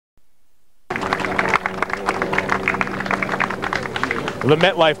The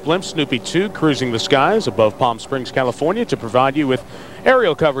MetLife Blimp Snoopy 2 cruising the skies above Palm Springs, California to provide you with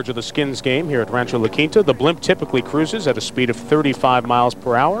aerial coverage of the Skins game here at Rancho La Quinta. The blimp typically cruises at a speed of 35 miles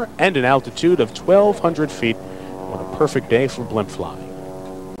per hour and an altitude of 1,200 feet. What a perfect day for blimp flying.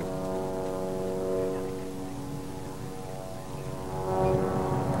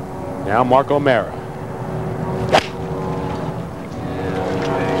 Now Mark O'Mara.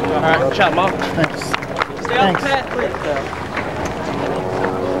 All right, good job, Mom. Thanks. Stay on the path, please.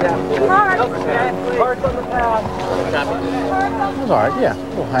 That's all right, yeah,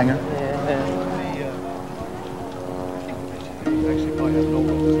 little hanger.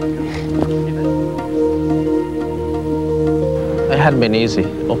 It hadn't been easy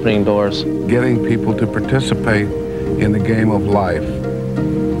opening doors. Getting people to participate in the game of life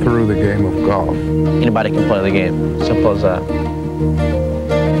through the game of golf. Anybody can play the game, simple as that.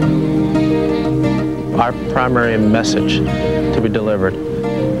 Our primary message to be delivered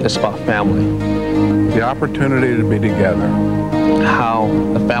is about family. The opportunity to be together. How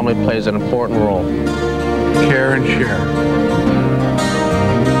the family plays an important role. Care and share.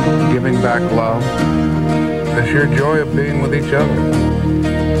 Giving back love. The sheer joy of being with each other.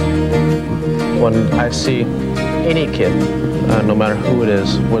 When I see any kid, no matter who it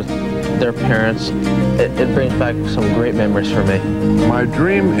is, with their parents, it brings back some great memories for me. My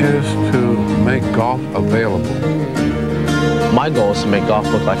dream is to make golf available. My goal is to make golf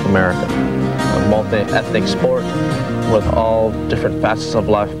look like America. A multi-ethnic sport with all different facets of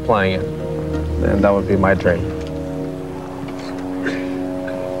life playing it. And that would be my dream.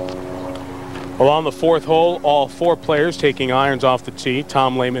 Well, on the fourth hole, all four players taking irons off the tee.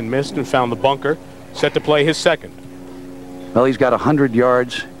 Tom Lehman missed and found the bunker, set to play his second. Well, he's got 100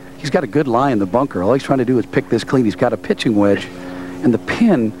 yards. He's got a good lie in the bunker. All he's trying to do is pick this clean. He's got a pitching wedge, and the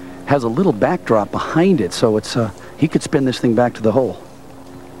pin has a little backdrop behind it, so it's he could spin this thing back to the hole.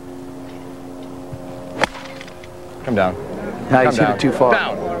 Come down. Now he's hit it too far.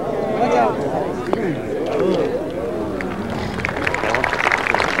 Down.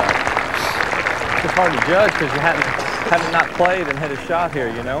 It's hard to judge because you haven't not played and hit a shot here,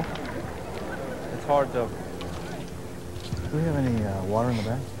 you know? It's hard to... Do we have any water in the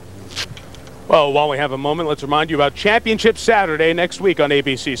bag? Well, while we have a moment, let's remind you about Championship Saturday next week on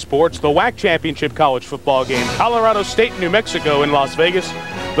ABC Sports. The WAC Championship college football game, Colorado State, New Mexico in Las Vegas.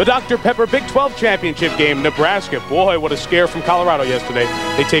 The Dr. Pepper Big 12 Championship game, Nebraska. Boy, what a scare from Colorado yesterday.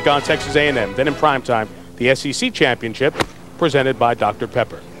 They take on Texas A&M. Then in primetime, the SEC Championship presented by Dr.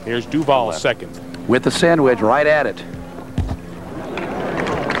 Pepper. Here's Duval second. With the sandwich right at it.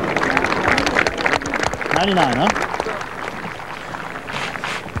 99, huh?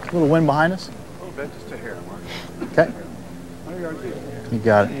 A little wind behind us? A little bit, just a hair, Mark. Okay. You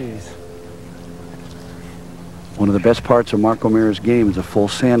got it. One of the best parts of Mark O'Mara's game is a full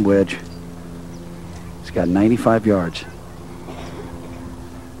sand wedge. He's got 95 yards.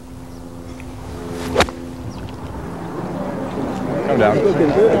 Come down.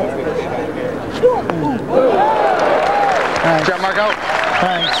 Thanks. Good job, Mark, out.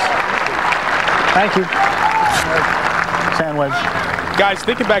 Thanks. Thank you. Sand wedge. Guys,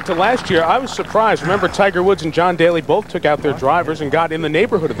 thinking back to last year, I was surprised. Remember, Tiger Woods and John Daly both took out their drivers and got in the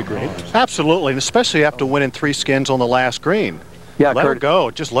neighborhood of the green. Absolutely, and especially after winning 3 skins on the last green. Yeah, let her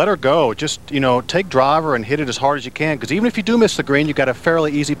go. Just let her go. Just, you know, take driver and hit it as hard as you can, because even if you do miss the green, you got a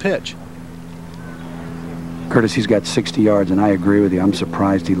fairly easy pitch. Curtis, he's got 60 yards, and I agree with you. I'm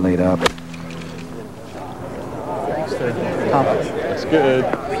surprised he laid up. That's good.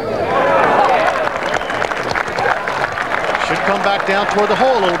 Should come back down toward the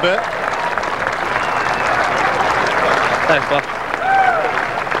hole a little bit. Thanks, Bob.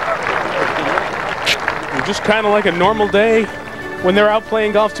 Just kind of like a normal day when they're out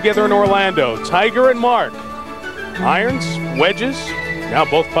playing golf together in Orlando. Tiger and Mark. Irons, wedges, now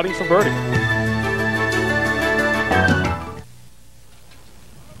both putting for birdie.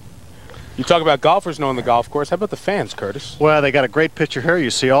 You talk about golfers knowing the golf course. How about the fans, Curtis? Well, they got a great picture here.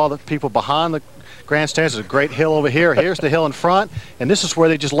 You see all the people behind the grandstands. There's a great hill over here. Here's the hill in front, and this is where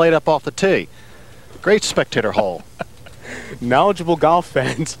they just laid up off the tee. Great spectator hole. Knowledgeable golf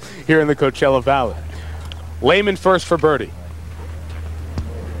fans here in the Coachella Valley. Lehman first for birdie.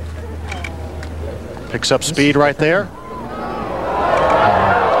 Picks up speed right there.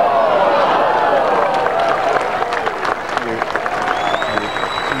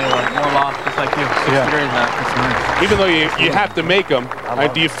 Yeah. Even though you have to make them,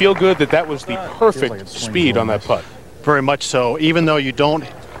 do you feel good that that was the perfect speed on that putt? Very much so. Even though you don't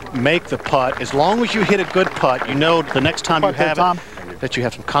make the putt, as long as you hit a good putt, you know the next time you have it, that you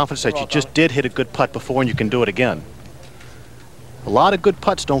have some confidence that you just did hit a good putt before and you can do it again. A lot of good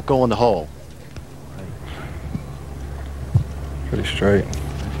putts don't go in the hole. Pretty straight.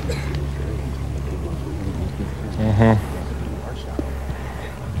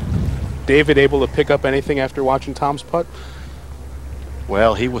 David able to pick up anything after watching Tom's putt?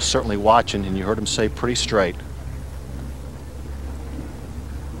 Well, he was certainly watching, and you heard him say pretty straight.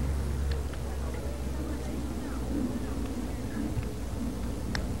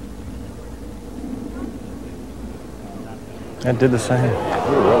 I did the same.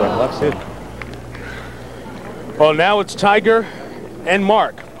 Well, now it's Tiger and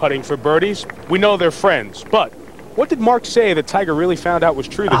Mark putting for birdies. We know they're friends, but what did Mark say that Tiger really found out was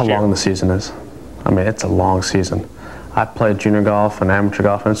true this year? How long the season is. I mean, it's a long season. I played junior golf and amateur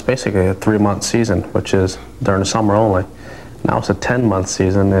golf, and it's basically a 3-month season, which is during the summer only. Now it's a 10-month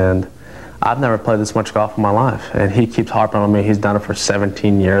season, and I've never played this much golf in my life. And he keeps harping on me. He's done it for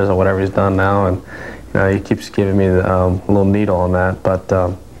 17 years or whatever he's done now, and you know, he keeps giving me the little needle on that. But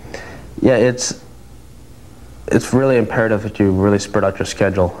yeah, it's really imperative that you really spread out your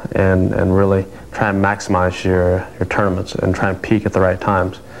schedule and really try and maximize your tournaments and try and peak at the right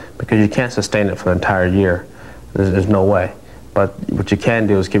times, because you can't sustain it for the entire year. There's no way. But what you can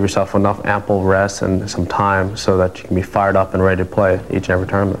do is give yourself enough ample rest and some time so that you can be fired up and ready to play each and every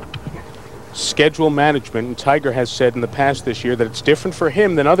tournament. Schedule management, and Tiger has said in the past this year that it's different for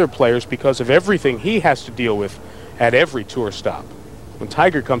him than other players because of everything he has to deal with at every tour stop. When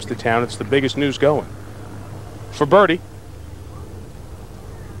Tiger comes to town, it's the biggest news going. For birdie.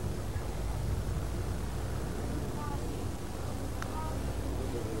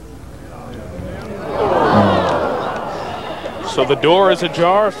 So the door is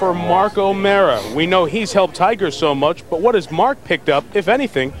ajar for Mark O'Mara. We know he's helped Tiger so much, but what has Mark picked up, if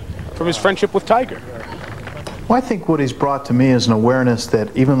anything, from his friendship with Tiger? Well, I think what he's brought to me is an awareness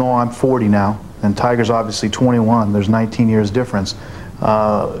that even though I'm 40 now, and Tiger's obviously 21, there's 19 years difference,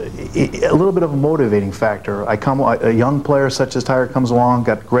 a little bit of a motivating factor. A young player such as Tiger comes along,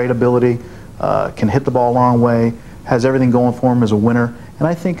 got great ability, can hit the ball a long way, has everything going for him as a winner, and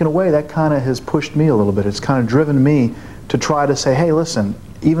I think in a way that kind of has pushed me a little bit. It's kind of driven me to try to say, hey, listen,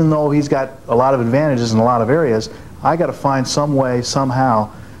 even though he's got a lot of advantages in a lot of areas, I got to find some way,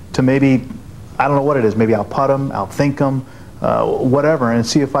 somehow, to maybe, I don't know what it is, maybe out-putt him, out-think him, whatever, and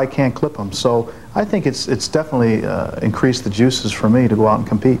see if I can't clip him. So I think it's definitely increased the juices for me to go out and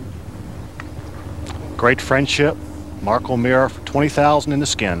compete. Great friendship. Mark O'Mara for $20,000 in the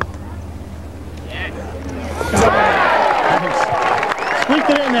skin. Squeaked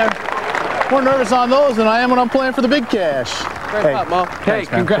it in there. More nervous on those than I am when I'm playing for the big cash. Hey, Thanks,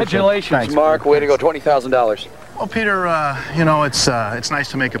 man. congratulations, Thanks, Mark. Way to go, $20,000. Well, Peter, you know, it's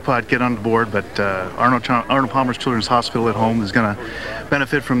nice to make a putt, get on the board, but Arnold Palmer's Children's Hospital at home is going to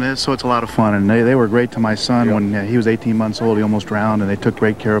benefit from this, so it's a lot of fun. And they were great to my son when he was 18 months old. He almost drowned, and they took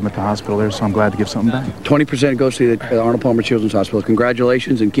great care of him at the hospital there, so I'm glad to give something back. 20% goes to the Arnold Palmer Children's Hospital.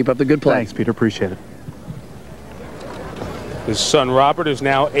 Congratulations, and keep up the good play. Thanks, Peter. Appreciate it. His son Robert is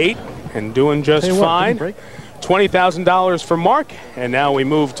now 8 and doing just fine. $20,000 for Mark, and now we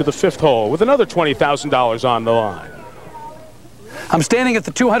move to the 5th hole with another $20,000 on the line. I'm standing at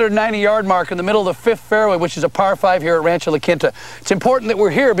the 290-yard mark in the middle of the 5th fairway, which is a par 5 here at Rancho La Quinta. It's important that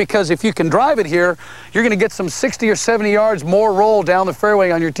we're here because if you can drive it here, you're going to get some 60 or 70 yards more roll down the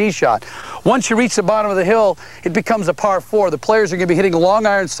fairway on your tee shot. Once you reach the bottom of the hill, it becomes a par 4. The players are going to be hitting long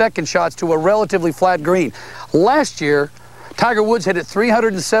iron second shots to a relatively flat green. Last year, Tiger Woods hit it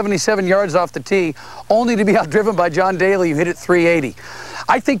 377 yards off the tee, only to be outdriven by John Daly, who hit it 380.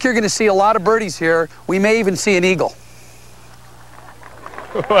 I think you're going to see a lot of birdies here. We may even see an eagle.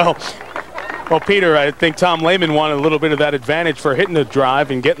 Well, Peter, I think Tom Lehman wanted a little bit of that advantage for hitting the drive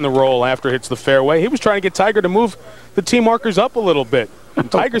and getting the roll after it hits the fairway. He was trying to get Tiger to move the tee markers up a little bit.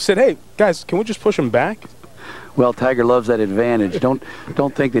 And Tiger said, hey, guys, can we just push him back? Well, Tiger loves that advantage. Don't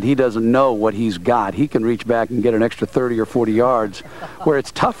think that he doesn't know what he's got. He can reach back and get an extra 30 or 40 yards, where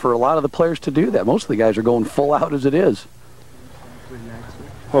it's tough for a lot of the players to do that. Most of the guys are going full out as it is.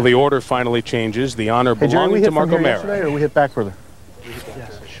 Well, the order finally changes. The honor belonging to Mark O'Mara. Yesterday, or we hit back further?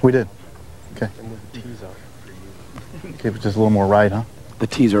 Yes. We did. Okay. Okay, but just a little more right, huh? The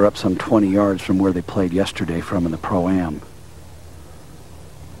tees are up some 20 yards from where they played yesterday from in the Pro-Am.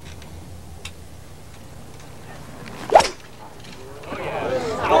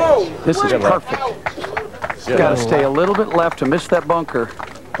 This is perfect. Got to stay a little bit left to miss that bunker.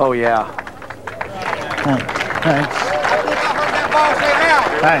 Oh, yeah. Thanks.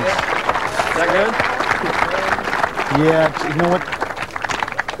 Thanks. Is that good? Yeah, you know what?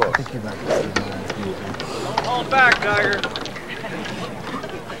 I think you're right. Don't hold back, Tiger.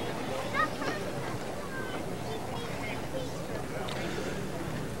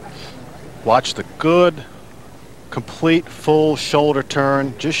 Watch the good, complete, full shoulder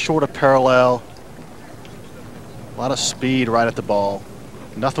turn, just short of parallel. A lot of speed right at the ball.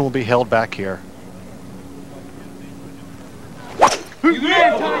 Nothing will be held back here.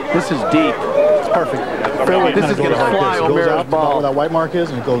 This is deep. It's perfect. Fairway This is going to fly O'Mara's ball. Where that white mark is,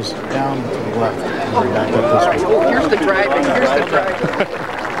 and it goes down to the left. And back up this way. Here's the driving. Here's the driving.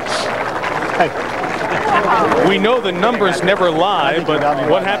 We know the numbers never lie, but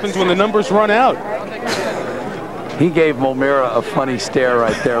what happens when the numbers run out? He gave O'Mara a funny stare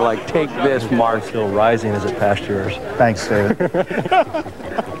right there, like, take this, Mark. Still rising as it passed yours. Thanks, David.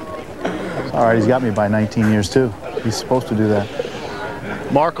 All right, he's got me by 19 years, too. He's supposed to do that.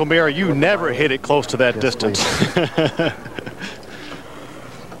 Mark O'Mara, you never hit it close to that distance.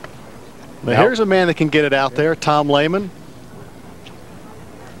 But here's a man that can get it out there, Tom Lehman.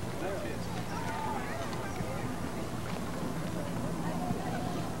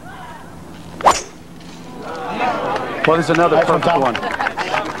 Well, there's another perfect one.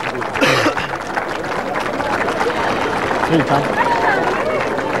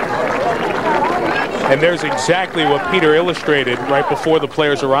 And there's exactly what Peter illustrated right before the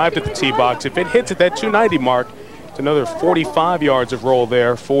players arrived at the tee box. If it hits at that 290 mark, it's another 45 yards of roll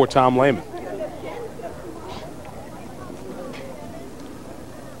there for Tom Lehman.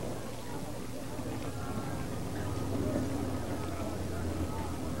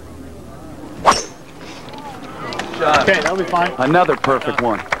 Okay, that'll be fine. Another perfect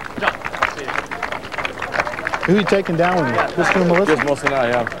one. Who are you taking down with you? Just you and Melissa? Just Melissa and I,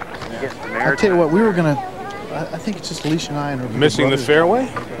 yeah. I'll tell you what, we were going to, I think it's just Alicia and I. And Missing the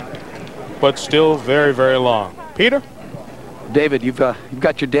fairway, but still very, very long. Peter? David, you've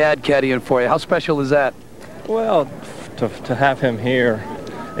got your dad caddying for you. How special is that? Well, to have him here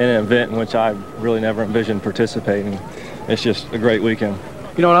in an event in which I really never envisioned participating, it's just a great weekend.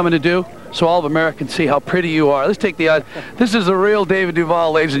 You know what I'm going to do? So all of America can see how pretty you are. Let's take the eyes. This is the real David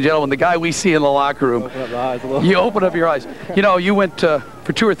Duval, ladies and gentlemen, the guy we see in the locker room. Open up the eyes a little. You open up your eyes. You know, you went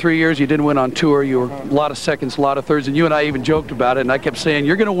for 2 or 3 years. You didn't win on tour. You were a lot of seconds, a lot of thirds, and you and I even joked about it. And I kept saying,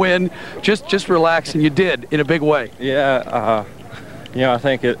 "You're going to win. Just relax," and you did in a big way. Yeah, you know, I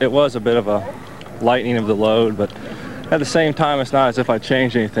think it was a bit of a lightening of the load, but at the same time, it's not as if I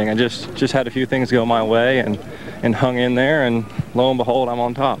changed anything. I just had a few things go my way and hung in there, and lo and behold, I'm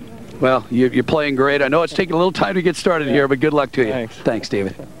on top. Well, you're playing great. I know it's taking a little time to get started here, but good luck to you. Thanks. Thanks,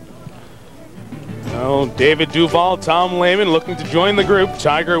 David. Well, David Duval, Tom Lehman looking to join the group.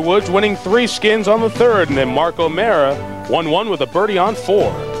 Tiger Woods winning 3 skins on the 3rd, and then Mark O'Mara 1-1 with a birdie on 4.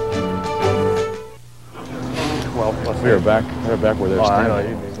 Well, we're back where they're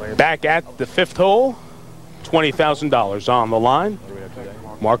standing. Back at the 5th hole, $20,000 on the line.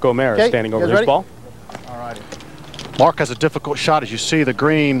 Mark O'Mara standing over his ball. All righty. Mark has a difficult shot. As you see the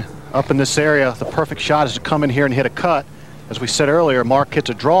green up in this area, the perfect shot is to come in here and hit a cut. As we said earlier, Mark hits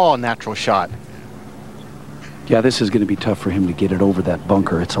a draw, a natural shot. Yeah, this is going to be tough for him to get it over that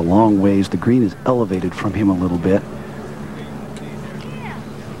bunker. It's a long ways. The green is elevated from him a little bit.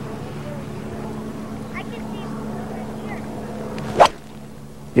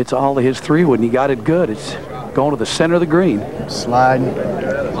 It's all of his 3-wood, and he got it good. It's going to the center of the green. Sliding.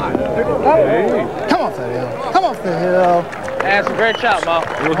 Come off that hill. Come off the hill. That's a great shot, Mo.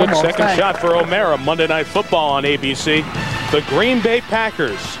 Real good second shot for O'Mara. Monday Night Football on ABC. The Green Bay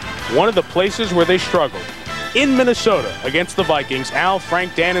Packers, one of the places where they struggled. In Minnesota against the Vikings, Al,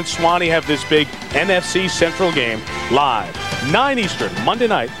 Frank, Dan, and Swanee have this big NFC Central game live. 9 Eastern, Monday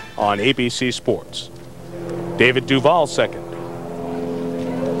night on ABC Sports. David Duval second.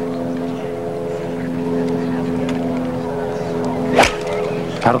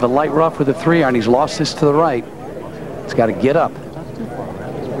 Out of the light rough with a 3-iron. He's lost this to the right. He's got to get up. Good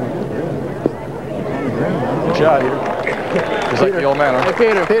shot here. Just like the old man, huh?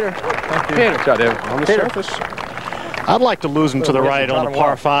 Peter. Good shot, David. On the surface. I'd like to lose him to the right on the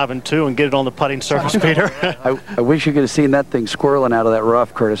par 5 and 2 and get it on the putting surface, Peter. I wish you could have seen that thing squirreling out of that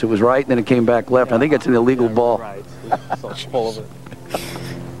rough, Curtis. It was right, and then it came back left. I think it's an illegal ball. Full of it.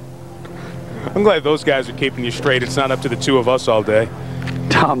 I'm glad those guys are keeping you straight. It's not up to the 2 of us all day.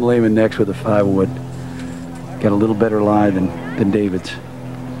 Tom Lehman next with a 5-wood. Got a little better lie than David's.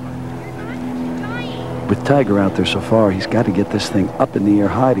 With Tiger out there so far, he's got to get this thing up in the air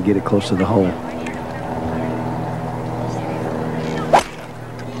high to get it close to the hole.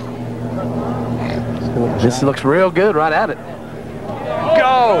 This looks real good right at it.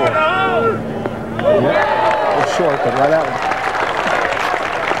 Go! Yeah. It's short, but right at it.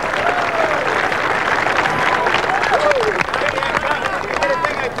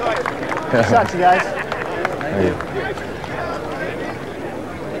 Good shot, you guys.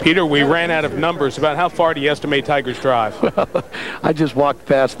 Peter, we ran out of numbers. About how far do you estimate Tiger's drive? I just walked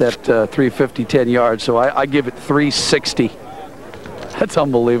past that 350, 10 yards, so I give it 360. That's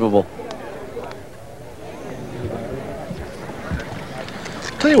unbelievable.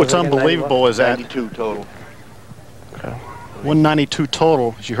 Tell you what's unbelievable is that 92 total. 192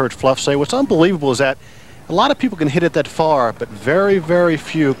 total, as you heard Fluff say. What's unbelievable is that a lot of people can hit it that far, but very, very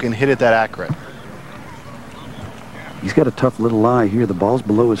few can hit it that accurate. He's got a tough little lie here. The ball's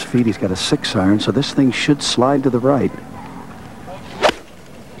below his feet. He's got a 6-iron, so this thing should slide to the right.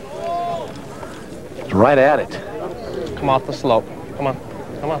 It's right at it. Come off the slope. Come on.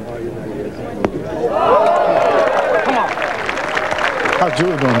 Come on. Come on. How's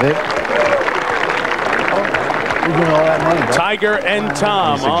Julie doing, Dave? You're doing all that money, bro. Tiger and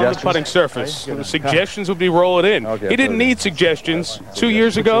Tom on the putting surface. The suggestions would be rolling in. He didn't need suggestions 2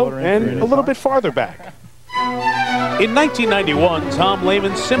 years ago and a little bit farther back. In 1991, Tom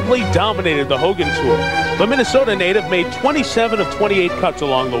Lehman simply dominated the Hogan Tour. The Minnesota native made 27 of 28 cuts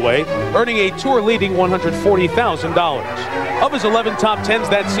along the way, earning a tour-leading $140,000. Of his 11 top 10s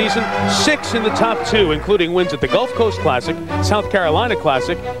that season, 6 in the top 2, including wins at the Gulf Coast Classic, South Carolina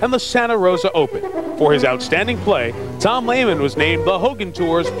Classic, and the Santa Rosa Open. For his outstanding play, Tom Lehman was named the Hogan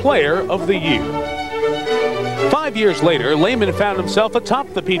Tour's Player of the Year. 5 years later, Lehman found himself atop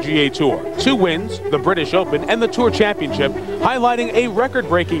the PGA Tour. 2 wins, the British Open, and the Tour Championship, highlighting a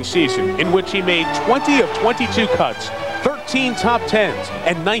record-breaking season in which he made 20 of 22 cuts, 13 top 10s,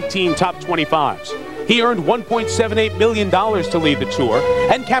 and 19 top 25s. He earned $1.78 million to lead the Tour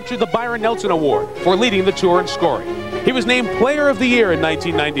and captured the Byron Nelson Award for leading the Tour in scoring. He was named Player of the Year in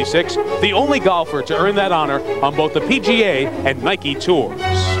 1996, the only golfer to earn that honor on both the PGA and Nike Tours.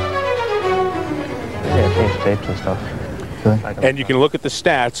 Tapes and stuff. And you can look at the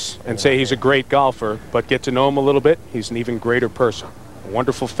stats and say he's a great golfer, but get to know him a little bit, he's an even greater person. A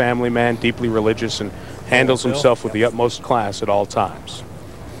wonderful family man, deeply religious, and handles himself with the utmost class at all times.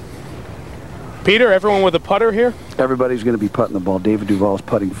 Peter, everyone with a putter here? Everybody's going to be putting the ball. David Duval's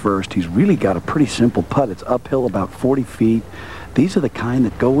putting first. He's really got a pretty simple putt. It's uphill about 40 feet. These are the kind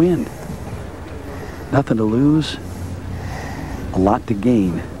that go in. Nothing to lose, a lot to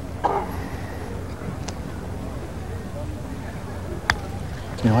gain.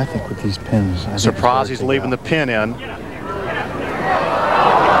 You know, I think with these pins, Surprised he's leaving the pin in.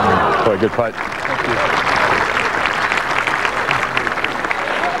 Boy, good putt.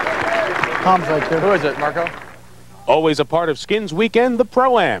 Tom's right there. Who is it, Marco? Always a part of Skins Weekend, the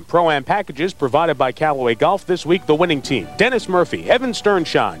Pro-Am. Pro-Am packages provided by Callaway Golf. This week, the winning team. Dennis Murphy, Evan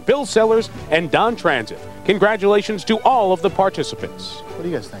Sternshine, Bill Sellers, and Don Transit. Congratulations to all of the participants. What do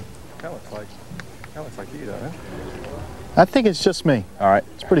you guys think? Kind of looks like you, though. I think it's just me. All right.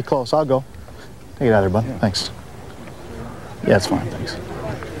 It's pretty close. I'll go. Take it out of there, bud. Yeah. Thanks. Yeah, it's fine. Thanks.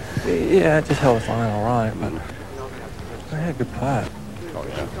 Yeah, it just held the line all right, but I had a good putt. Oh,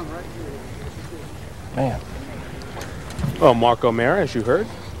 yeah. Man. Well, Mark O'Mara, as you heard,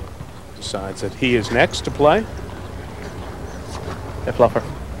 decides that he is next to play. Hey, Fluffer.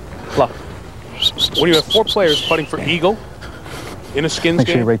 Fluff. When you have 4 players putting for eagle in a Skins Make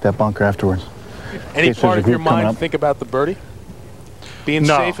sure you game, rate that bunker afterwards. any part of your mind think about the birdie? Being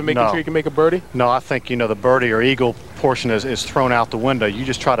safe and making sure you can make a birdie? No, I think, you know, the birdie or eagle portion is thrown out the window. You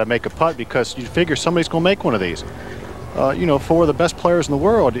just try to make a putt because you figure somebody's going to make one of these. You know, for the best players in the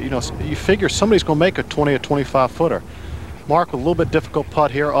world, you know, you figure somebody's going to make a 20 or 25 footer. Mark with a little bit difficult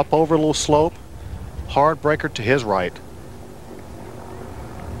putt here, up over a little slope, hard breaker to his right.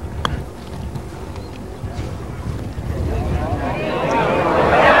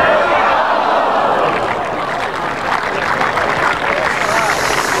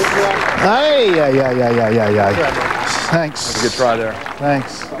 Hey, yeah. Thanks. Good try there.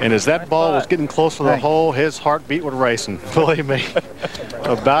 Thanks. And as that ball was getting closer to the hole, his heartbeat was racing. Believe me,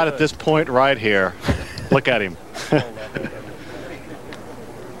 about at this point right here. Look at him.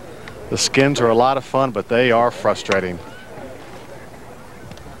 The Skins are a lot of fun, but they are frustrating.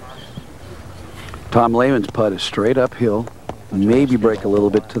 Tom Lehman's putt is straight uphill, maybe break a little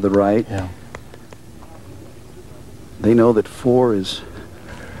bit to the right. Yeah. They know that 4 is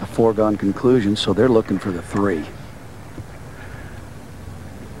a foregone conclusion, so they're looking for the 3.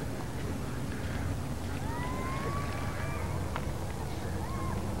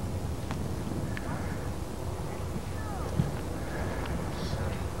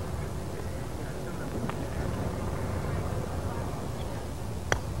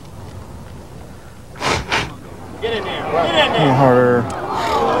 Get in there. Get in there. A little harder.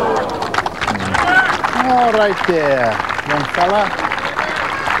 All right there, young fella.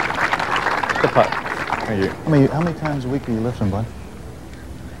 Good putt. Thank you. How many times a week are you lifting, bud?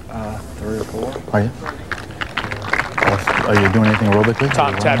 3 or 4. Are you? Are you doing anything aerobically?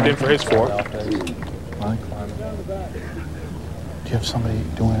 Tom tapped in for his 4. Right. Do you have somebody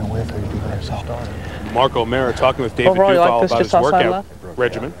doing it with, or you do it yourself? Mark O'Mara talking with David Overall, Duval like this, about just his outside workout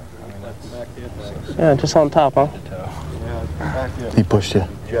regimen. Yeah, just on top, huh? He pushed you.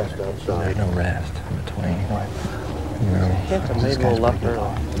 Just outside. No rest in between. Right. You know, Can't the maybe a little left early.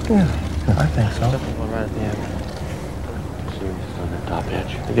 Yeah, I think so. Right at the end. on the top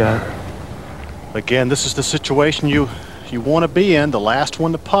edge. You got it. Again, this is the situation you want to be in, the last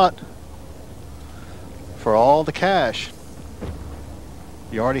one to putt for all the cash.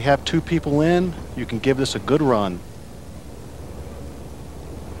 You already have 2 people in. You can give this a good run.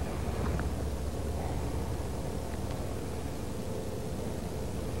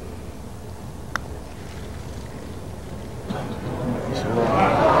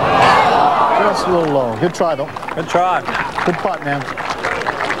 Just a little low. Good try, though. Good try. Good putt, man.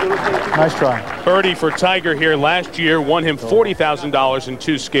 Nice try. Birdie for Tiger here last year won him $40,000 in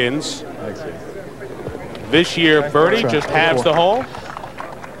 2 skins. This year, birdie just halves the hole.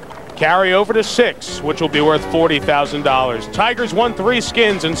 Carry over to 6, which will be worth $40,000. Tiger's won 3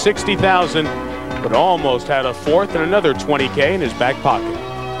 skins and $60,000, but almost had a 4th and another $20K in his back pocket.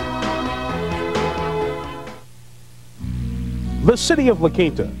 The city of La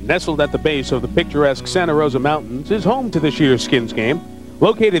Quinta, nestled at the base of the picturesque Santa Rosa Mountains, is home to this year's Skins game.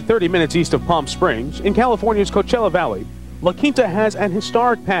 Located 30 minutes east of Palm Springs, in California's Coachella Valley, La Quinta has an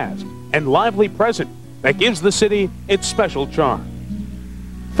historic past and lively present that gives the city its special charm.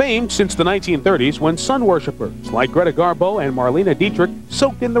 Famed since the 1930s when sun worshippers like Greta Garbo and Marlene Dietrich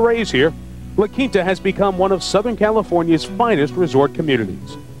soaked in the rays here, La Quinta has become one of Southern California's finest resort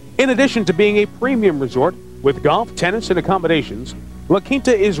communities. In addition to being a premium resort with golf, tennis, and accommodations, La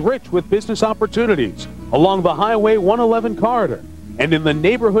Quinta is rich with business opportunities along the Highway 111 corridor and in the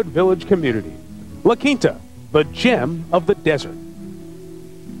neighborhood village community. La Quinta, the gem of the desert.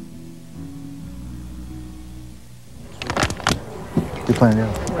 You playing the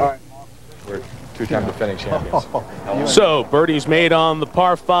other? All right. We're 2-time defending champions. So, birdies made on the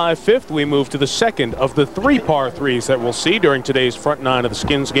par 5 fifth. We move to the second of the 3 par 3s that we'll see during today's front 9 of the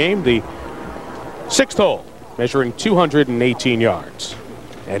Skins game. The 6th hole, measuring 218 yards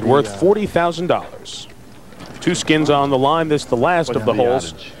and worth $40,000. 2 skins on the line. This the last of the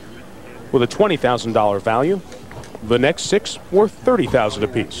holes with a $20,000 value. The next 6 worth $30,000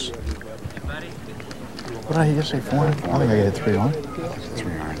 apiece. What did I just say? 4? I think I hit 3 on.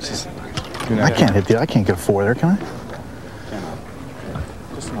 3 irons. I can't hit the. I can't get a 4 there, can I?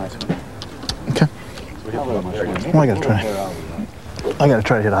 Just a nice one. Okay. Well, I gotta try. I gotta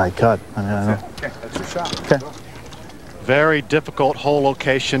try to hit a high cut. I mean, I know. Okay, that's your shot. Okay. Very difficult hole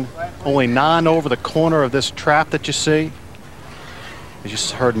location. Only 9 over the corner of this trap that you see. You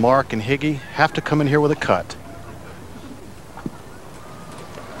just heard Mark and Higgy have to come in here with a cut.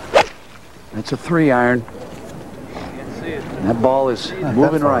 That's a 3 iron. And that ball is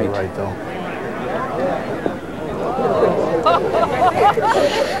moving right. Right though.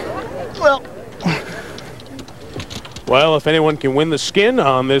 Well, if anyone can win the skin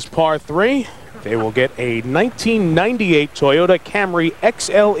on this par 3, they will get a 1998 Toyota Camry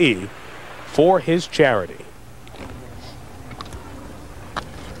XLE for his charity.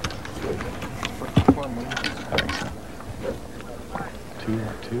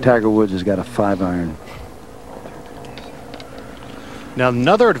 Tiger Woods has got a 5 iron. Now,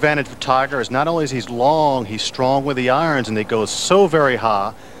 another advantage for Tiger is not only is he long, he's strong with the irons, and they go so very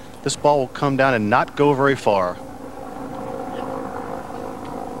high, this ball will come down and not go very far.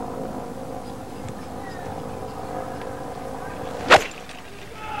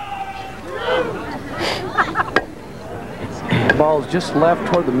 The ball's just left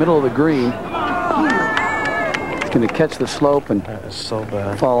toward the middle of the green. It's going to catch the slope and So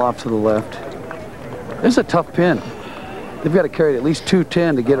bad. fall off to the left. This is a tough pin. They've got to carry it at least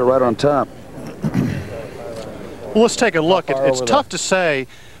 210 to get it right on top. Well, let's take a look. It's tough to say,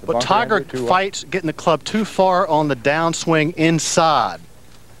 but Tiger fights getting the club too far on the downswing inside.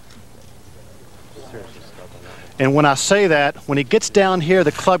 And when I say that, when he gets down here,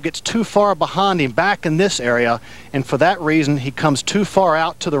 the club gets too far behind him back in this area, and for that reason, he comes too far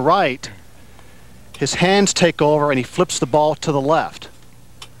out to the right. His hands take over, and he flips the ball to the left.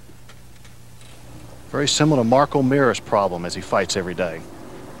 Very similar to Mark O'Meara's problem as he fights every day.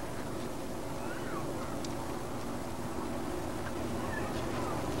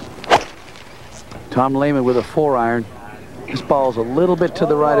 Tom Lehman with a 4 iron. This ball's a little bit to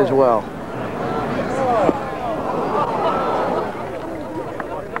the right as well.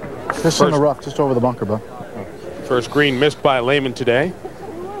 Just in the rough, just over the bunker, bud. First green missed by Lehman today.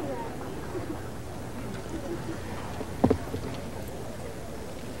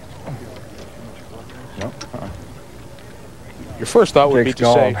 first thought would be Jake's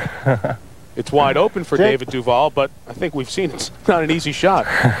to say gone. it's wide open for Jake. David Duval, but I think we've seen it's not an easy shot.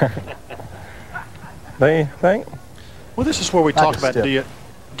 They think? Well, this is where we talk about,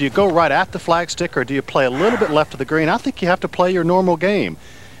 do you go right at the flagstick or do you play a little bit left of the green? I think you have to play your normal game.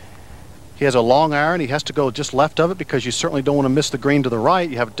 He has a long iron. He has to go just left of it because you certainly don't want to miss the green to the right.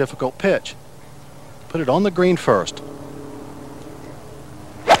 You have a difficult pitch. Put it on the green first.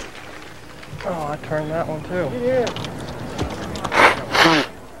 Oh, I turned that one too.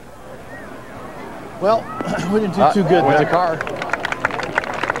 Well, we didn't do too good. Where's there. the car?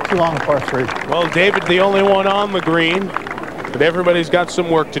 Too long, par 3. Well, David, the only one on the green, but everybody's got some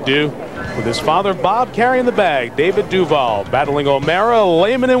work to do. With his father, Bob, carrying the bag, David Duval battling O'Mara,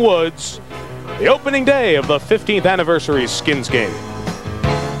 Lehman, and Woods. The opening day of the 15th anniversary Skins game.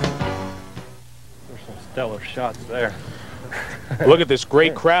 There's some stellar shots there. Look at this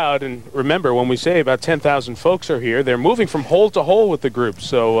great crowd, and remember, when we say about 10,000 folks are here, they're moving from hole to hole with the group.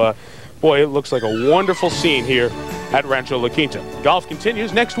 So, boy, it looks like a wonderful scene here at Rancho La Quinta. Golf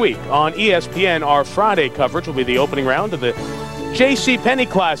continues next week on ESPN. Our Friday coverage will be the opening round of the J.C. Penney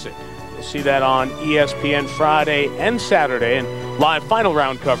Classic. You'll see that on ESPN Friday and Saturday, and live final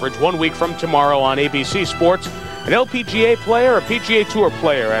round coverage 1 week from tomorrow on ABC Sports. An LPGA player, a PGA Tour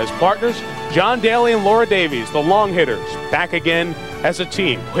player as partners, John Daly and Laura Davies, the long hitters, back again as a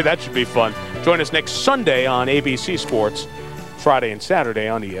team. Boy, that should be fun. Join us next Sunday on ABC Sports, Friday and Saturday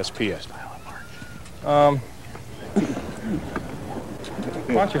on ESPN. Why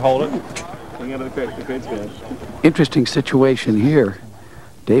don't you hold it? Interesting situation here.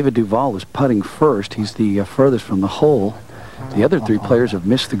 David Duval is putting first. He's the furthest from the hole. The other three players have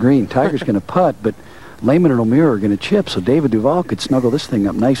missed the green. Tiger's going to putt, but Lehman and O'Meara are going to chip, so David Duval could snuggle this thing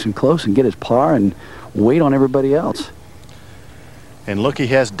up nice and close and get his par and wait on everybody else. And look, he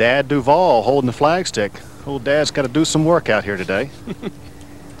has Dad Duval holding the flagstick. Old Dad's got to do some work out here today.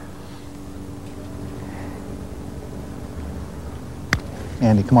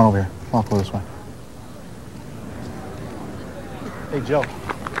 Andy, come on over here. Walk over this way. Hey, Joe.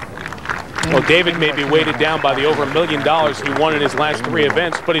 Well, David may be weighted down by the over $1 million he won in his last 3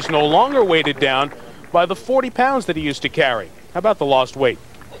 events, but he's no longer weighted down by the 40 pounds that he used to carry. How about the lost weight?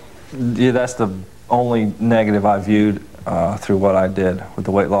 Yeah, that's the only negative I viewed through what I did with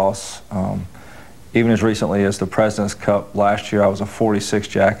the weight loss. Even as recently as the President's Cup last year, I was a 46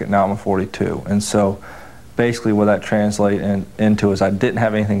 jacket, now I'm a 42. And so basically what that translates into is I didn't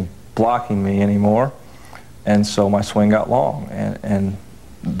have anything blocking me anymore, and so my swing got long, and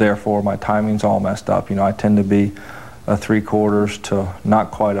therefore my timing's all messed up. You know, I tend to be a 3/4 to not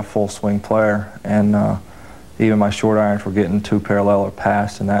quite a full swing player, and even my short irons were getting too parallel or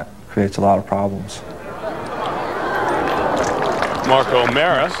past, and that creates a lot of problems. Mark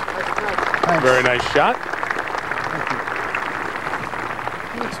O'Mara, very nice shot.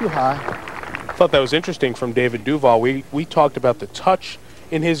 Too high. I thought that was interesting from David Duval. We talked about the touch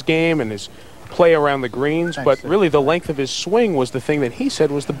in his game and his play around the greens, but really the length of his swing was the thing that he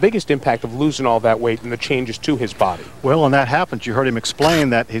said was the biggest impact of losing all that weight and the changes to his body. Well, when that happens, you heard him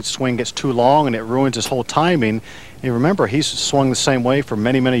explain that his swing gets too long and it ruins his whole timing. And remember, he's swung the same way for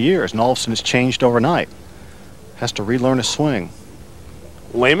many, many years, and all of a sudden it's changed overnight. Has to relearn his swing.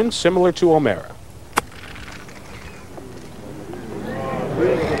 Lehman, similar to O'Mara.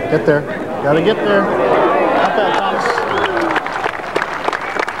 Get there. Gotta get there. Not bad, Thomas.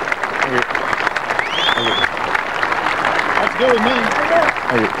 That's good with me.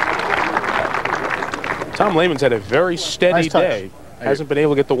 Tom Lehman's had a very steady Nice touch. day. Hasn't been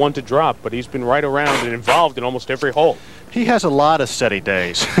able to get the one to drop, but he's been right around and involved in almost every hole. He has a lot of steady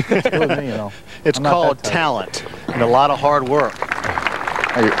days. It's good with me, you know. It's I'm not called that tough. talent and a lot of hard work.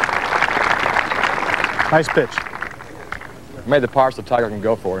 Nice pitch. Made the par so Tiger can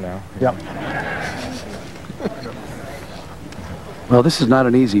go for it now. Yep. Well, this is not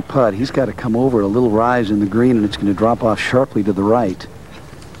an easy putt. He's got to come over a little rise in the green, and it's going to drop off sharply to the right.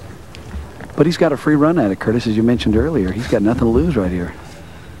 But he's got a free run at it, Curtis, as you mentioned earlier. He's got nothing to lose right here.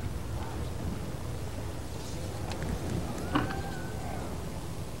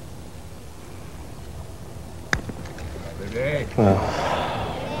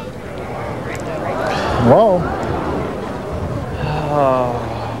 Whoa. Oh,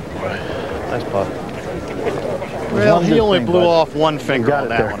 boy. Nice putt. Well, he only blew bud. off one finger got on it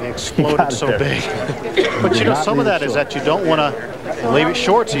that there. one. He You exploded got it so there. big. But you know, some of that is that you don't want to leave it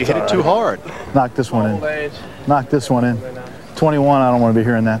short, so you hit it too hard. Knock this one in. Knock this one in. 21, I don't want to be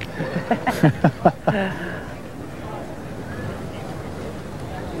hearing that.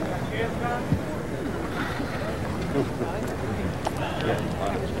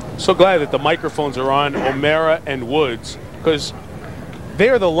 So glad that the microphones are on O'Mara and Woods. because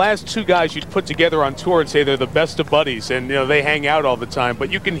they're the last two guys you'd put together on tour and say they're the best of buddies, and they hang out all the time.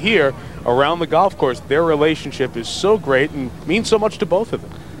 But you can hear around the golf course their relationship is so great and means so much to both of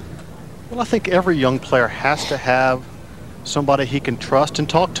them. Well, I think every young player has to have somebody he can trust and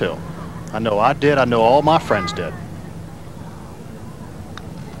talk to. I know I did. I know all my friends did.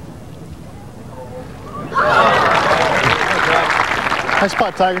 Nice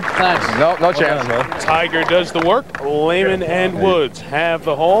spot, Tiger. Thanks. No chance. Tiger does the work. Lehman and Woods have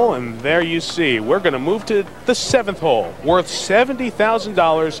the hole, and there you see. We're going to move to the 7th hole, worth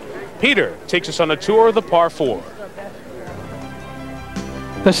 $70,000. Peter takes us on a tour of the par 4.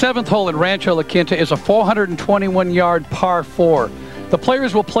 The 7th hole at Rancho La Quinta is a 421-yard par 4. The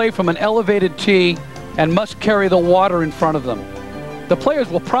players will play from an elevated tee and must carry the water in front of them. The players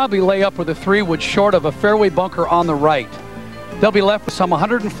will probably lay up with a 3-wood short of a fairway bunker on the right. They'll be left with some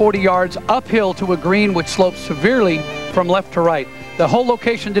 140 yards uphill to a green which slopes severely from left to right. The hole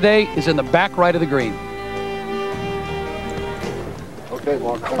location today is in the back right of the green.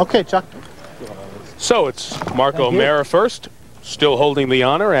 Okay, Chuck. So it's Marco O'Mara first, still holding the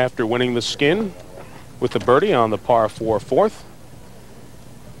honor after winning the skin with the birdie on the par 4 fourth.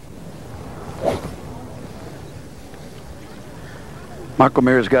 Marco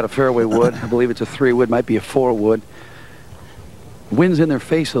O'Mara's got a fairway wood. I believe it's a 3-wood, might be a 4-wood. Wind's in their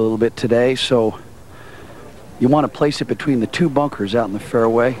face a little bit today, so you want to place it between the 2 bunkers out in the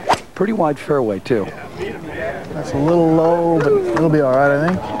fairway. Pretty wide fairway, too. That's a little low, but it'll be all right, I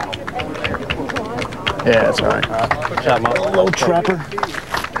think. Yeah, it's all right. Good job, Mark. Low trapper.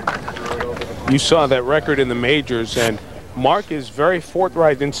 You saw that record in the majors, and Mark is very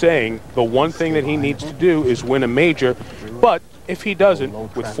forthright in saying the one thing that he needs to do is win a major, but if he doesn't,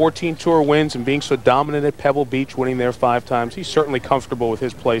 with 14 tour wins and being so dominant at Pebble Beach, winning there 5 times, he's certainly comfortable with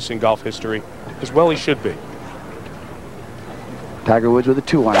his place in golf history, as well he should be. Tiger Woods with a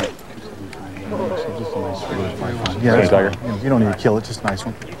 2-iron. Yeah, that's Tiger. You don't need to kill it, just a nice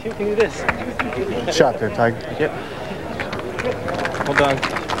one. You can do this. Shot there, Tiger. Yep. Well done.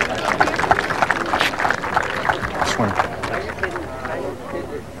 Swing.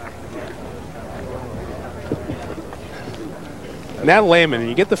 Now Lehman, and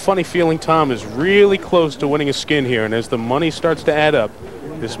you get the funny feeling Tom is really close to winning a skin here, and as the money starts to add up,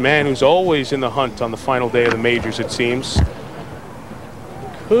 this man who's always in the hunt on the final day of the majors, it seems,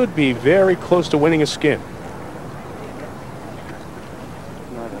 could be very close to winning a skin.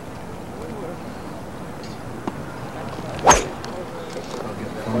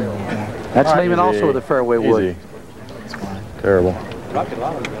 That's Lehman also with a fairway wood. Terrible.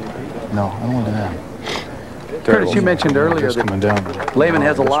 No, I don't want to do that. Curtis, you mentioned earlier that Lehman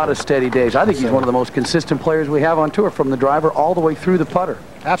has a lot of steady days. I think he's one of the most consistent players we have on tour, from the driver all the way through the putter.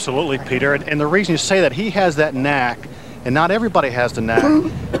 Absolutely, Peter. And the reason you say that, he has that knack, and not everybody has the knack,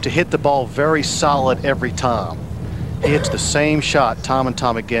 to hit the ball very solid every time. He hits the same shot time and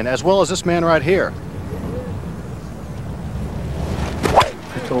time again, as well as this man right here.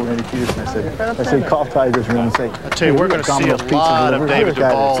 I told Randy Peterson, I said, call Tiger's room and say, I tell you, we're going to see a lot of David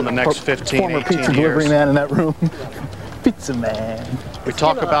Duval in the next 15, 18 years. Former pizza delivery man in that room. Pizza man. We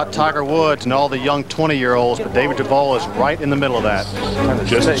talk about Tiger Woods and all the young 20-year-olds, but David Duval is right in the middle of that.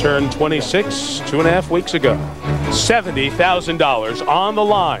 Just turned 26 2.5 weeks ago. $70,000 on the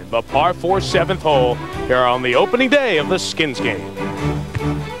line. The par 4 7th hole here on the opening day of the Skins game.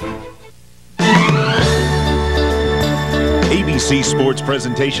 ABC Sports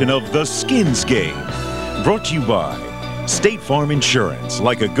presentation of the Skins Game. Brought to you by State Farm Insurance.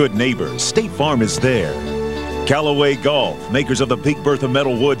 Like a good neighbor, State Farm is there. Callaway Golf, makers of the Big Bertha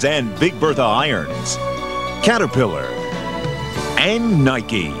metal woods and Big Bertha irons. Caterpillar. And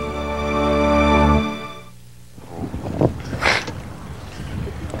Nike.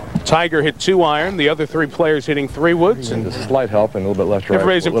 Tiger hit 2-iron. The other 3 players hitting 3 woods. And a slight help and a little bit left to right.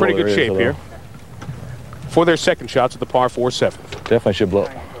 Everybody's in pretty good shape here for their second shots at the par 4 7th. Definitely should blow.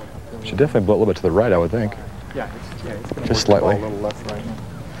 Should definitely blow a little bit to the right, I would think. Yeah, it's just slightly. A little left right now.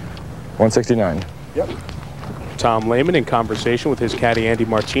 169. Yep. Tom Lehman in conversation with his caddy Andy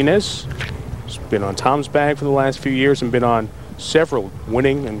Martinez. He's been on Tom's bag for the last few years and been on several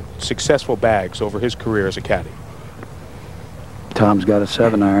winning and successful bags over his career as a caddy. Tom's got a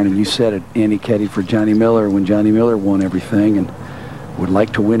 7-iron, and you said it, Andy caddied for Johnny Miller when Johnny Miller won everything, and would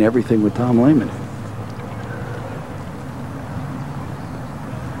like to win everything with Tom Lehman.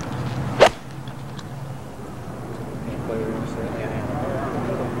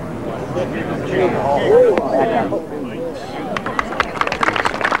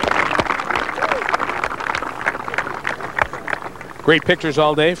 Great pictures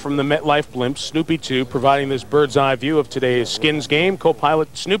all day from the MetLife blimp. Snoopy 2 providing this bird's eye view of today's Skins game.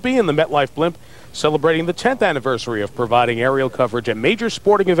 Co-pilot Snoopy and the MetLife blimp celebrating the 10th anniversary of providing aerial coverage at major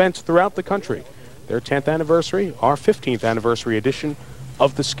sporting events throughout the country. Their 10th anniversary, our 15th anniversary edition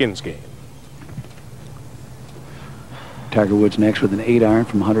of the Skins game. Tiger Woods next with an 8-iron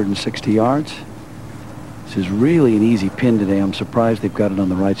from 160 yards. This is really an easy pin today. I'm surprised they've got it on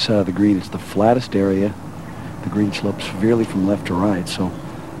the right side of the green. It's the flattest area. The green slopes severely from left to right, so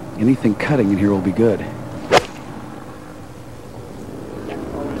anything cutting in here will be good.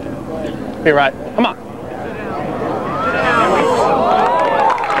 Hey, Rod, come on.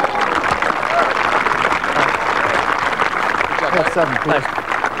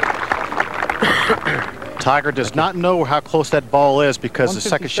 Tiger does not know how close that ball is because the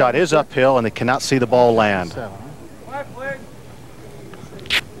second shot is uphill and they cannot see the ball land.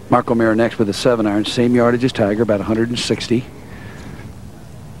 Mark O'Meara next with a 7-iron, same yardage as Tiger, about 160.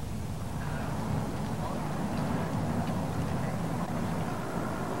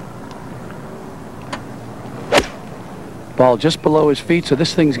 Ball just below his feet, so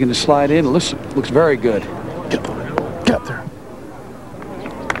this thing's going to slide in. Looks very good. Get up there.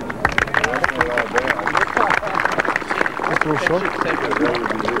 Just a little short. Yeah,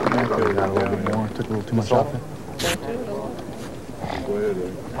 could have got a little bit more. Took a little too much off it.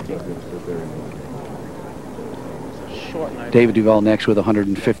 David Duval next with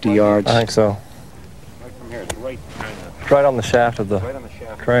 150 yards. I think so. Right on the shaft of the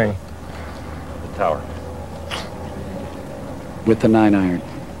crane. The tower. With the 9-iron.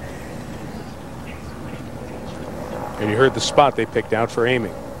 And you heard the spot they picked out for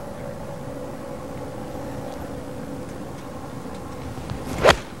aiming.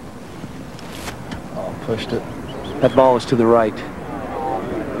 Oh, pushed it. That ball is to the right.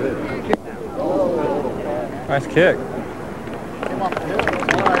 Nice kick.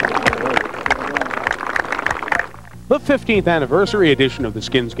 The 15th anniversary edition of the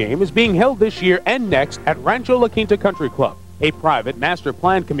Skins game is being held this year and next at Rancho La Quinta Country Club, a private master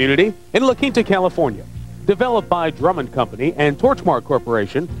plan community in La Quinta, California. Developed by Drummond Company and Torchmark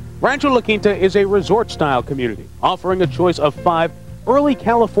Corporation, Rancho La Quinta is a resort-style community offering a choice of 5 early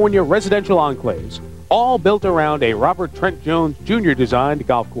California residential enclaves, all built around a Robert Trent Jones Jr. designed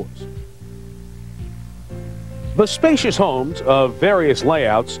golf course. The spacious homes of various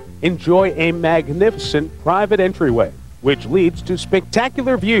layouts enjoy a magnificent private entryway, which leads to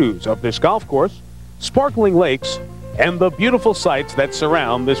spectacular views of this golf course, sparkling lakes, and the beautiful sights that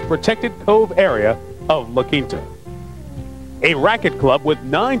surround this protected cove area of La Quinta. A racket club with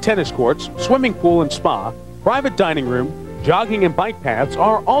 9 tennis courts, swimming pool and spa, private dining room, jogging and bike paths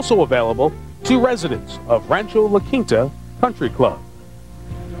are also available to residents of Rancho La Quinta Country Club.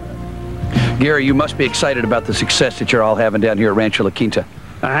 Gary, you must be excited about the success that you're all having down here at Rancho La Quinta.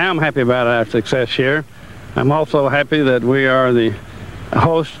 I am happy about our success here. I'm also happy that we are the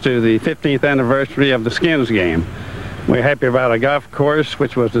host to the 15th anniversary of the Skins game. We're happy about a golf course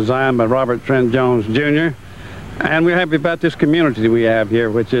which was designed by Robert Trent Jones Jr. And we're happy about this community we have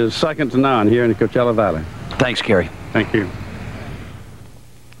here, which is second to none here in the Coachella Valley. Thanks, Gary. Thank you.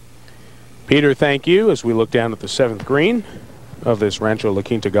 Peter, thank you as we look down at the 7th green of this Rancho La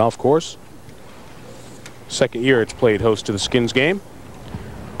Quinta golf course. Second year it's played host to the Skins game.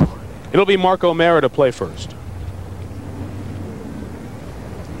 It'll be Mark O'Meara to play first.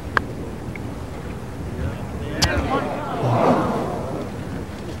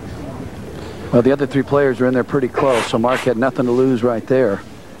 Well, the other 3 players are in there pretty close, so Mark had nothing to lose right there.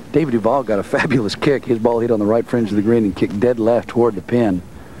 David Duval got a fabulous kick. His ball hit on the right fringe of the green and kicked dead left toward the pin.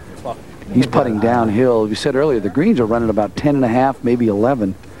 He's putting downhill. You said earlier, the greens are running about 10.5, maybe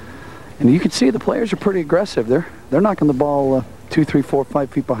 11. And you can see the players are pretty aggressive. They're knocking the ball 2, 3, 4, 5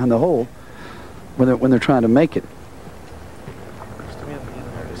 feet behind the hole when they're trying to make it.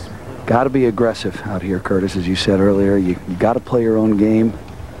 Got to be aggressive out here, Curtis, as you said earlier. You got to play your own game.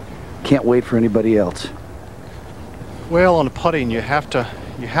 Can't wait for anybody else. Well, on the putting, you have to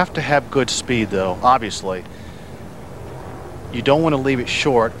have good speed, though. Obviously, you don't want to leave it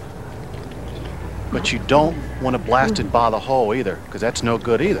short, but you don't want to blast it by the hole either, because that's no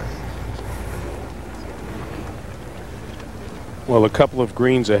good either. Well, a couple of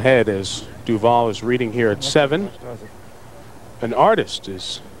greens ahead as Duval is reading here at 7. An artist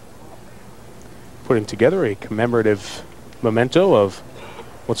is putting together a commemorative memento of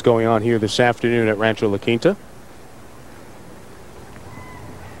what's going on here this afternoon at Rancho La Quinta.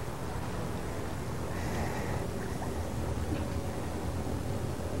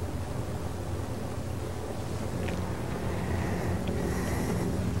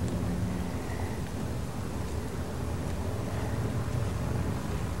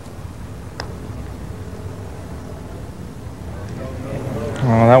 Oh,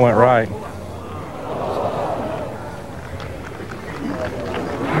 that went right.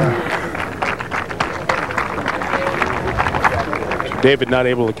 David not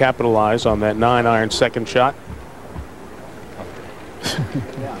able to capitalize on that 9-iron second shot.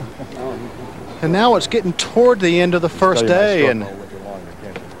 And now it's getting toward the end of the first day, and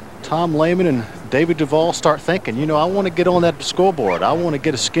Tom Lehman and David Duval start thinking, you know, I want to get on that scoreboard. I want to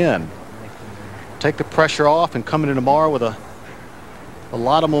get a skin. Take the pressure off and come in tomorrow with a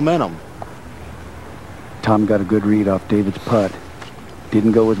lot of momentum. Tom got a good read off David's putt.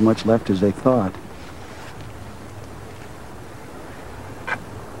 Didn't go as much left as they thought.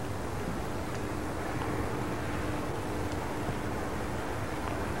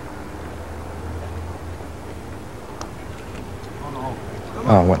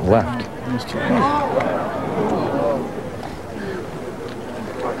 Oh, went left.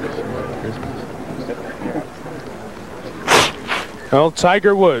 Well,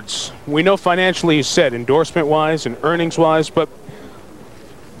 Tiger Woods, we know financially he's set endorsement-wise and earnings-wise, but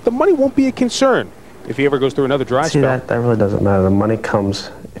the money won't be a concern if he ever goes through another dry spell. That really doesn't matter. The money comes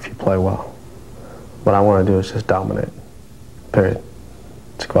if you play well. What I want to do is just dominate, period.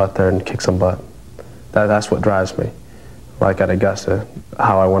 To go out there and kick some butt. That's what drives me. Like at Augusta,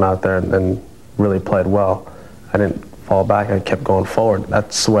 how I went out there and really played well. I didn't fall back, I kept going forward.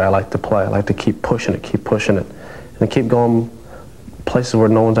 That's the way I like to play. I like to keep pushing it, and keep going places where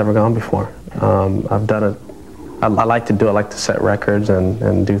no one's ever gone before. I've done it. I like to do it. I like to set records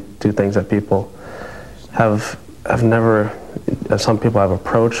and do things that people have never, some people have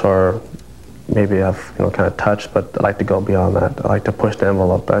approached or maybe have kind of touched, but I like to go beyond that. I like to push the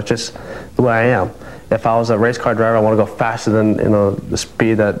envelope. That's just the way I am. If I was a race car driver, I want to go faster than the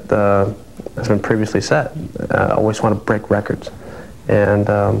speed that has been previously set. I always want to break records, and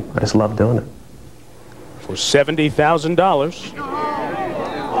I just love doing it. For $70,000.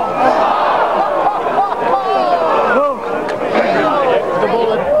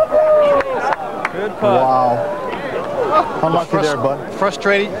 Good putt. Wow. Unlucky there, bud.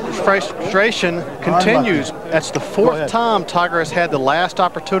 Frustration continues. That's the fourth time Tiger has had the last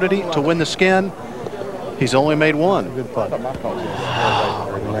opportunity to win the skin. He's only made one. Good putt.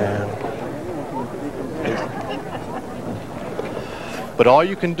 But all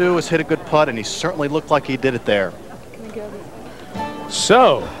you can do is hit a good putt, and he certainly looked like he did it there.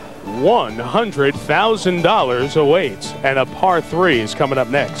 So, $100,000 awaits, and a par 3 is coming up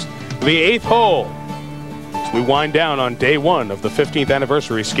next. The 8th hole, as we wind down on day 1 of the 15th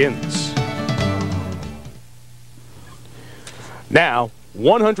anniversary skins. Now,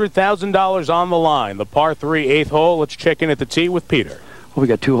 $100,000 on the line. The par 3 8th hole. Let's check in at the tee with Peter. Well, we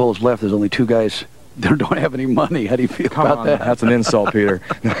got 2 holes left. There's only 2 guys that don't have any money. How do you feel about that? That's an insult, Peter.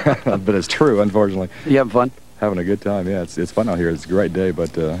 But it's true, unfortunately. You having fun? Having a good time, yeah. It's fun out here. It's a great day,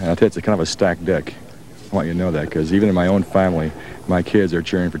 but I'll tell you, it's a kind of a stacked deck. I want you to know that, because even in my own family, my kids are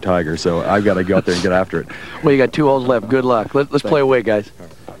cheering for Tiger, so I've got to go out there and get after it. Well, you got 2 holes left. Good luck. Let's play away, guys.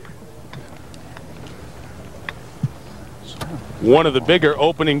 One of the bigger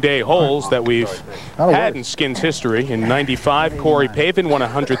opening day holes that we've had in Skins history. In '95, Corey Pavin won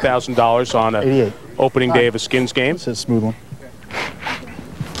 $100,000 on an opening day of a Skins game. It's a smooth one.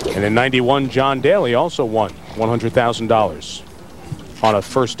 And in '91, John Daly also won $100,000 on a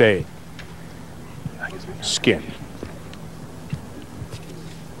first day skin.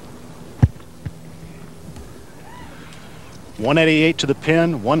 .188 to the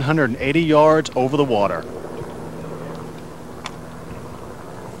pin, 180 yards over the water.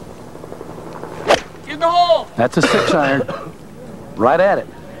 In the hole. That's a 6-iron. Right at it.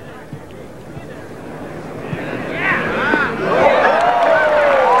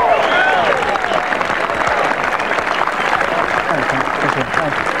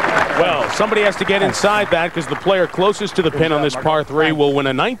 Well, somebody has to get inside that, because the player closest to the pin on this par 3 will win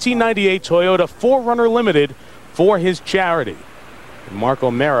a 1998 Toyota 4Runner Limited for his charity. And Mark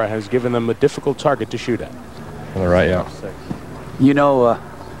O'Mara has given them a difficult target to shoot at. On the right, yeah. You know,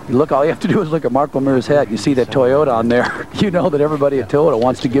 look, all you have to do is look at Mark O'Mara's hat. You see that Toyota on there. You know that everybody at Toyota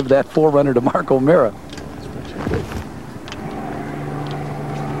wants to give that 4Runner to Mark O'Mara.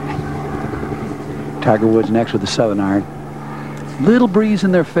 Tiger Woods next with the 7-iron. Little breeze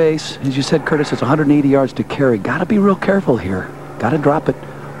in their face. As you said, Curtis, it's 180 yards to carry. Got to be real careful here. Got to drop it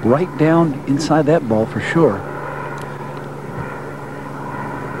right down inside that ball for sure.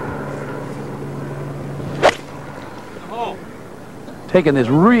 Taking this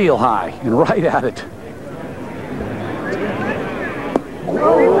real high and right at it.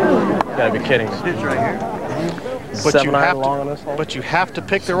 Gotta be kidding. But you have to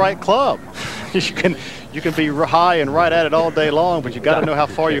pick the right club. you can be high and right at it all day long, but you got to know how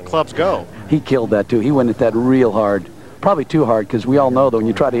far your clubs go. He killed that too. He went at that real hard. Probably too hard, because we all know that when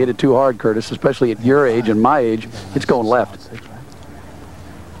you try to hit it too hard, Curtis, especially at your age and my age, it's going left.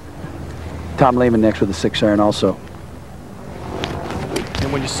 Tom Lehman next with a 6-iron also.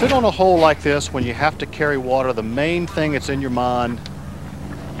 And when you sit on a hole like this, when you have to carry water, the main thing that's in your mind,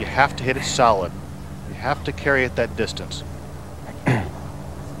 you have to hit it solid. You have to carry it that distance.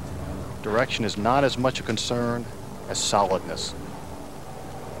 Direction is not as much a concern as solidness.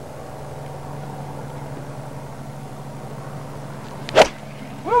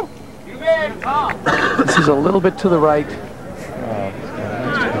 Woo! You made it, Tom. This is a little bit to the right.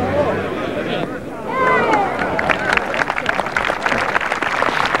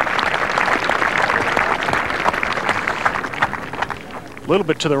 A little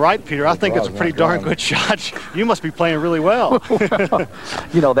bit to the right, Peter. I think it's a pretty darn good shot. You must be playing really well.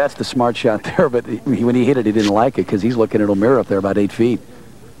 You know, that's the smart shot there, but when he hit it, he didn't like it because he's looking at a mirror up there about 8 feet.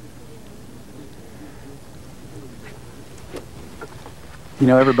 You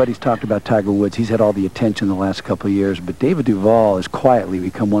know, everybody's talked about Tiger Woods. He's had all the attention the last couple of years, but David Duval has quietly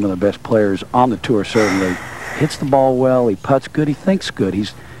become one of the best players on the tour, certainly. Hits the ball well, he putts good, he thinks good.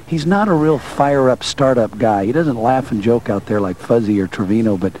 He's not a real fire-up, start-up guy. He doesn't laugh and joke out there like Fuzzy or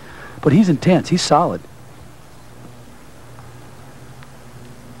Trevino, but he's intense. He's solid.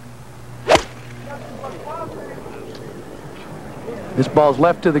 This ball's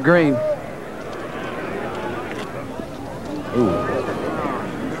left to the green. Ooh.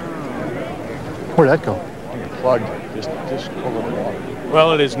 Where'd that go? Plugged. Just over the water.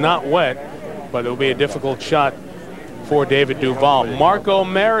 Well, it is not wet, but it'll be a difficult shot for David Duval. Mark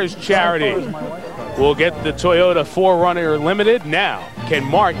O'Mara's charity will get the Toyota 4Runner Limited. Now, can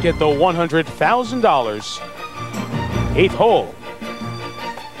Mark get the $100,000? 8th hole.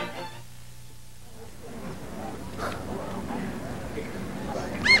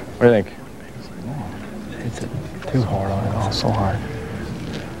 What do you think? It's too hard on it. Oh, so hard.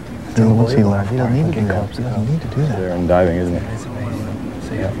 Dude, what's he left? He doesn't need to do that. He doesn't need to do that. There and diving, isn't it?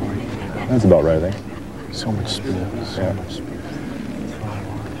 That's about right, I think. So much speed. So much speed.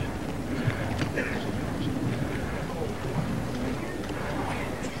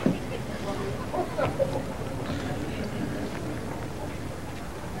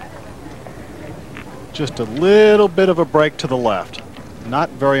 Just a little bit of a break to the left. Not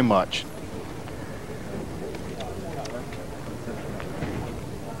very much.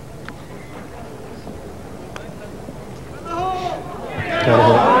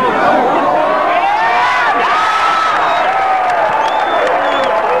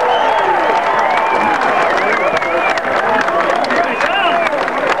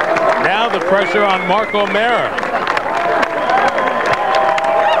 Now the pressure on Mark O'Mara.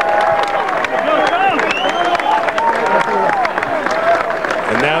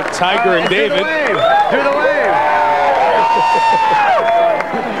 And now Tiger and David. Do the wave.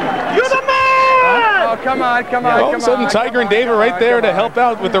 You're the man! Oh, come on, come on, All of a sudden, Tiger and David right there to help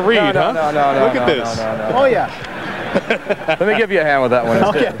out with the read, huh? No, Look at this. Oh, yeah. Let me give you a hand with that one.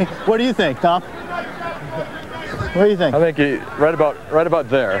 Okay. What do you think, Tom? What do you think? I think he, right about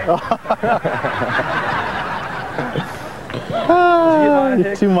there.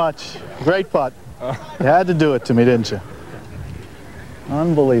 Too much. Great putt. You had to do it to me, didn't you?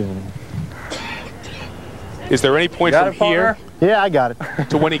 Unbelievable. Is there any point from here Yeah, I got it.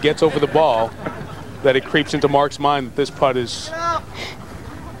 to when he gets over the ball that it creeps into Mark's mind that this putt is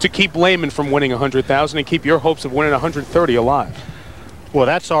to keep Lehman from winning $100,000 and keep your hopes of winning $130 alive? Well,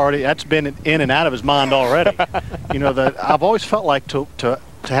 that's been in and out of his mind already. You know, I've always felt like to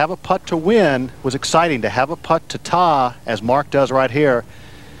have a putt to win was exciting. To have a putt to tie, as Mark does right here,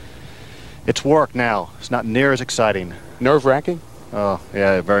 it's work now. It's not near as exciting. Nerve-wracking? Oh,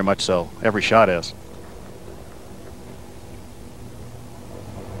 yeah, very much so. Every shot is.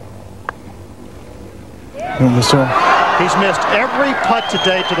 He's missed every putt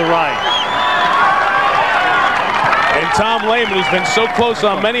today to the right. And Tom Lehman, who's been so close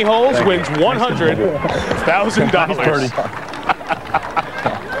on many holes, wins $100,000.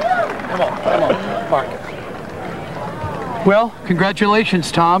 Come on, Mark. Well,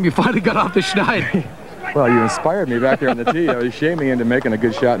 congratulations, Tom. You finally got off the schneid. Well, you inspired me back there on the tee. You shamed me into making a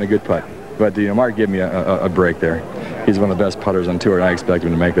good shot and a good putt. But, you know, Mark gave me a break there. He's one of the best putters on tour, and I expect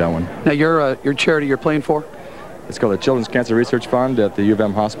him to make that one. Now, your charity you're playing for? It's called the Children's Cancer Research Fund at the U of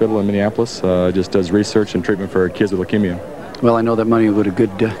M Hospital in Minneapolis. Just does research and treatment for kids with leukemia. Well, I know that money would have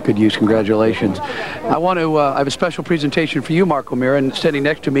good use. Congratulations. I have a special presentation for you, Mark O'Meara, and standing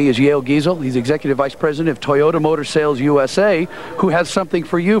next to me is Yale Giesel. He's Executive Vice President of Toyota Motor Sales USA, who has something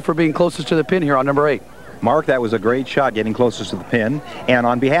for you for being closest to the pin here on number 8. Mark, that was a great shot getting closest to the pin. And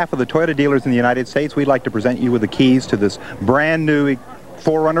on behalf of the Toyota dealers in the United States, we'd like to present you with the keys to this brand new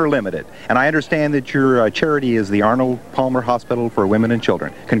 4Runner Limited. And I understand that your charity is the Arnold Palmer Hospital for Women and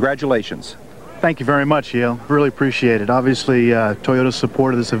Children. Congratulations. Thank you very much, Yale. Really appreciate it. Obviously, Toyota's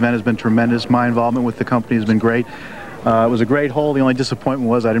support of this event has been tremendous. My involvement with the company has been great. It was a great hole. The only disappointment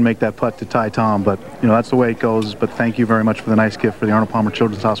was I didn't make that putt to tie Tom, but you know that's the way it goes. But thank you very much for the nice gift for the Arnold Palmer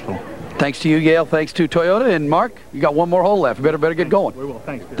Children's Hospital. Thanks to you, Yale. Thanks to Toyota. And Mark, you got one more hole left. You better get going. We will.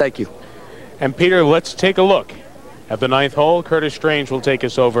 Thanks. Thank you. And Peter, let's take a look at the 9th hole. Curtis Strange will take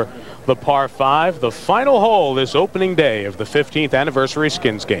us over the par 5, the final hole this opening day of the 15th anniversary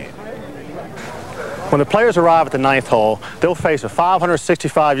Skins game. When the players arrive at the 9th hole, they'll face a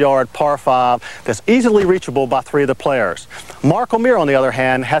 565-yard par 5 that's easily reachable by 3 of the players. Mark O'Meara, on the other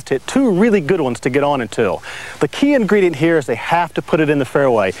hand, has to hit 2 really good ones to get on into. The key ingredient here is they have to put it in the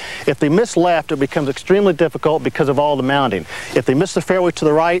fairway. If they miss left, it becomes extremely difficult because of all the mounding. If they miss the fairway to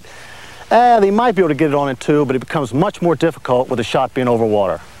the right, they might be able to get it on in 2, but it becomes much more difficult with the shot being over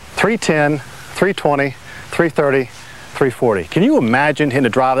water. 310, 320, 330, 340. Can you imagine hitting a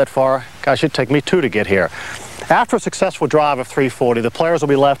drive that far? Gosh, it'd take me 2 to get here. After a successful drive of 340, the players will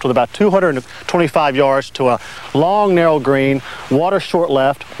be left with about 225 yards to a long, narrow green, water short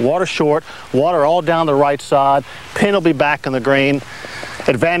left, water short, water all down the right side, pin will be back in the green.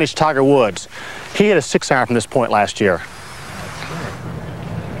 Advantage Tiger Woods. He hit a 6-iron from this point last year.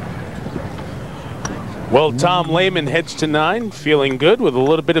 Well, Tom Lehman heads to 9, feeling good with a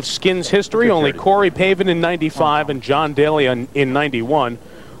little bit of Skins history. Only Corey Pavin in 95 and John Daly in 91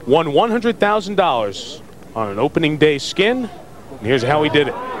 won $100,000 on an opening day skin. And here's how he did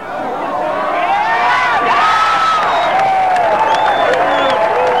it.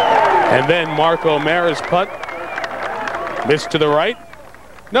 And then Mark O'Meara's putt missed to the right.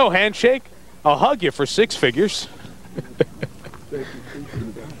 No handshake. I'll hug you for 6 figures.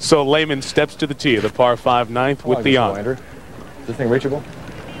 So Lehman steps to the tee of the par 5 9th with the honor. Is this thing reachable?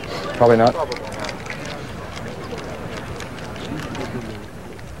 Probably not.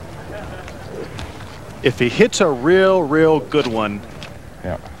 If he hits a real good one,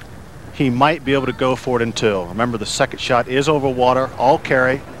 he might be able to go for it in 2. Remember, the second shot is over water, all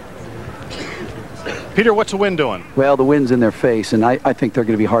carry. Peter, what's the wind doing? Well, the wind's in their face, and I think they're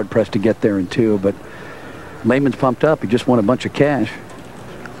going to be hard-pressed to get there in 2, but Lehman's pumped up. He just won a bunch of cash.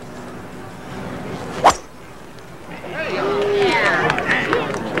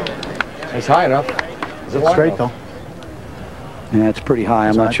 It's high enough. Is it straight though? Yeah, it's pretty high.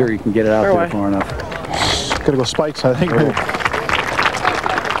 I'm not sure you can get it out there far enough. Gotta go spikes, I think.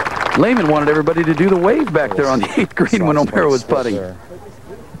 Lehman wanted everybody to do the wave back there on the 8th green when O'Meara was putting.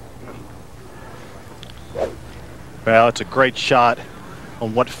 Well, it's a great shot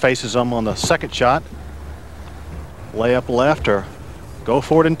on what faces them on the second shot. Lay up left or go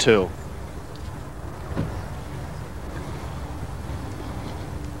for it in 2.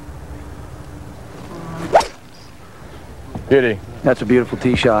 Beauty. That's a beautiful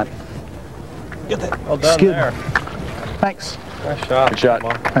tee shot. Get that. Well done there. Thanks. Nice shot. Good shot.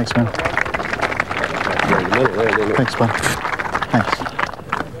 Thanks, man. Thanks, bud. Thanks.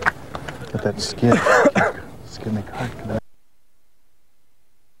 Got that skid. Skid me crack.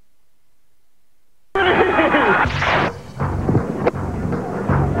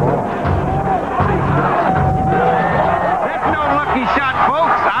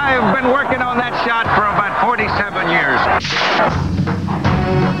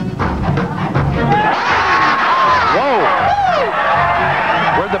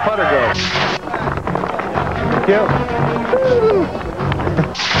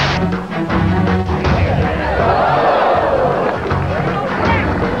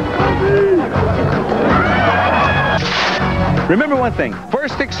 Remember one thing,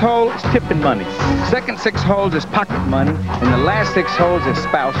 first 6 holes is tipping money, second 6 holes is pocket money, and the last 6 holes is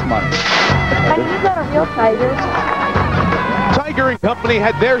spouse money. Have you got a real Tiger? Tiger and company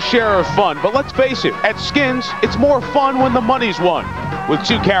had their share of fun, but let's face it, at Skins, it's more fun when the money's won. With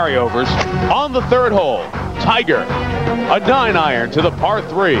 2 carryovers, on the 3rd hole, Tiger, a 9-iron to the par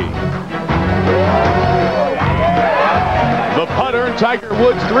 3. The putt earned Tiger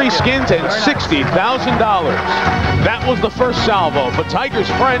Woods 3 skins and $60,000. That was the first salvo, but Tiger's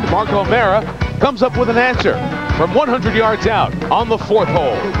friend, Mark O'Meara, comes up with an answer from 100 yards out on the 4th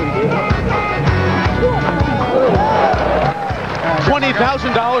hole.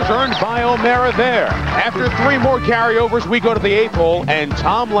 $20,000 earned by O'Mara there. After 3 more carryovers, we go to the 8th hole, and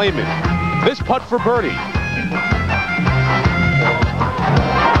Tom Lehman. This putt for birdie.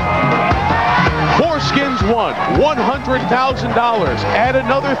 4 skins won, $100,000. Add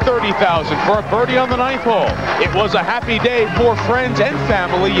another $30,000 for a birdie on the 9th hole. It was a happy day for friends and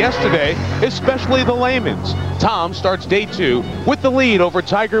family yesterday, especially the Lehmans. Tom starts day 2 with the lead over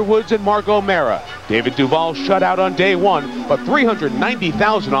Tiger Woods and Mark O'Mara. David Duval shut out on day 1, but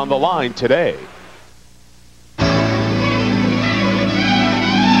 $390,000 on the line today.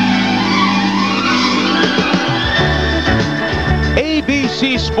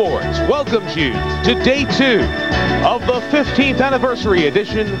 ABC Sports welcomes you to day 2 of the 15th anniversary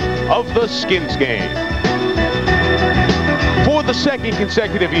edition of the Skins Game. For the 2nd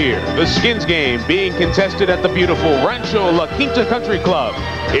consecutive year, the Skins Game being contested at the beautiful Rancho La Quinta Country Club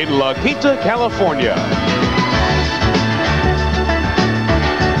in La Quinta, California.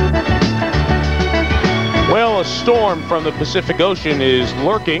 Well, a storm from the Pacific Ocean is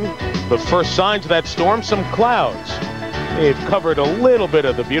lurking. The first signs of that storm, some clouds. They've covered a little bit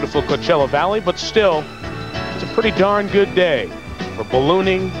of the beautiful Coachella Valley, but still, it's a pretty darn good day for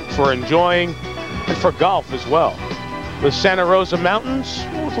ballooning, for enjoying, and for golf as well. The Santa Rosa Mountains,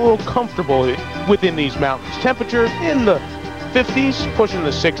 it's a little comfortable within these mountains. Temperature in the 50s, pushing the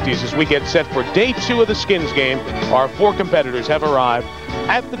 60s as we get set for day 2 of the Skins Game. Our 4 competitors have arrived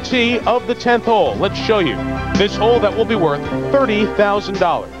at the tee of the 10th hole. Let's show you this hole that will be worth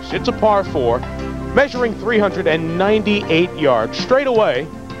 $30,000. It's a par 4. Measuring 398 yards straight away,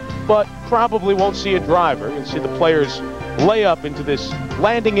 but probably won't see a driver. You can see the players lay up into this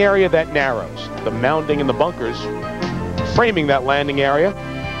landing area that narrows. The mounding and the bunkers framing that landing area.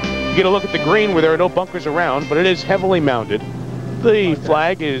 You get a look at the green where there are no bunkers around, but it is heavily mounded. The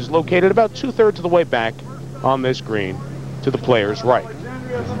flag is located about 2/3 of the way back on this green to the player's right.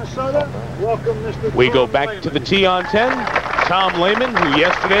 We go back to the tee on 10. Tom Lehman, who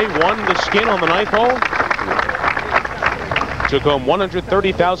yesterday won the skin on the 9th hole, took home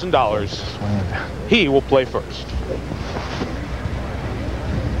 $130,000. He will play first.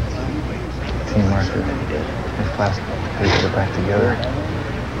 Team marker. This class, they put it back together.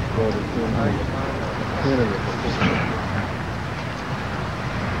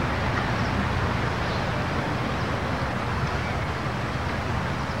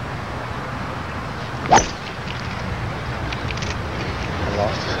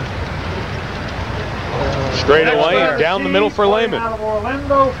 Straight away and down the middle for Lehman.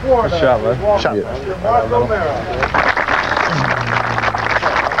 Good shot, man. Shot.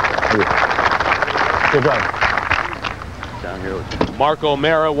 Good drive. Mark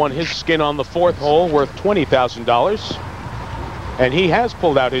O'Mara won his skin on the 4th hole, worth $20,000. And he has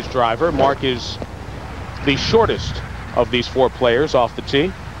pulled out his driver. Mark is the shortest of these 4 players off the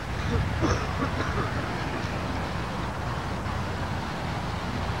tee.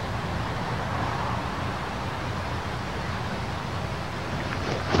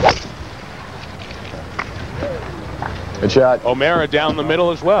 Good shot. O'Mara down the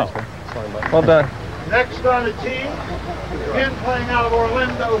middle as well. Well done. Next on the tee, again playing out of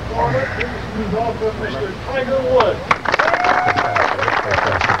Orlando, Florida, please welcome Mr. Tiger Woods.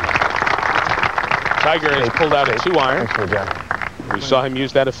 Tiger has pulled out a 2-iron. We saw him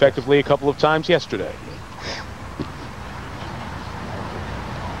use that effectively a couple of times yesterday.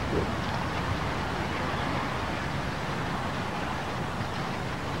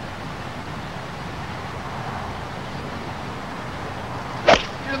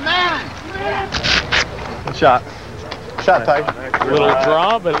 Shot. Shot, Tiger. Little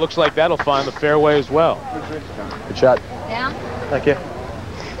draw, but it looks like that'll find the fairway as well. Good shot. Down. Thank you.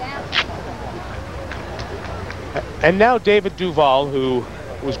 And now David Duval, who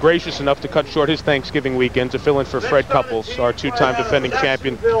was gracious enough to cut short his Thanksgiving weekend to fill in for Fred Couples, our 2-time defending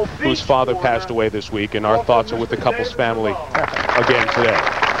champion, whose father passed away this week, and our thoughts are with the Couples family again today.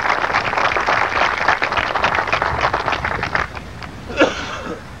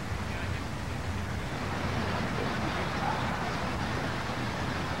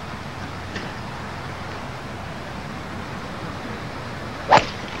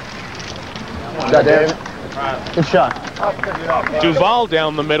 Shot, David. Good shot. Duval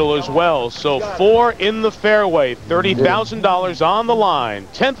down the middle as well. So 4 in the fairway, $30,000 on the line.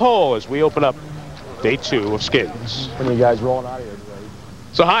 10th hole as we open up day 2 of Skins. When are you guys rolling out of here?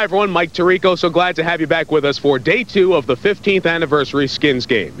 So hi everyone, Mike Tirico. So glad to have you back with us for day 2 of the 15th anniversary Skins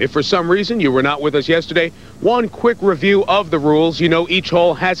Game. If for some reason you were not with us yesterday, one quick review of the rules. You know each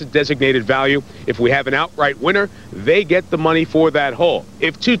hole has a designated value. If we have an outright winner, they get the money for that hole.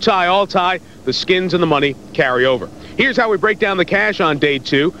 If 2 tie, all tie, the Skins and the money carry over. Here's how we break down the cash on day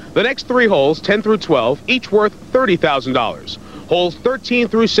 2. The next 3 holes, 10 through 12, each worth $30,000. Holes 13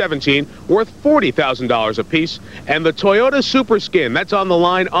 through 17 worth $40,000 apiece. And the Toyota Super Skin, that's on the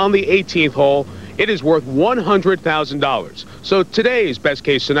line on the 18th hole. It is worth $100,000. So today's best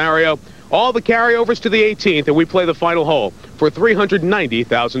case scenario, all the carryovers to the 18th, and we play the final hole for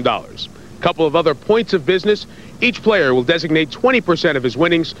 $390,000. Couple of other points of business. Each player will designate 20% of his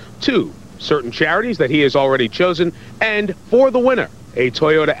winnings to certain charities that he has already chosen, and for the winner, a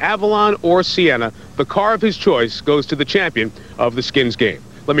Toyota Avalon or Sienna, the car of his choice goes to the champion of the Skins game.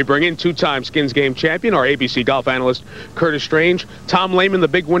 Let me bring in 2-time Skins game champion, our ABC golf analyst, Curtis Strange. Tom Lehman, the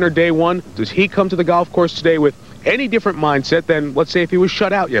big winner day 1. Does he come to the golf course today with any different mindset than, let's say, if he was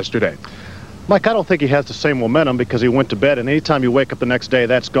shut out yesterday? Mike, I don't think he has the same momentum because he went to bed, and anytime you wake up the next day,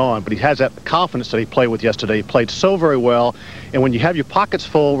 that's gone. But he has that confidence that he played with yesterday. He played so very well, and when you have your pockets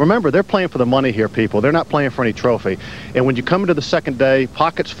full, remember, they're playing for the money here, people. They're not playing for any trophy. And when you come into the second day,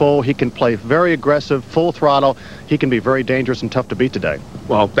 pockets full, he can play very aggressive, full throttle. He can be very dangerous and tough to beat today.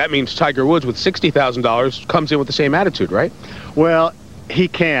 Well, that means Tiger Woods with $60,000 comes in with the same attitude, right? Well, he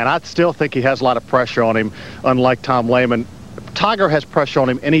can. I still think he has a lot of pressure on him, unlike Tom Lehman. Tiger has pressure on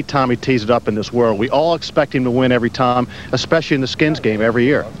him anytime he tees it up in this world. We all expect him to win every time, especially in the Skins game every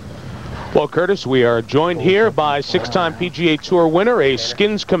year. Well, Curtis, we are joined here by 6-time PGA Tour winner, a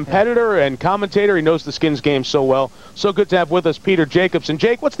Skins competitor and commentator. He knows the Skins game so well. So good to have with us Peter Jacobson.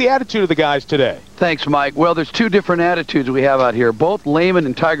 Jake, what's the attitude of the guys today? Thanks, Mike. Well, there's 2 different attitudes we have out here. Both Lehman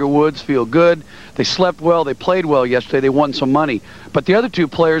and Tiger Woods feel good. They slept well. They played well yesterday. They won some money. But the other 2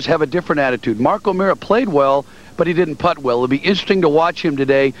 players have a different attitude. Mark O'Meara played well, but he didn't putt well. It'll be interesting to watch him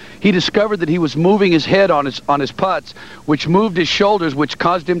today. He discovered that he was moving his head on his putts, which moved his shoulders, which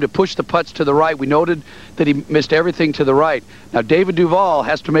caused him to push the putts to the right. We noted that he missed everything to the right. Now, David Duval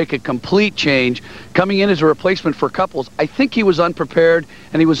has to make a complete change. Coming in as a replacement for Couples, I think he was unprepared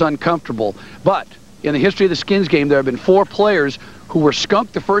and he was uncomfortable. But in the history of the Skins game, there have been 4 players who were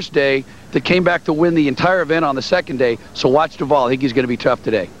skunked the first day that came back to win the entire event on the second day. So watch Duval. I think he's going to be tough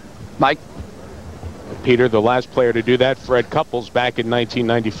today. Mike? Peter, the last player to do that, Fred Couples, back in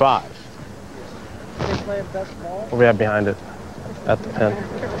 1995. We have behind it at the pin.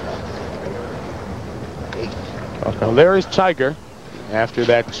 Okay. Well, there is Tiger after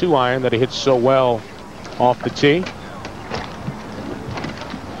that 2-iron that he hit so well off the tee.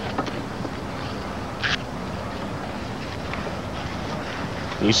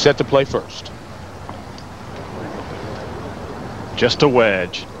 He's set to play first. Just a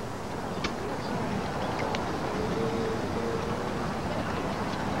wedge.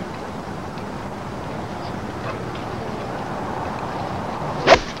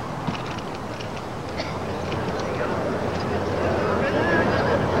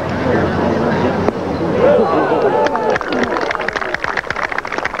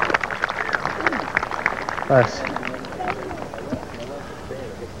 Nice.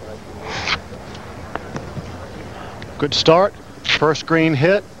 Good start. First green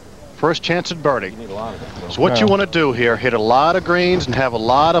hit. First chance at birdie. So what you want to do here, hit a lot of greens and have a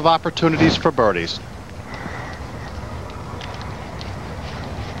lot of opportunities for birdies.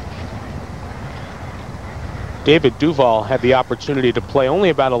 David Duval had the opportunity to play only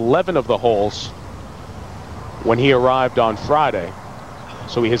about 11 of the holes when he arrived on Friday.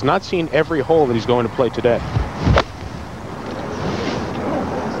 So he has not seen every hole that he's going to play today.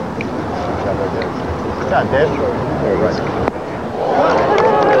 Good job, Dave.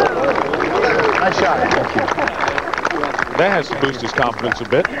 Nice shot. That has to boost his confidence a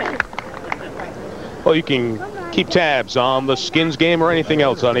bit. Well, you can keep tabs on the Skins game or anything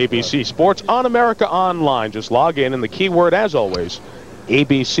else on ABC Sports on America Online. Just log in, and the keyword, as always,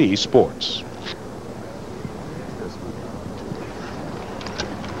 ABC Sports.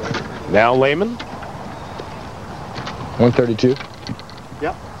 Now Lehman. 132.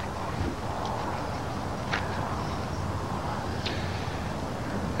 Yep.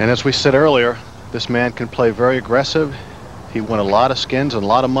 And as we said earlier, this man can play very aggressive. He won a lot of Skins and a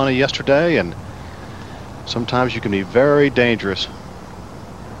lot of money yesterday, and sometimes you can be very dangerous.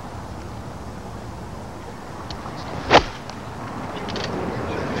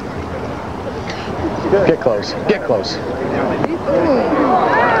 Get close. Get close.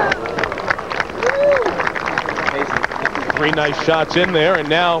 3 nice shots in there, and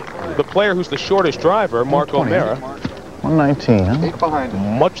now the player who's the shortest driver, Mark O'Meara. 119, huh? 8 behind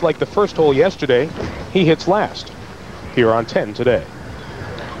him. Much like the first hole yesterday, he hits last here on 10 today.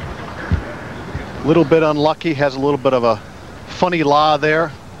 A little bit unlucky, has a little bit of a funny lie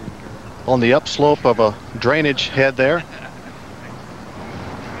there on the upslope of a drainage head there.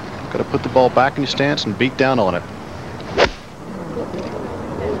 Got to put the ball back in your stance and beat down on it.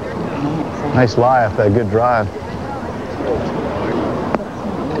 Nice lie after that good drive.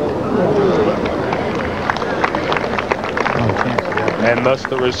 And thus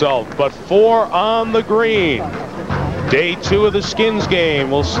the result. But 4 on the green. Day 2 of the Skins game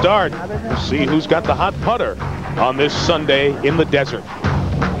will start. We'll see who's got the hot putter on this Sunday in the desert.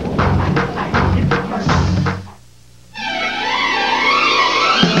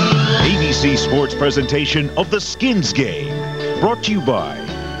 ABC Sports presentation of the Skins game. Brought to you by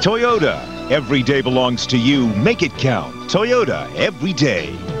Toyota. Every day belongs to you. Make it count. Toyota, every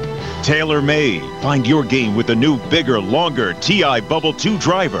day. Tailor-made. Find your game with the new, bigger, longer TI Bubble 2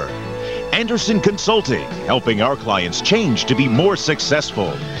 driver. Anderson Consulting, helping our clients change to be more successful.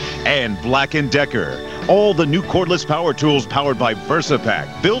 And Black & Decker. All the new cordless power tools powered by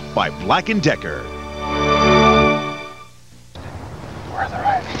VersaPack, built by Black & Decker.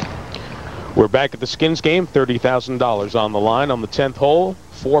 We're back at the Skins game. $30,000 on the line on the 10th hole.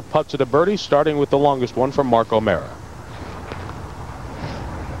 4 putts at a birdie, starting with the longest one from Mark O'Mara.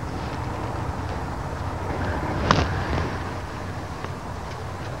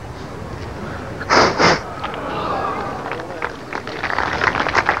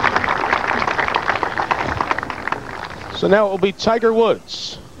 So now it will be Tiger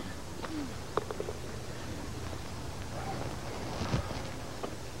Woods.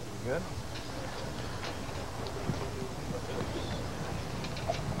 Good.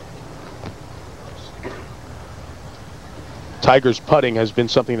 Tiger's putting has been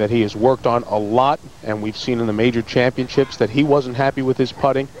something that he has worked on a lot, and we've seen in the major championships that he wasn't happy with his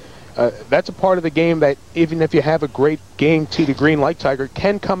putting. That's a part of the game that even if you have a great game tee to green like Tiger,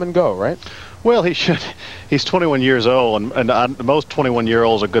 can come and go, right? Well, he should. He's 21 years old, and most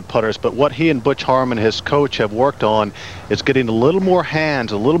 21-year-olds are good putters, but what he and Butch Harmon, his coach, have worked on is getting a little more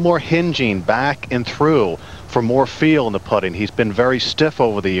hands, a little more hinging back and through for more feel in the putting. He's been very stiff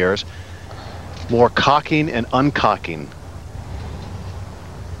over the years, more cocking and uncocking.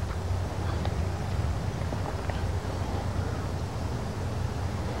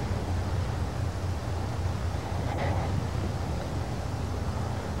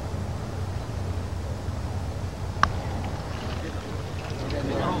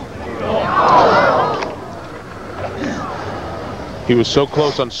 He was so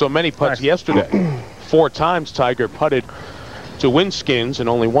close on so many putts yesterday. 4 times Tiger putted to win Skins, and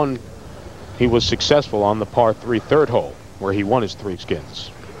only one he was successful on the par 3 third hole, where he won his 3 Skins.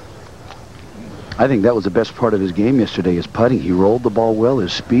 I think that was the best part of his game yesterday, his putting. He rolled the ball well.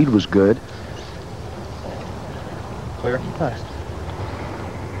 His speed was good. Clear. Nice.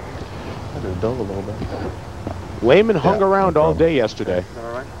 I just dove a little bit. Lehman hung around all day yesterday.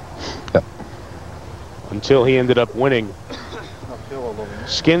 All right. Yep. Until he ended up winning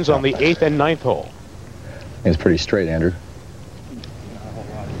Skins on the 8th and 9th hole. It's pretty straight, Andrew.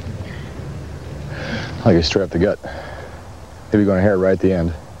 I get straight up the gut. Maybe going to hair right at the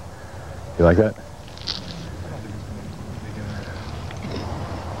end. You like that?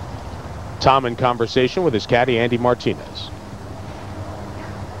 Tom in conversation with his caddy, Andy Martinez.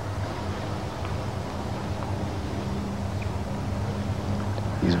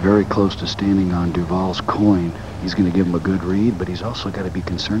 He's very close to standing on Duval's coin. He's going to give him a good read, but he's also got to be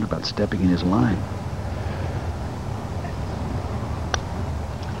concerned about stepping in his line.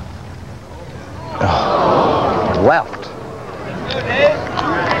 Left.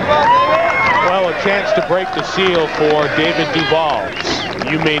 Well, a chance to break the seal for David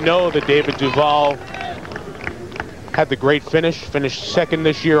Duval. You may know that David Duval had the great finish, finished 2nd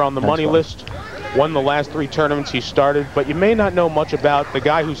this year on the money list, won the last 3 tournaments he started, but you may not know much about the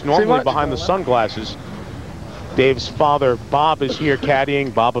guy who's normally behind the sunglasses. Dave's father, Bob, is here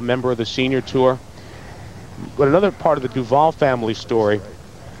caddying. Bob, a member of the senior tour. But another part of the Duval family story,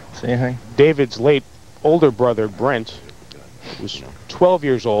 See anything? David's late older brother, Brent, was 12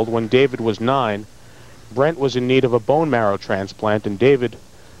 years old when David was 9. Brent was in need of a bone marrow transplant, and David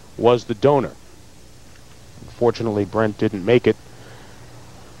was the donor. Unfortunately, Brent didn't make it.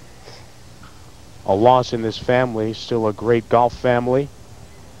 A loss in this family, still a great golf family.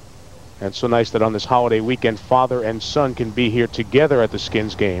 And so nice that on this holiday weekend, father and son can be here together at the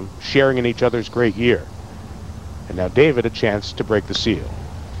Skins game, sharing in each other's great year. And now David a chance to break the seal.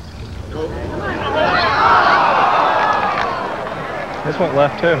 This went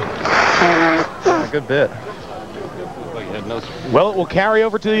left too. A good bit. Well, it will carry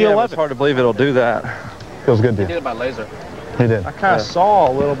over to the 11th. It's hard to believe it'll do that. Feels good to you. He did it by laser. He did. I kind of saw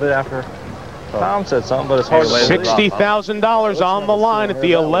a little bit after Tom said something, but it's hard to believe. $60,000 on the line at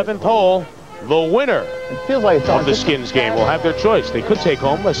the 11th hole. The winner of the Skins game will have their choice. They could take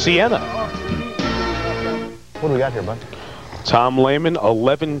home a Sienna. What do we got here, bud? Tom Lehman,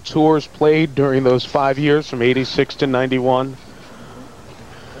 11 tours played during those 5 years from 86 to 91.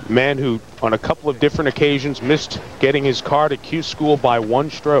 Man who, on a couple of different occasions, missed getting his card at Q School by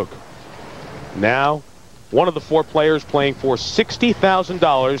 1 stroke. Now, one of the 4 players playing for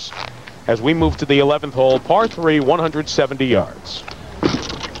 $60,000 as we move to the 11th hole, par 3, 170 yards.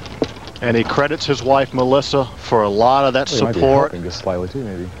 And he credits his wife, Melissa, for a lot of that support. Might be helping just slightly, too,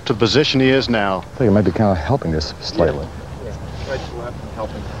 maybe. To the position he is now. I think it might be kind of helping this slightly. Yeah. Right to left and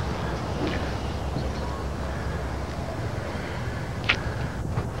helping.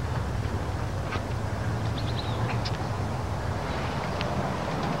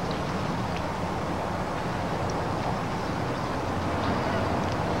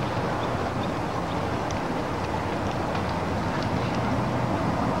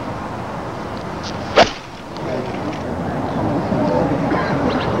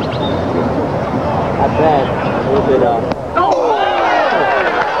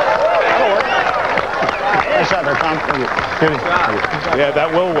 Yeah,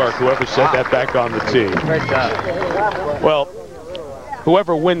 that will work. Whoever said that back on the tee. Great job. Well,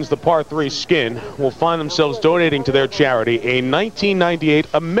 whoever wins the par 3 skin will find themselves donating to their charity a 1998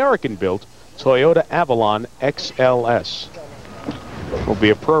 American-built Toyota Avalon XLS. It will be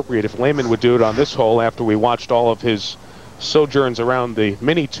appropriate if Lehman would do it on this hole after we watched all of his sojourns around the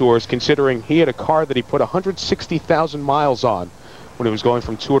mini tours, considering he had a car that he put 160,000 miles on when he was going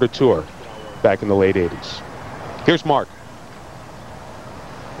from tour to tour back in the late 80s. Here's Mark.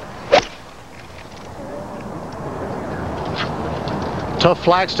 Tough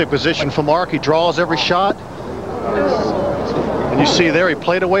flagstick position for Mark. He draws every shot. And you see there, he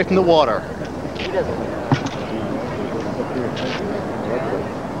played away from the water.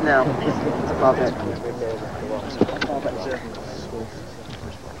 No, it's above it.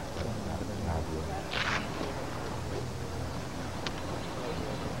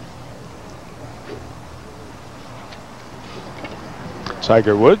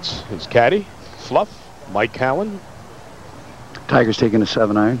 Tiger Woods, his caddy, Fluff, Mike Cowan. Tiger's taking a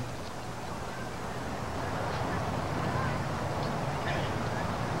 7-iron.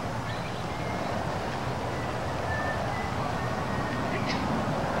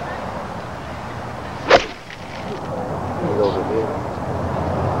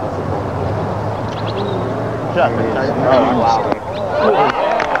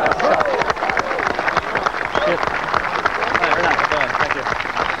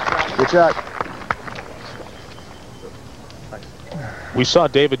 Good shot. We saw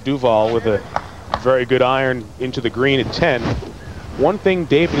David Duval with a very good iron into the green at 10. One thing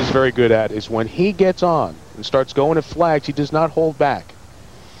David is very good at is when he gets on and starts going at flags, he does not hold back.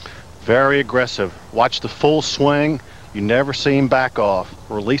 Very aggressive. Watch the full swing. You never see him back off.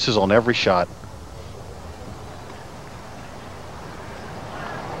 Releases on every shot.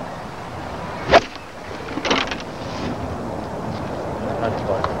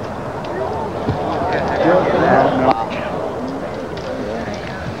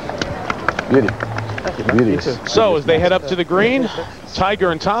 So as they head up to the green,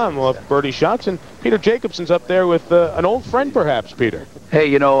 Tiger and Tom will have birdie shots, and Peter Jacobson's up there with an old friend, perhaps, Peter. Hey,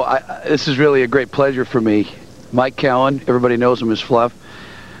 you know, this is really a great pleasure for me. Mike Cowan, everybody knows him as Fluff.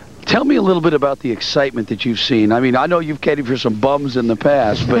 Tell me a little bit about the excitement that you've seen. I mean, I know you've caddied for some bums in the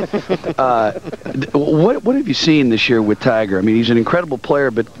past, but what have you seen this year with Tiger? I mean, he's an incredible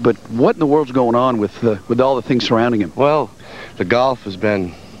player, but what in the world's going on with all the things surrounding him? Well, the golf has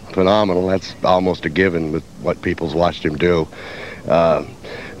been phenomenal. That's almost a given with what people's watched him do.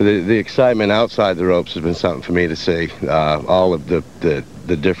 The excitement outside the ropes has been something for me to see. All of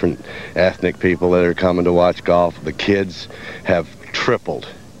the different ethnic people that are coming to watch golf, the kids have tripled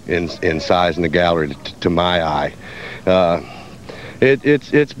in size in the gallery to my eye.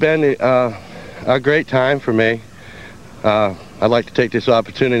 It's been a great time for me. I'd like to take this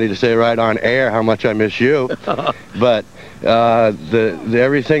opportunity to say right on air how much I miss you, but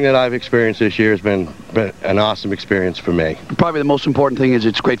everything that I've experienced this year has been an awesome experience for me. Probably the most important thing is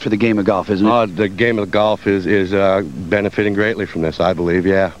it's great for the game of golf, isn't it? The game of golf is benefiting greatly from this, I believe,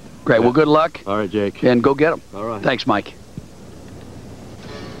 yeah. Great, well, good luck. All right, Jake. And go get them. All right. Thanks, Mike.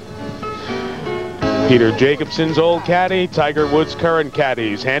 Peter Jacobson's old caddy, Tiger Woods' current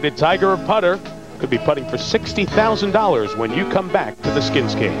caddies, handed Tiger a putter. Could be putting for $60,000 when you come back to the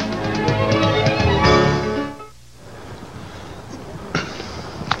Skins game.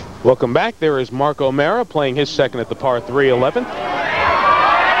 Welcome back. There is Mark O'Mara playing his second at the par 3 11th.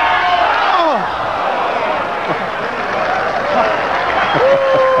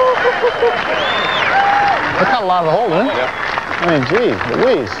 That's not a lot of the hole, isn't it? Yep. I mean, geez,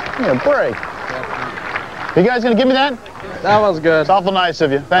 Louise, give me a break. You guys gonna give me that? That was good. It's awful nice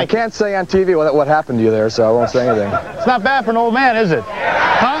of you. Thank you. I can't say on TV what happened to you there, so I won't say anything. It's not bad for an old man, is it?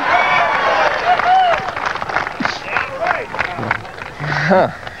 Huh?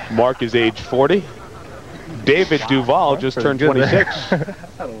 Mark is age 40. David Duval just turned 26.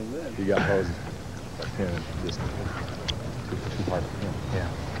 You got hosed. Just too hard. Yeah.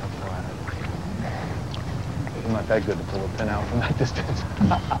 I'm not that good to pull a pin out from that distance.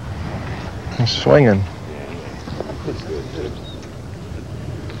 He's swinging.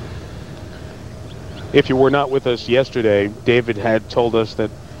 If you were not with us yesterday, David had told us that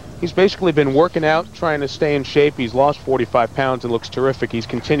he's basically been working out, trying to stay in shape. He's lost 45 pounds and looks terrific. He's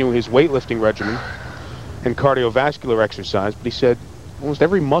continuing his weightlifting regimen and cardiovascular exercise, but he said almost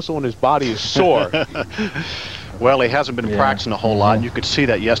every muscle in his body is sore. Well, he hasn't been practicing a whole lot, and you could see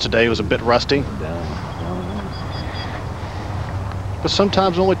that yesterday. He was a bit rusty. But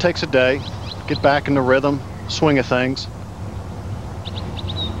sometimes it only takes a day. Get back in the rhythm, swing of things.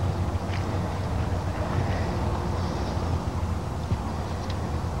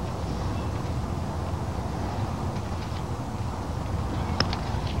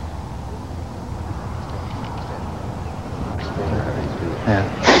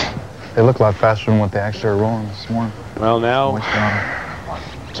 Yeah. They look a lot faster than what they actually are rolling this morning. Well, now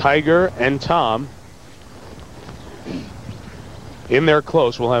Tiger and Tom in their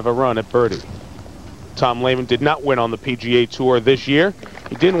close will have a run at birdie. Tom Lehman did not win on the PGA Tour this year.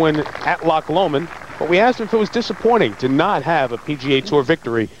 He did win at Loch Lomond, but we asked him if it was disappointing to not have a PGA Tour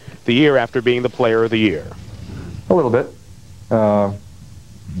victory the year after being the Player of the Year. A little bit. But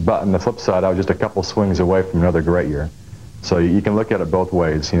on the flip side, I was just a couple swings away from another great year. So you can look at it both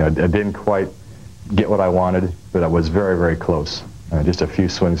ways. You know, I didn't quite get what I wanted, but I was very, very close. Just a few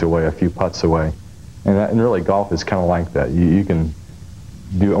swings away, a few putts away. And really, golf is kind of like that. You can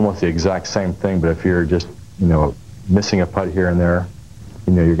do almost the exact same thing, but if you're just, you know, missing a putt here and there,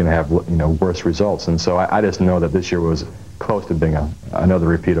 you know, you're going to have, you know, worse results. And so I just know that this year was close to being another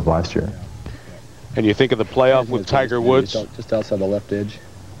repeat of last year. And you think of the playoff with Tiger Woods just outside the left edge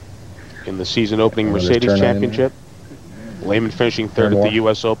in the season-opening Mercedes Championship. Lehman finishing third at the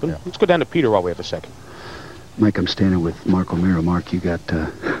U.S. Open. Yeah. Let's go down to Peter while we have a second. Mike, I'm standing with Mark O'Meara. Mark, you got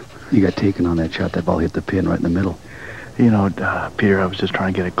taken on that shot. That ball hit the pin right in the middle. You know, Peter, I was just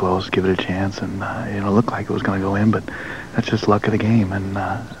trying to get it close, give it a chance, and you know, it looked like it was going to go in, but that's just luck of the game. And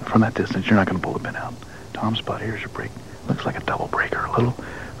from that distance, you're not going to pull the pin out. Tom's spot here's your break. Looks like a double breaker, a little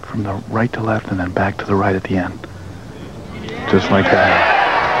from the right to left and then back to the right at the end, just like that.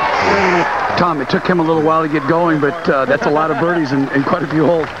 Tom, it took him a little while to get going, but that's a lot of birdies and quite a few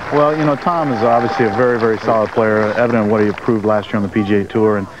holes. Well, you know, Tom is obviously a very, very solid player, evident in what he proved last year on the PGA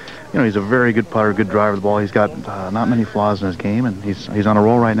Tour, and you know, he's a very good putter, good driver of the ball. He's got not many flaws in his game, and he's on a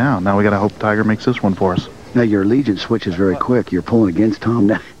roll right now. Now we got to hope Tiger makes this one for us. Now your allegiance switches very quick. You're pulling against Tom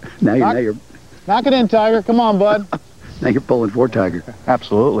now. Now you're knock it in, Tiger. Come on, bud. Now you're pulling for Tiger.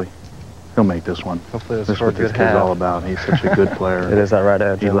 Absolutely. He'll make this one. Hopefully this is what this kid's all about. He's such a good player. It is that right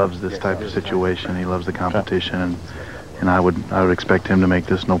edge. He loves this type of situation. He loves the competition, and I would expect him to make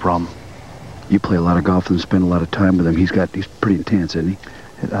this no problem. You play a lot of golf and spend a lot of time with him. He's pretty intense, isn't he?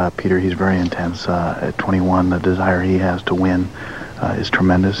 Peter, he's very intense. At 21, the desire he has to win is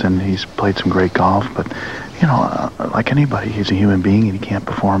tremendous, and he's played some great golf. But, you know, like anybody, he's a human being, and he can't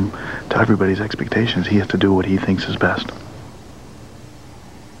perform to everybody's expectations. He has to do what he thinks is best.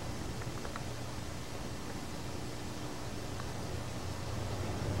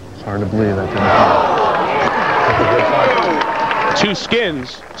 It's hard to believe that. Two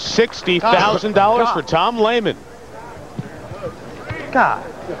skins, $60,000 for Tom Lehman. God.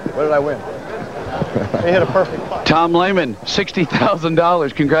 What did I win? They hit a perfect putt. Tom Lehman,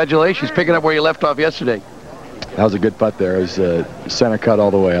 $60,000. Congratulations, picking up where you left off yesterday. That was a good putt there. It was center cut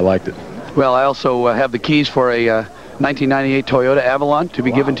all the way. I liked it. Well, I also have the keys for a 1998 Toyota Avalon to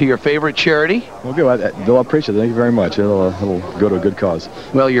be given to your favorite charity. Well, good. They'll appreciate it. Thank you very much. It'll go to a good cause.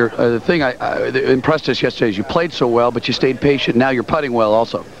 Well, the thing that impressed us yesterday is you played so well, but you stayed patient. Now you're putting well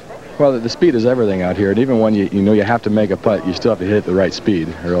also. Well, the speed is everything out here, and even when you know you have to make a putt, you still have to hit the right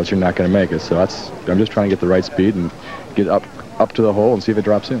speed, or else you're not going to make it. So I'm just trying to get the right speed and get up to the hole and see if it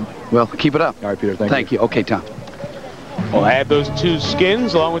drops in. Well, keep it up. All right, Peter. Thank you. Okay, Tom. We'll add those two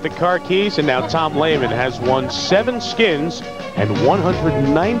skins along with the car keys, and now Tom Lehman has won 7 skins and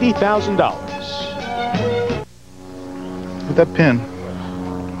 $190,000. With that pin.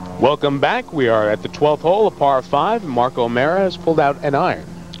 Welcome back. We are at the 12th hole, a par 5. Mark O'Meara has pulled out an iron.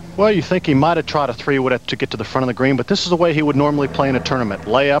 Well, you think he might have tried a 3-wood to get to the front of the green, but this is the way he would normally play in a tournament.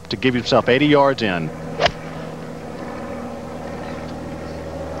 Lay up to give himself 80 yards in.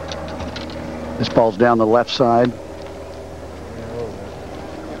 This ball's down the left side.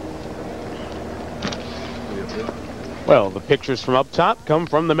 Well, the pictures from up top come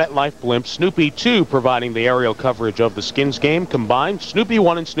from the MetLife blimp. Snoopy 2 providing the aerial coverage of the Skins game. Combined, Snoopy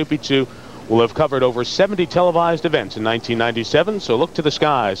 1 and Snoopy 2 will have covered over 70 televised events in 1997, so look to the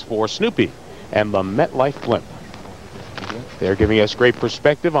skies for Snoopy and the MetLife blimp. They're giving us great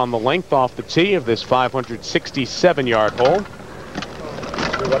perspective on the length off the tee of this 567-yard hole.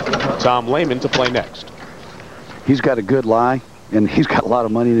 Tom Lehman to play next. He's got a good lie, and he's got a lot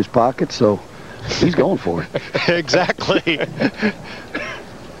of money in his pocket, so he's going for it. Exactly.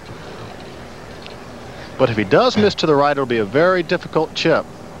 But if he does miss to the right, it'll be a very difficult chip.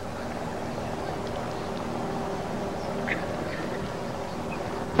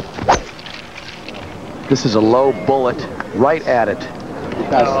 This is a low bullet, right at it.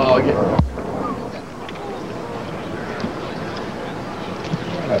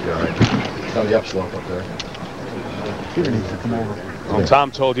 That'd be all right. It's on the upslope up there. Peter needs to come over. Well,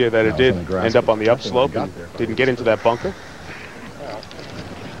 Tom told you that it did end up on the upslope and didn't get into that bunker.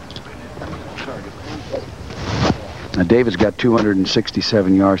 Now David's got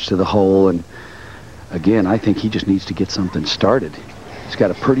 267 yards to the hole, and again, I think he just needs to get something started. He's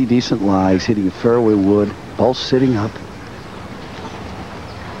got a pretty decent lie. He's hitting a fairway wood. Ball's sitting up.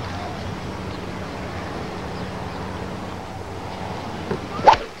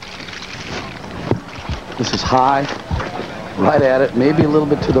 This is high, right at it, maybe a little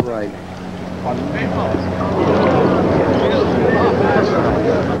bit to the right.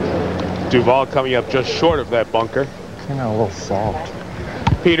 Duval coming up just short of that bunker. Came out a little soft.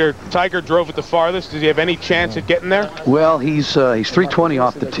 Peter, Tiger drove it the farthest. Does he have any chance at getting there? Well, he's 320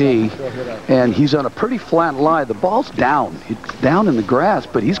 off the tee, and he's on a pretty flat lie. The ball's down. It's down in the grass,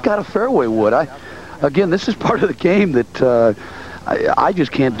 but he's got a fairway wood. Again, this is part of the game that I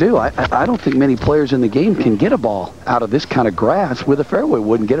just can't do. I don't think many players in the game can get a ball out of this kind of grass with a fairway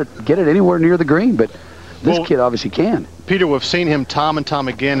wood and get it anywhere near the green, but this kid obviously can. Peter, we've seen him time and time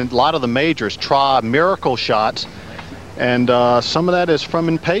again, and a lot of the majors try miracle shots, and some of that is from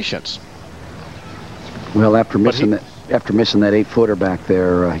impatience. Well, after missing that 8-footer back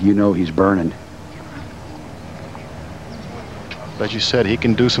there, you know he's burning. But you said he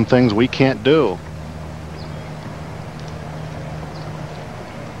can do some things we can't do.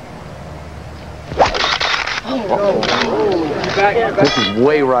 This is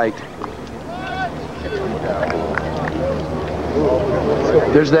way right.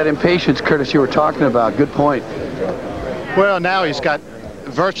 There's that impatience, Curtis, you were talking about. Good point. Well, now he's got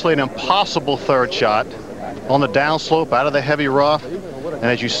virtually an impossible third shot on the downslope out of the heavy rough. And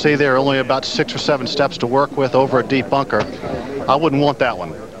as you see, there are only about 6 or 7 steps to work with over a deep bunker. I wouldn't want that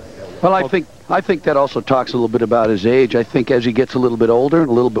one. Well, I think that also talks a little bit about his age. I think as he gets a little bit older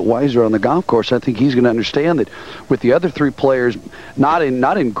and a little bit wiser on the golf course, I think he's going to understand that with the other 3 players not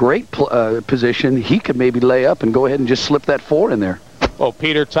in great position, he could maybe lay up and go ahead and just slip that 4 in there. Well,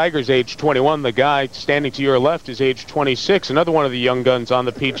 Peter, Tiger's age 21. The guy standing to your left is age 26. Another one of the young guns on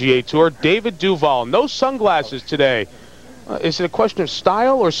the PGA Tour, David Duval. No sunglasses today. Is it a question of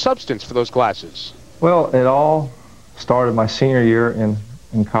style or substance for those glasses? Well, it all started my senior year in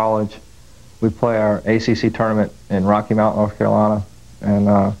college. We play our ACC tournament in Rocky Mount, North Carolina,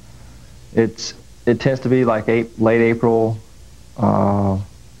 and it tends to be like late April, I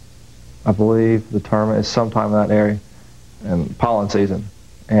believe. The tournament is sometime in that area, and pollen season.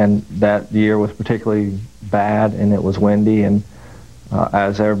 And that year was particularly bad, and it was windy, and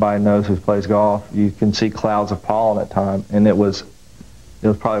as everybody knows who plays golf, you can see clouds of pollen at times, and it was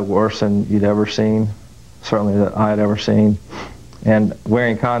probably worse than you'd ever seen, certainly that I had ever seen. And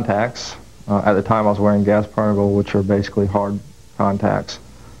wearing contacts, at the time I was wearing gas permeable, which are basically hard contacts.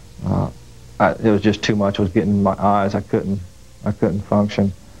 It was just too much. It was getting in my eyes. I couldn't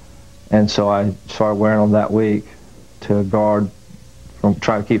function, and so I started wearing them that week to guard from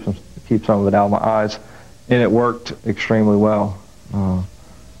trying to keep some of it out of my eyes, and it worked extremely well. And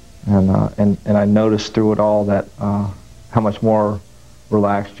I noticed through it all that how much more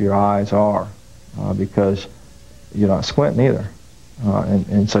relaxed your eyes are because you're not squinting either.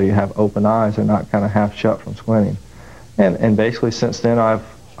 And so you have open eyes. They're not kind of half shut from squinting. And basically since then I've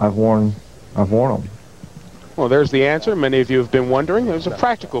worn them. Well, there's the answer. Many of you have been wondering. There's a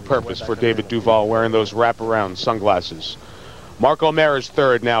practical purpose for David Duval wearing those wraparound sunglasses. Mark O'Mara's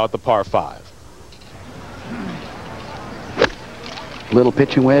third now at the par 5. Little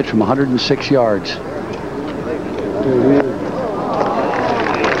pitching wedge from 106 yards. Thank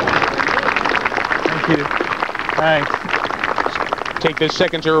you. Thanks. Take this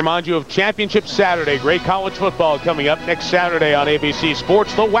second to remind you of Championship Saturday. Great college football coming up next Saturday on ABC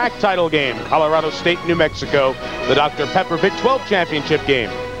Sports. The WAC title game, Colorado State, New Mexico. The Dr. Pepper Big 12 Championship game.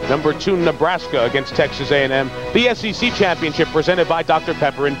 Number 2 Nebraska against Texas A&M. The SEC Championship presented by Dr.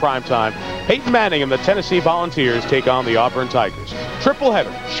 Pepper in primetime. Peyton Manning and the Tennessee Volunteers take on the Auburn Tigers. Triple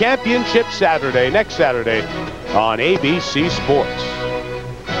header, Championship Saturday, next Saturday on ABC Sports.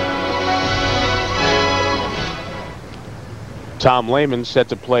 Tom Lehman set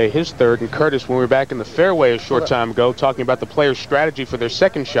to play his third, and Curtis, when we were back in the fairway a short time ago talking about the players' strategy for their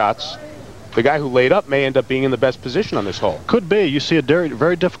second shots, the guy who laid up may end up being in the best position on this hole. Could be. You see a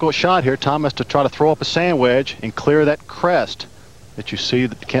very difficult shot here. Tom has to try to throw up a sand wedge and clear that crest that you see.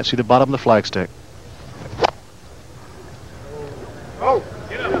 That you can't see the bottom of the flagstick. Oh,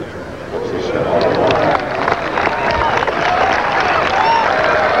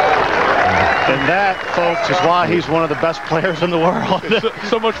 And that, folks, is why he's one of the best players in the world.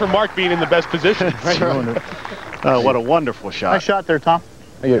 so much for Mark being in the best position. Right. What a wonderful shot. Nice shot there, Tom.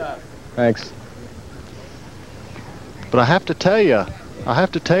 Thank you. Thanks. But I have to tell you,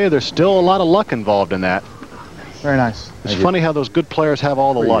 there's still a lot of luck involved in that. Very nice. It's funny how those good players have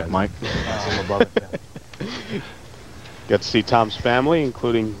all the luck, Mike. Got to see Tom's family,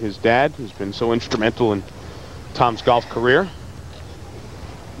 including his dad, who's been so instrumental in Tom's golf career.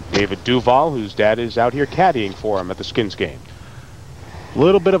 David Duval, whose dad is out here caddying for him at the Skins game. A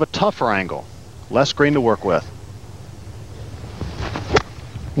little bit of a tougher angle. Less green to work with.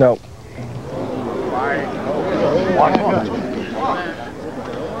 No.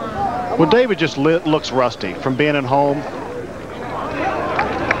 Well, David just looks rusty from being at home.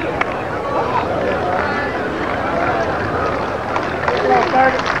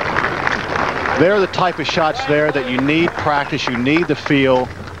 They're the type of shots there that you need practice, you need the feel,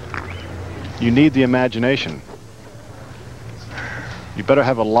 you need the imagination. You better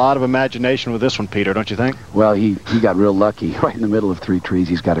have a lot of imagination with this one, Peter, don't you think? Well, he got real lucky. Right in the middle of 3 trees,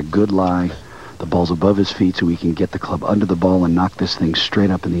 he's got a good lie. The ball's above his feet so he can get the club under the ball and knock this thing straight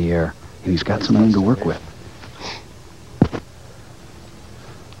up in the air. And he's got some room to work with.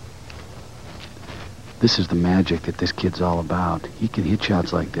 This is the magic that this kid's all about. He can hit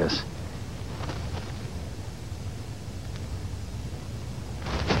shots like this.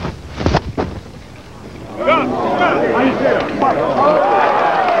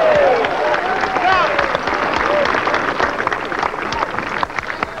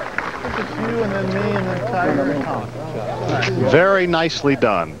 Very nicely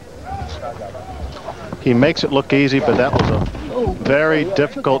done. He makes it look easy, but that was a very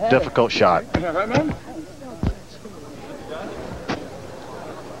difficult shot.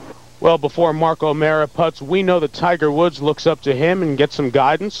 Well, before Mark O'Mara putts, we know that Tiger Woods looks up to him and gets some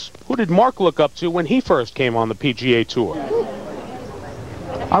guidance. Who did Mark look up to when he first came on the PGA Tour?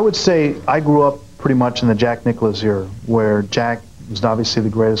 I would say I grew up pretty much in the Jack Nicklaus era, where Jack was obviously the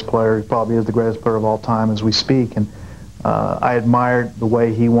greatest player. He probably is the greatest player of all time as we speak. And I admired the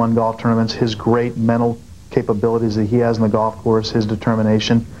way he won golf tournaments, his great mental capabilities that he has in the golf course, his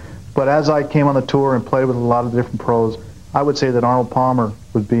determination. But as I came on the tour and played with a lot of different pros, I would say that Arnold Palmer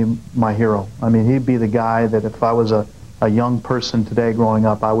would be my hero. I mean, he'd be the guy that if I was a young person today growing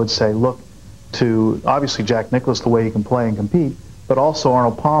up, I would say, look to, obviously, Jack Nicklaus, the way he can play and compete, but also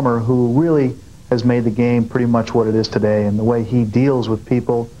Arnold Palmer, who really has made the game pretty much what it is today, and the way he deals with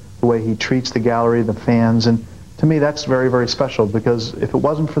people, the way he treats the gallery, the fans. And to me, that's very, very special, because if it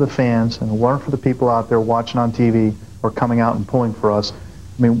wasn't for the fans and it weren't for the people out there watching on TV or coming out and pulling for us,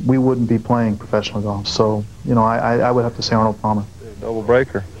 I mean, we wouldn't be playing professional golf. So, you know, I would have to say Arnold Palmer. Double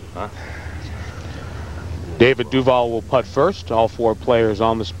breaker. Huh? David Duval will putt first. All 4 players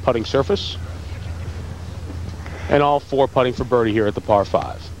on this putting surface. And all 4 putting for birdie here at the par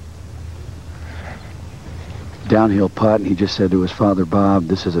 5. Downhill putt, and he just said to his father, Bob,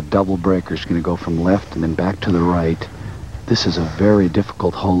 this is a double breaker. It's going to go from left and then back to the right. This is a very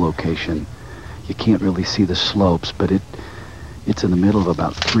difficult hole location. You can't really see the slopes, but it's in the middle of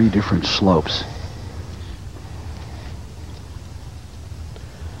about 3 different slopes.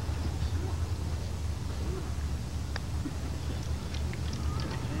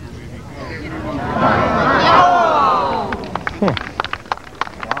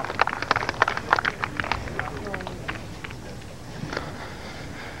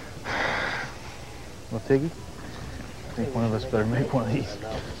 Well, Tiggy, I think one of us better make one of these.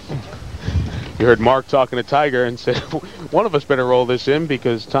 You heard Mark talking to Tiger and said, one of us better roll this in,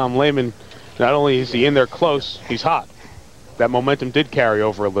 because Tom Lehman, not only is he in there close, he's hot. That momentum did carry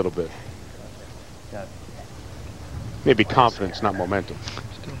over a little bit. Maybe confidence, not momentum.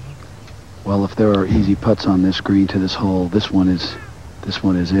 Well, if there are easy putts on this green to this hole, this one is This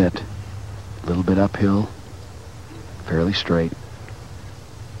one is it. A little bit uphill, fairly straight.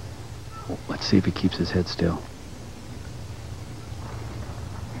 Let's see if he keeps his head still.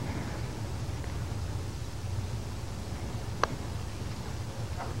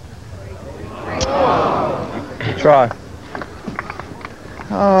 Try.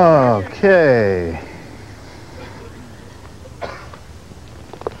 Okay.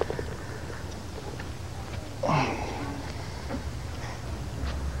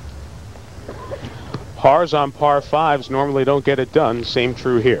 Pars on par fives normally don't get it done. Same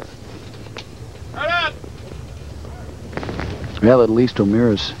true here. Well, at least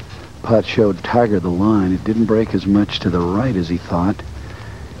O'Meara's putt showed Tiger the line. It didn't break as much to the right as he thought.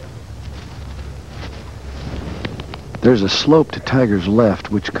 There's a slope to Tiger's left,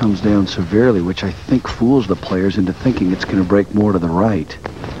 which comes down severely, which I think fools the players into thinking it's going to break more to the right.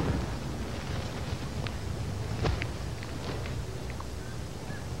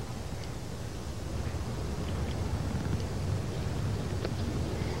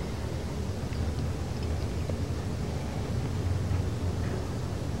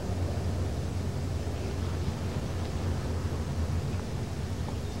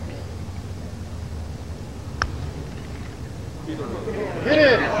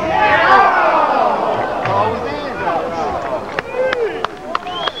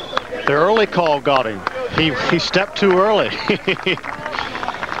 The early call got him. He stepped too early.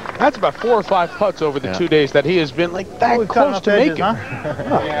 That's about 4 or 5 putts over the 2 days that he has been like that close to making.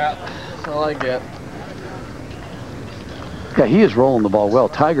 Yeah, that's all I get. Yeah, he is rolling the ball well.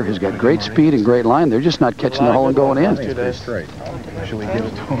 Tiger has got great speed and great line. They're just not catching the hole and going in. 2 days straight. Should we give it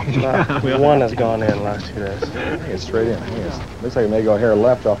to him? One has gone in last 2 days. It's straight in. Looks like it may go a hair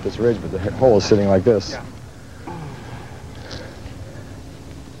left off this ridge, but the hole is sitting like this.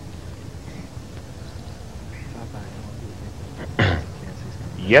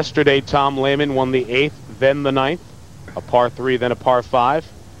 Yesterday, Tom Lehman won the 8th, then the 9th, a par 3, then a par 5.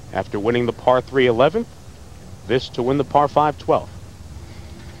 After winning the par 3 11th, this to win the par 5 12th.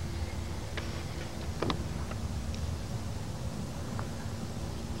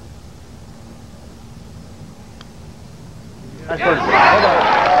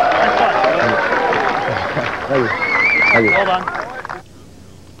 Hold on.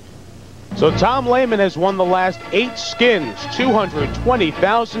 So Tom Lehman has won the last 8 skins,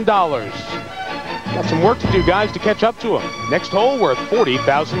 $220,000. Got some work to do, guys, to catch up to him. Next hole worth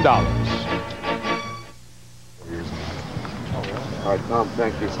 $40,000. All right, Tom,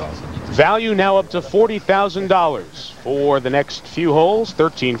 thank you. Value now up to $40,000 for the next few holes.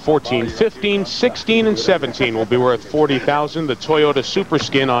 13, 14, 15, 16, and 17 will be worth $40,000. The Toyota Super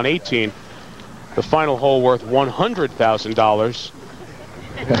Skin on 18. The final hole worth $100,000.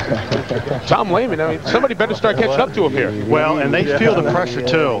 Tom Lehman, I mean, somebody better start catching up to him here. Well, and they feel the pressure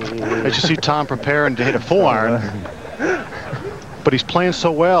too. As you see Tom preparing to hit a 4-iron, but he's playing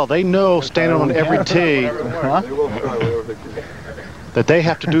so well. They know standing on every tee that they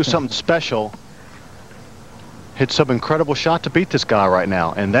have to do something special. Hit some incredible shot to beat this guy right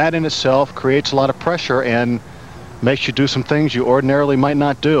now, and that in itself creates a lot of pressure and makes you do some things you ordinarily might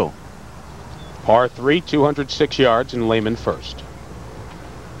not do. Par 3, 206 yards, and Lehman first.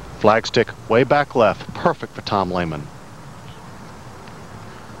 Flagstick way back left, perfect for Tom Lehman.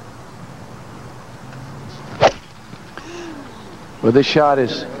 Well, this shot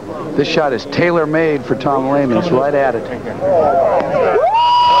is tailor-made for Tom Lehman. It's right at it.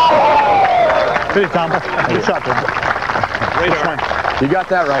 Good, Tom. Good shot, Tom. You got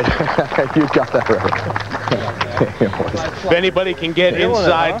that right. You got that right. If anybody can get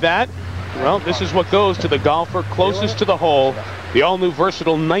inside that, well, this is what goes to the golfer closest to the hole. The all-new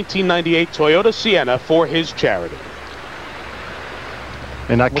versatile 1998 Toyota Sienna for his charity.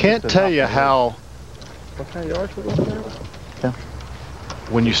 And I can't tell you how, What kind of yards we're looking at?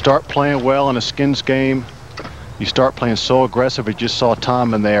 when you start playing well in a skins game, you start playing so aggressive. You just saw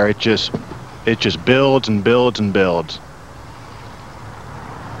Tom in there. It just builds and builds and builds.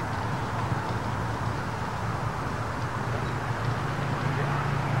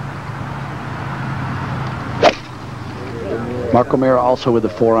 Mark O'Meara also with the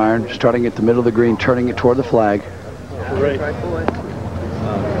 4-iron, starting at the middle of the green, turning it toward the flag.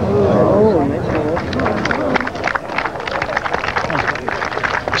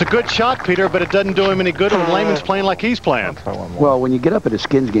 It's a good shot, Peter, but it doesn't do him any good when Lehman's playing like he's playing. Well, when you get up at a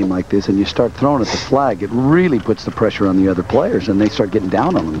skins game like this and you start throwing at the flag, it really puts the pressure on the other players, and they start getting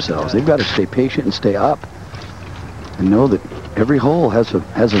down on themselves. They've got to stay patient and stay up and know that every hole has a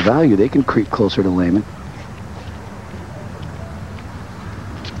value. They can creep closer to Lehman.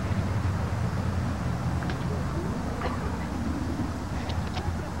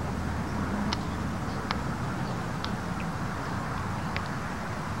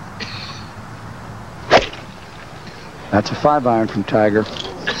 That's a 5-iron from Tiger.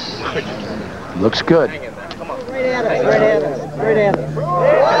 Looks good. Right at us, right at us, right at us.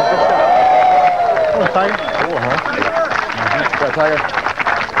 Come on, Tiger. Cool, huh? Yeah, Tiger.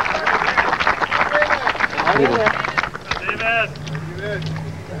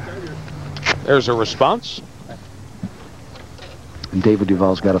 There's a response. And David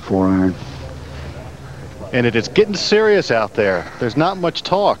Duval's got a 4-iron. And it is getting serious out there. There's not much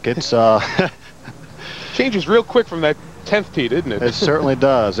talk. It's changes real quick from that 10th tee, didn't it? It certainly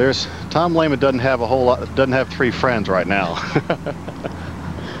does. There's Tom Lehman doesn't have a whole lot. Doesn't have 3 friends right now.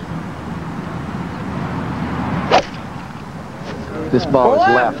 This ball is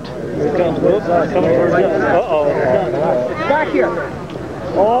left. Here it comes, Luke. Coming towards you. Uh-oh. Back here.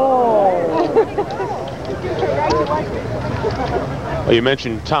 Oh. Well, you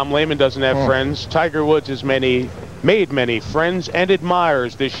mentioned Tom Lehman doesn't have friends. Tiger Woods has made many friends and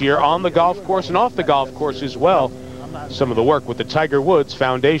admirers this year on the golf course and off the golf course as well. Some of the work with the Tiger Woods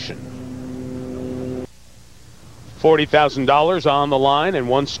Foundation. $40,000 on the line and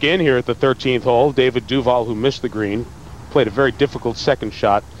one skin here at the 13th hole. David Duval, who missed the green, played a very difficult second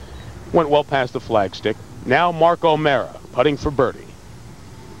shot, went well past the flagstick. Now Mark O'Mara putting for birdie.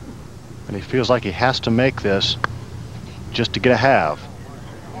 And he feels like he has to make this just to get a halve.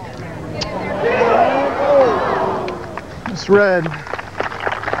 It's red.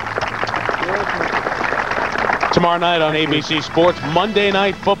 Tomorrow night on ABC Sports, Monday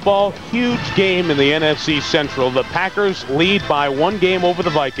Night Football, huge game in the NFC Central. The Packers lead by 1 game over the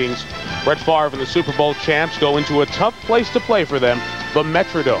Vikings. Brett Favre and the Super Bowl champs go into a tough place to play for them, the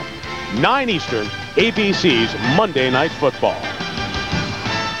Metrodome. 9 Eastern, ABC's Monday Night Football.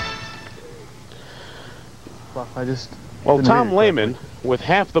 Well, Tom Lehman, with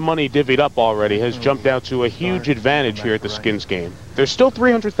half the money divvied up already, has jumped out to a huge advantage here at the Skins game. There's still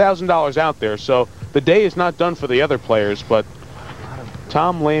 $300,000 out there, so the day is not done for the other players, but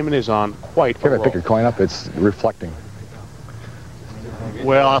Tom Lehman is on quite a roll. Pick your coin up, it's reflecting.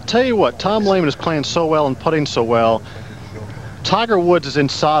 Well, I'll tell you what, Tom Lehman is playing so well and putting so well. Tiger Woods is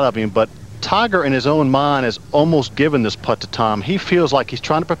inside of him, but Tiger in his own mind has almost given this putt to Tom. He feels like he's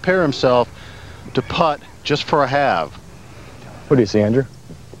trying to prepare himself to putt just for a halve. What do you see, Andrew?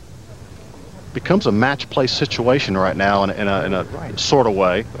 Becomes a match play situation right now in a sort of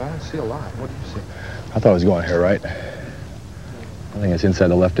way. But I don't see a lot. What do you see? I thought it was going here, right? I think it's inside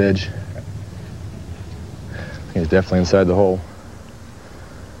the left edge. I think it's definitely inside the hole.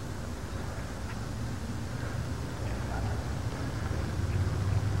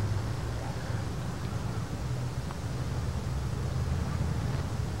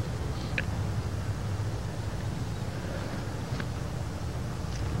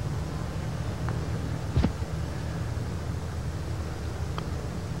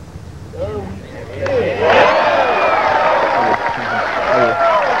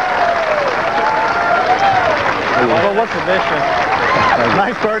 What's the mission?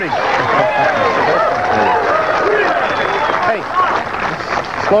 Nice birdie. Hey,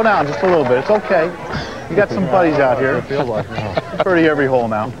 slow down just a little bit. It's okay. You got some buddies out here. Birdie every hole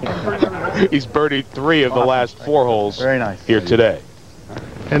now. He's birdied 3 of the last 4 holes here today.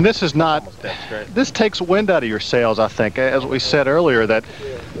 And this is not, this takes wind out of your sails, I think. As we said earlier, that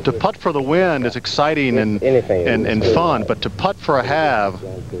to putt for the win is exciting and fun, but to putt for a halve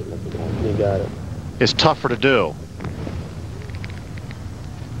is tougher to do.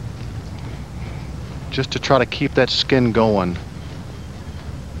 Just to try to keep that skin going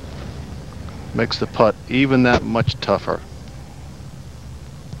makes the putt even that much tougher.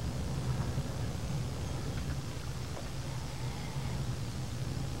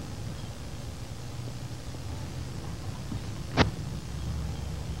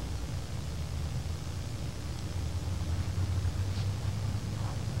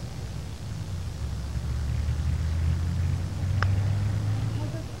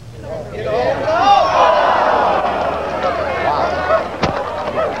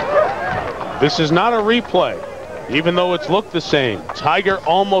 This is not a replay, even though it's looked the same. Tiger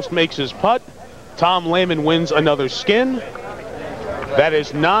almost makes his putt. Tom Lehman wins another skin. That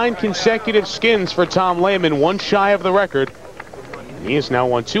is 9 consecutive skins for Tom Lehman, 1 shy of the record. He has now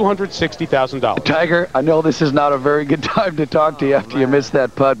won $260,000. Tiger, I know this is not a very good time to talk to you after you missed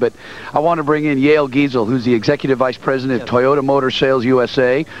that putt, but I want to bring in Yale Giesel, who's the Executive Vice President of Toyota Motor Sales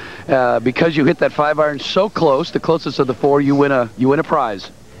USA. Because you hit that 5-iron so close, the closest of the 4, you win a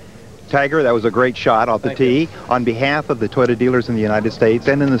prize. Tiger, that was a great shot off the tee. On behalf of the Toyota dealers in the United States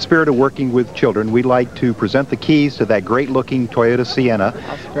and in the spirit of working with children, we'd like to present the keys to that great-looking Toyota Sienna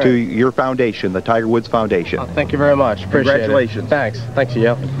to your foundation, the Tiger Woods Foundation. Thank you very much. Appreciate Congratulations. it. Thanks. Thanks,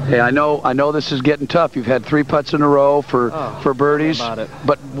 Yale. Hey, I know this is getting tough. You've had 3 putts in a row for birdies.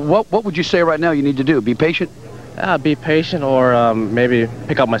 But what would you say right now you need to do? Be patient? Be patient, or maybe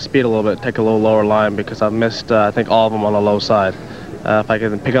pick up my speed a little bit, take a little lower line, because I've missed, I think, all of them on the low side. If I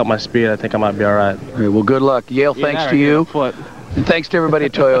can pick up my speed, I think I might be all right. All right, well, good luck. Yale, thanks to you. And thanks to everybody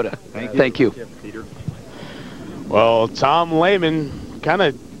at Toyota. Thank you. Well, Tom Lehman kind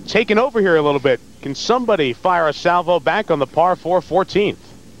of taking over here a little bit. Can somebody fire a salvo back on the par 4 14th?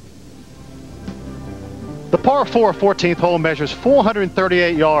 The par 4 14th hole measures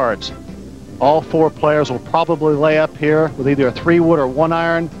 438 yards. All 4 players will probably lay up here with either a 3-wood or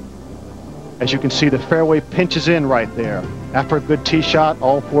 1-iron. As you can see, the fairway pinches in right there. After a good tee shot,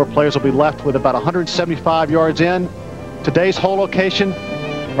 all 4 players will be left with about 175 yards in. Today's hole location,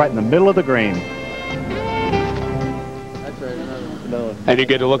 right in the middle of the green. And you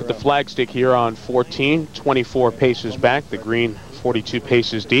get to look at the flagstick here on 14, 24 paces back, the green 42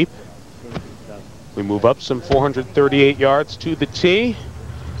 paces deep. We move up some 438 yards to the tee.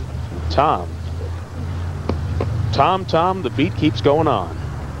 Tom, the beat keeps going on.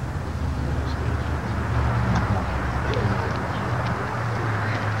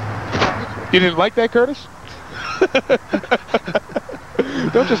 You didn't like that, Curtis?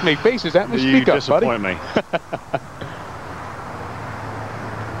 Don't just make faces at me. Speak up, buddy. You disappoint me.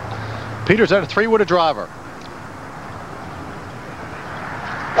 Peter's at a 3-wood driver.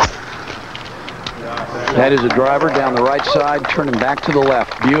 That is a driver down the right side, turning back to the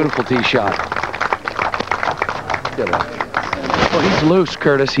left. Beautiful tee shot. Well, he's loose,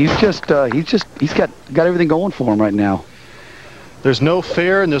 Curtis. He's got everything going for him right now. There's no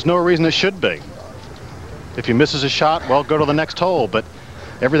fear, and there's no reason it should be. If he misses a shot, well, go to the next hole, but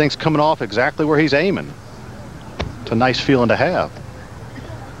everything's coming off exactly where he's aiming. It's a nice feeling to have.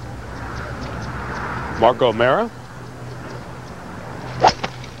 Mark O'Mara.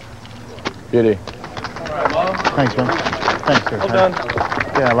 Beauty. Thanks, man. Thanks, sir. Well done.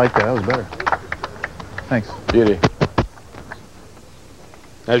 Yeah, I like that. That was better. Thanks. Beauty.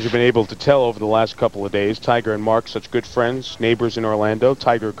 As you've been able to tell over the last couple of days, Tiger and Mark, such good friends, neighbors in Orlando.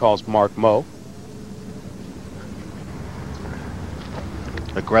 Tiger calls Mark Mo.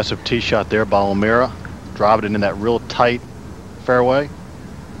 Aggressive tee shot there by O'Mara. Driving it in that real tight fairway.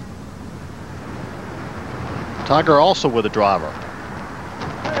 Tiger also with a driver.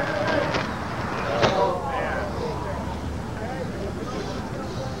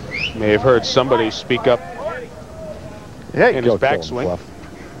 May have heard somebody speak up in his backswing.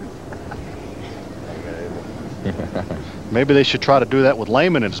 Maybe they should try to do that with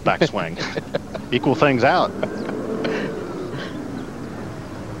Lehman in his backswing. Equal things out.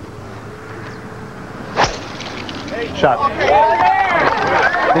 Shot.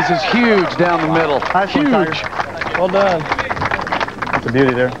 This is huge down the middle. Huge. Well done. That's a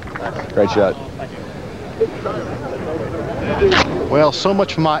beauty there. Great shot. Well, so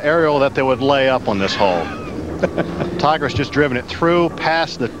much for my aerial that they would lay up on this hole. Tiger's just driven it through,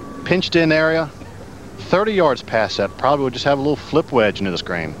 past the pinched-in area. 30 yards past that, probably would just have a little flip wedge into this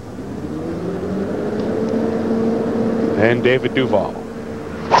green. And David Duval.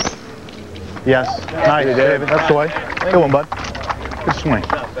 Yes. Nice, David. That's the way. Good one, bud. Good swing.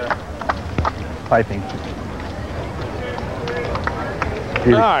 Piping.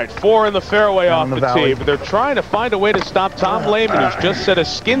 All right, 4 in the fairway off the tee, but they're trying to find a way to stop Tom Lehman, who's just set a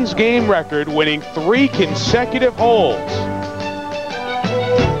Skins game record, winning 3 consecutive holes.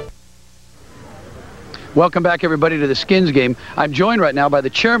 Welcome back, everybody, to the Skins game. I'm joined right now by the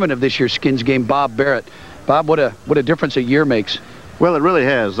chairman of this year's Skins game, Bob Barrett. Bob, what a difference a year makes. Well, it really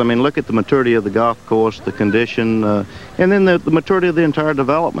has. I mean, look at the maturity of the golf course, the condition, and then the maturity of the entire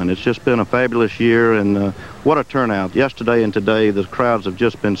development. It's just been a fabulous year, and what a turnout. Yesterday and today, the crowds have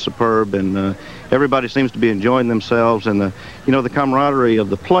just been superb, and everybody seems to be enjoying themselves, and the camaraderie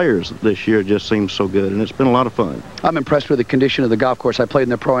of the players this year just seems so good, and it's been a lot of fun. I'm impressed with the condition of the golf course. I played in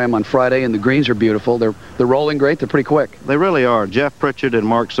the Pro-Am on Friday, and the greens are beautiful. They're rolling great. They're pretty quick. They really are. Jeff Pritchard and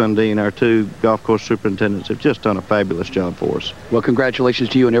Mark Sundin, our 2 golf course superintendents, have just done a fabulous job for us. Well, congratulations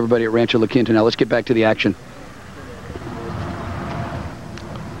to you and everybody at Rancho La Quinta. Now let's get back to the action.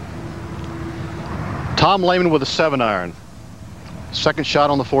 Tom Lehman with a 7-iron. Second shot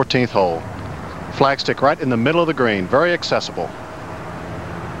on the 14th hole. Flagstick right in the middle of the green. Very accessible.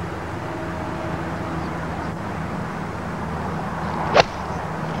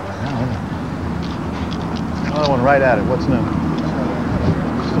 Another one right at it. What's new?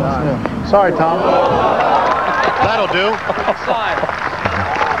 Yeah. Sorry, Tom. That'll do. Shot.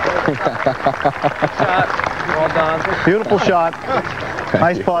 Well done. Beautiful shot.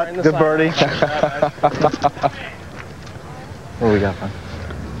 Nice putt. Good birdie. What do we got, man?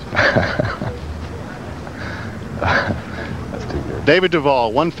 That's too good. David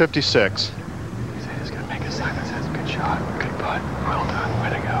Duval, 156. He's going to make a sign that says good shot, good putt. Well done. Way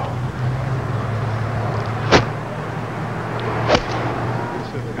to go.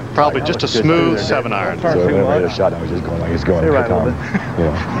 Probably just a smooth 7-iron. So whenever I hit a shot, I was just going like he's going. Right, Tom.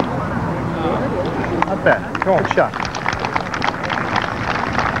 Yeah. Not bad. Good shot.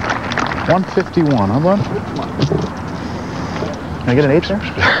 151, huh, bud? Can I get an 8 there?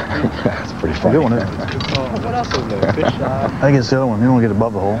 That's pretty funny. Good one, isn't it? What else is there? Good shot. I think it's the other one. You don't get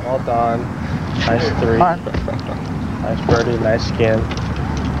above the hole. Well done. Nice 3. All right. Nice birdie. Nice skin.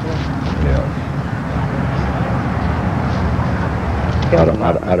 Yeah. I don't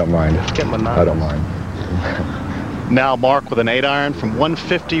mind. I don't mind. Now Mark with an 8-iron from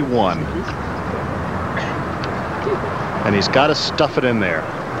 151. And he's got to stuff it in there.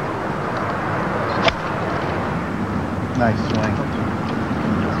 Nice swing.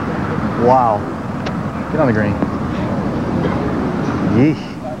 Wow. Get on the green. Yeesh.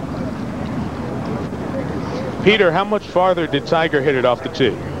 Peter, how much farther did Tiger hit it off the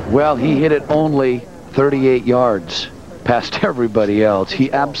tee? Well, he hit it only 38 yards past everybody else.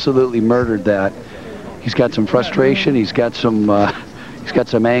 He absolutely murdered that. He's got some frustration. He's got some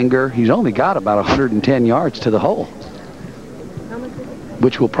anger. He's only got about 110 yards to the hole,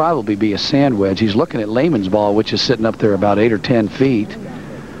 which will probably be a sand wedge. He's looking at Lehman's ball, which is sitting up there about 8 or 10 feet.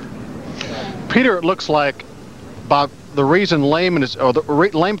 Peter, it looks like about the reason Lehman is, or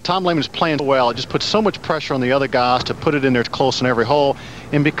Tom Lehman is playing so well, it just puts so much pressure on the other guys to put it in there close in every hole,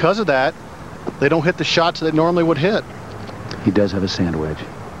 and because of that, they don't hit the shots they normally would hit. He does have a sand wedge.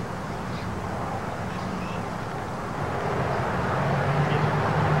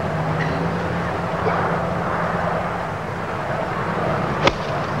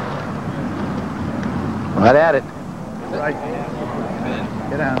 Right at it. Right.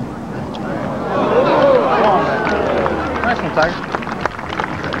 Get down. Come on, man. Nice one, Tiger.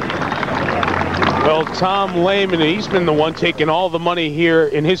 Well, Tom Lehman, he's been the one taking all the money here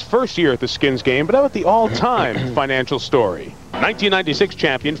in his first year at the Skins game, but how about the all-time financial story? 1996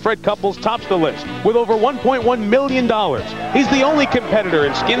 champion Fred Couples tops the list with over $1.1 million. He's the only competitor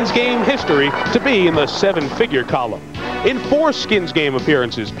in Skins game history to be in the 7-figure column. In 4 Skins game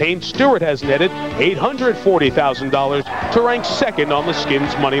appearances, Payne Stewart has netted $840,000 to rank second on the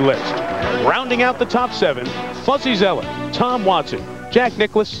Skins money list. Rounding out the top 7, Fuzzy Zeller, Tom Watson, Jack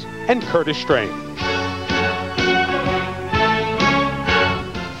Nicklaus, and Curtis Strange.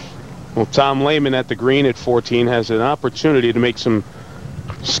 Well, Tom Lehman at the green at 14 has an opportunity to make some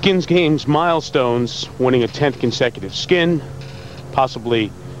Skins games milestones, winning a 10th consecutive Skin,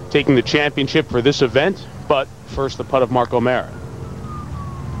 possibly taking the championship for this event, but first the putt of Mark O'Mara.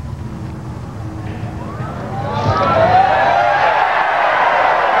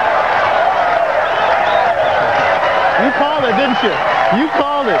 You called it, didn't you? You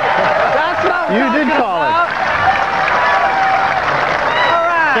called it. That's what I'm You did talking call about. it. All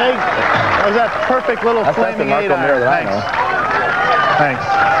right. Okay. That was that perfect little That's flaming the Mark 8-iron. O'Mara that I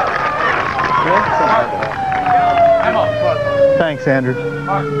know. Thanks, Andrew.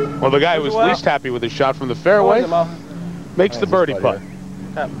 Well, the guy who was least happy with his shot from the fairway makes the birdie putt.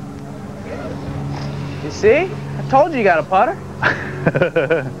 You see? I told you you got a putter.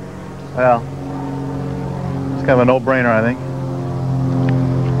 Well, it's kind of a no-brainer, I think.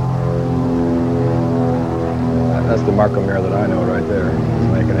 That's the Mark O'Mara that I know right there.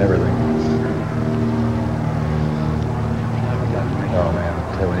 He's making everything. Oh, man. I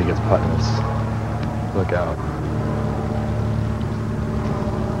tell you, when he gets putting, it's... Look out.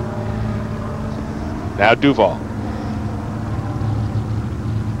 Now Duval.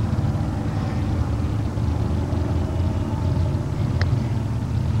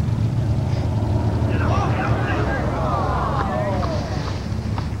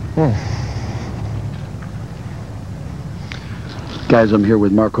 Guys, I'm here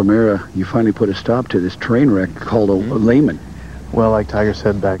with Mark O'Mara. You finally put a stop to this train wreck called a Lehman. Well, like Tiger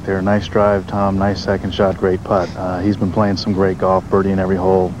said back there, nice drive, Tom, nice second shot, great putt. He's been playing some great golf, birdie in every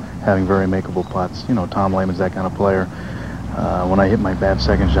hole, having very makeable putts. You know, Tom Lehman's that kind of player. When I hit my bad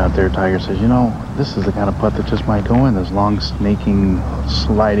second shot there, Tiger says, you know, this is the kind of putt that just might go in, this long, snaking,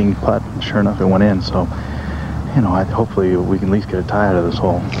 sliding putt. And sure enough, it went in. So, you know, hopefully we can at least get a tie out of this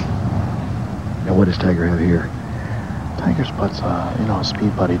hole. Now, what does Tiger have here? Tiger's putt's, you know, a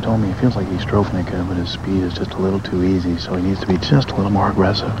speed putt. He told me he feels like he's stroking it good, but his speed is just a little too easy, so he needs to be just a little more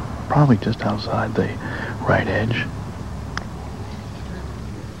aggressive. Probably just outside the right edge.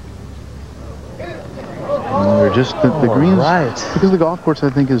 They're just the greens, because the golf course I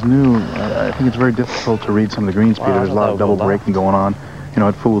think is new. I think it's very difficult to read some of the green speed. There's a lot of double braking going on. You know,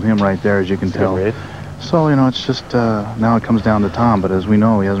 it fooled him right there, as you can tell. So, you know, it's just, now it comes down to Tom, but as we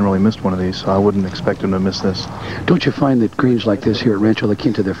know, he hasn't really missed one of these, so I wouldn't expect him to miss this. Don't you find that greens like this here at Rancho La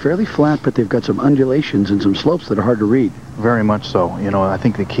Quinta, they're fairly flat, but they've got some undulations and some slopes that are hard to read? Very much so. You know, I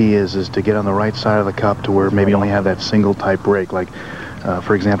think the key is to get on the right side of the cup to where maybe you only have that single type break, like,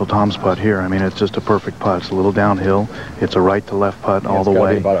 for example, Tom's putt here. I mean, it's just a perfect putt. It's a little downhill. It's a right to left putt all the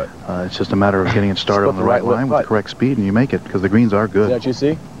way. It's just a matter of getting it started on the right line with the correct speed, and you make it, because the greens are good. Is that what you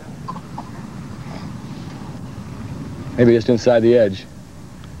see? Maybe just inside the edge.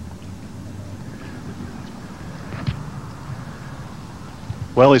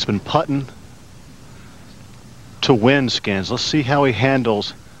 Well, he's been putting to win Skins. Let's see how he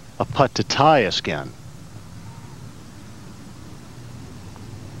handles a putt to tie a Skin.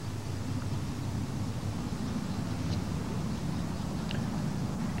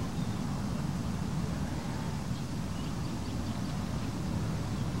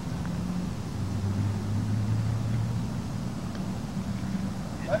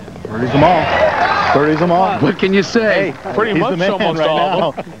 Birdies them all. Birdies them all. What can you say? Hey, pretty much almost right all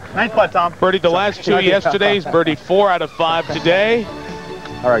of them. Nice putt, Tom. Birdied the last two yesterdays, birdied 4 out of 5 today.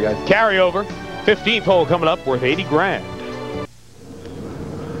 All right, guys. Carryover, 15th hole coming up, worth 80 grand.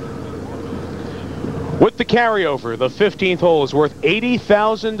 With the carryover, the 15th hole is worth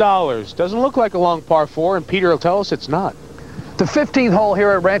 $80,000. Doesn't look like a long par 4, and Peter will tell us it's not. The 15th hole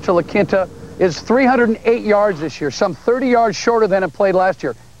here at Rancho La Quinta is 308 yards this year, some 30 yards shorter than it played last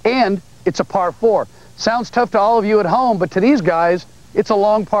year. And it's a par 4. Sounds tough to all of you at home, but to these guys, it's a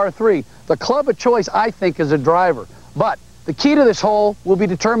long par 3. The club of choice, I think, is a driver. But the key to this hole will be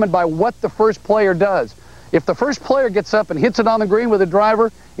determined by what the first player does. If the first player gets up and hits it on the green with a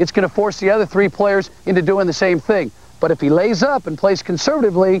driver, it's going to force the other 3 players into doing the same thing. But if he lays up and plays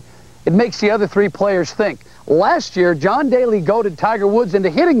conservatively, it makes the other 3 players think. Last year, John Daly goaded Tiger Woods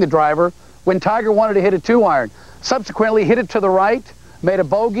into hitting the driver when Tiger wanted to hit a 2-iron. Subsequently, hit it to the right, made a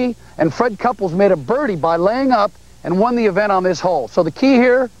bogey, and Fred Couples made a birdie by laying up and won the event on this hole. So the key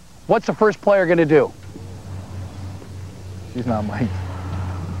here, what's the first player going to do? She's not Mike.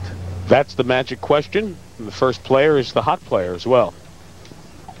 That's the magic question. And the first player is the hot player as well.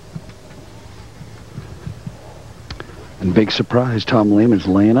 And big surprise, Tom Lehman's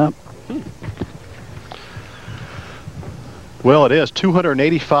laying up. Well, it is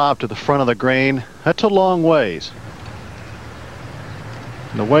 285 to the front of the green. That's a long ways.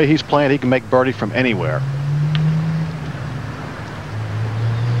 And the way he's playing, he can make birdie from anywhere.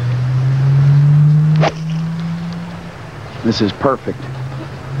 This is perfect.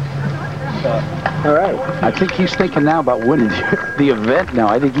 All right. I think he's thinking now about winning the event now.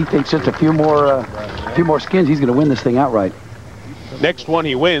 I think he thinks just a few more skins, he's going to win this thing outright. Next one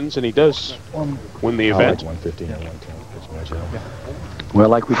he wins, and he does win the event. 115 and 110. Well,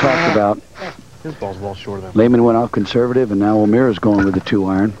 like we talked about, His ball's well short of that. Lehman went out conservative, and now O'Meara's going with the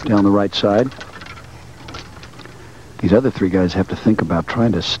 2-iron down the right side. These other 3 guys have to think about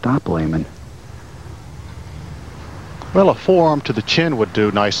trying to stop Lehman. Well, a forearm to the chin would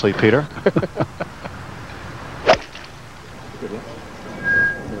do nicely, Peter.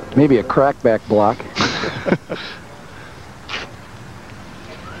 Maybe a crackback block.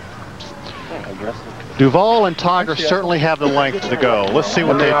 Duval and Tiger certainly have the length to go. Let's see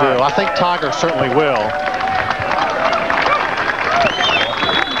what they do. I think Tiger certainly will.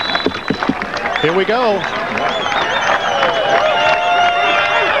 Here we go.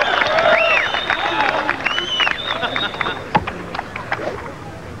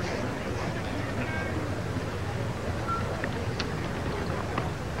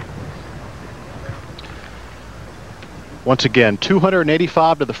 Once again,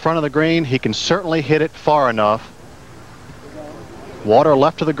 285 to the front of the green. He can certainly hit it far enough. Water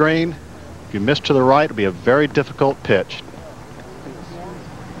left of the green. If you miss to the right, it'll be a very difficult pitch.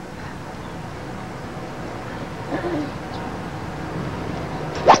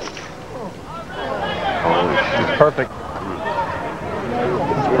 It's perfect.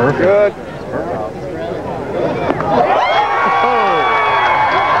 It's perfect. Good.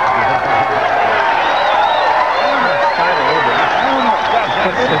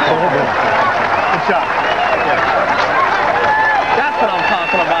 Good shot. That's what I'm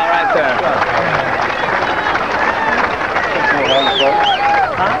talking about right there.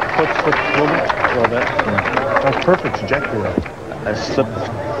 Huh? A little bit. That's perfect trajectory. I slipped.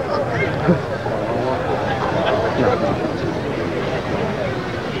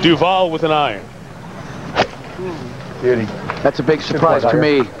 Duval with an iron. Beauty. That's a big surprise to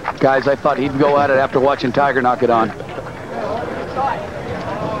me. Guys, I thought he'd go at it after watching Tiger knock it on.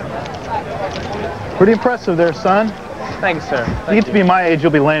 Pretty impressive there, son. Thanks, sir. You get to be my age,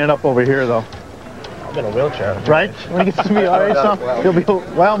 you'll be laying it up over here, though. I'm in a wheelchair. Right? When he gets to be our age, he'll be,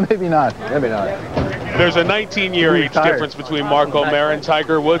 well, maybe not. Maybe not. There's a 19-year age difference between Mark O'Meara and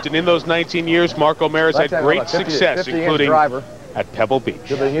Tiger Woods, and in those 19 years, Mark O'Meara's had great success, including at Pebble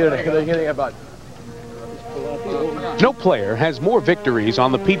Beach. No player has more victories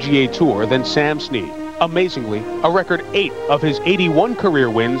on the PGA Tour than Sam Snead. Amazingly, a record 8 of his 81 career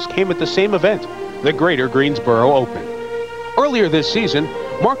wins came at the same event, the Greater Greensboro Open. Earlier this season,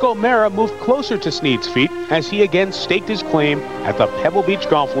 Mark O'Meara moved closer to Snead's feet as he again staked his claim at the Pebble Beach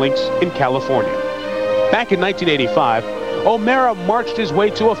Golf Links in California. Back in 1985, O'Meara marched his way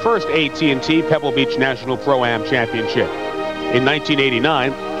to a first AT&T Pebble Beach National Pro-Am Championship. In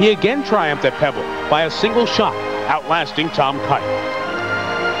 1989, he again triumphed at Pebble by a single shot, outlasting Tom Kite.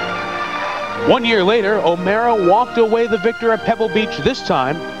 1 year later, O'Meara walked away the victor at Pebble Beach, this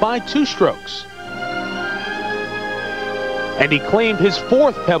time by 2 strokes. And he claimed his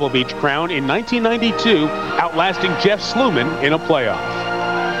 4th Pebble Beach crown in 1992, outlasting Jeff Sluman in a playoff.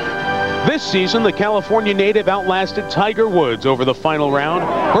 This season, the California native outlasted Tiger Woods over the final round,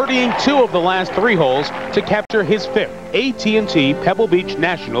 birdieing 2 of the last 3 holes to capture his 5th AT&T Pebble Beach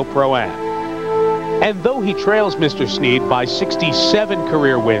National Pro-Am. And though he trails Mr. Snead by 67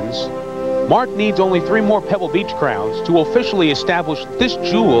 career wins, Mark needs only 3 more Pebble Beach crowns to officially establish this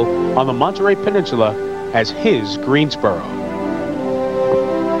jewel on the Monterey Peninsula as his Greensboro.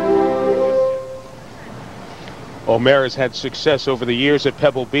 O'Meara's had success over the years at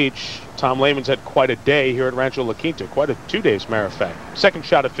Pebble Beach. Tom Lehman's had quite a day here at Rancho La Quinta. Quite a 2 days, matter of fact. Second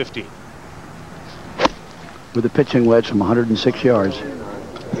shot at 15. With a pitching wedge from 106 yards.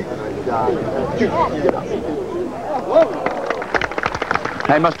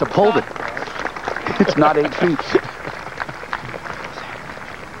 I must have pulled it. It's not 8 feet.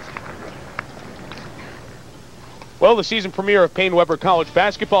 Well, the season premiere of Payne Weber College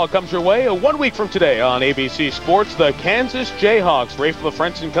basketball comes your way 1 week from today on ABC Sports. The Kansas Jayhawks, Rafe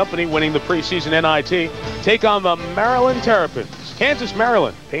LaFrentz and company winning the preseason NIT, take on the Maryland Terrapins. Kansas,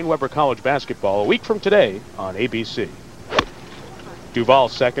 Maryland, Payne Weber College basketball 1 week from today on ABC. Duval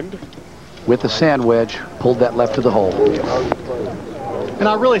second. With the sand wedge, pulled that left to the hole. And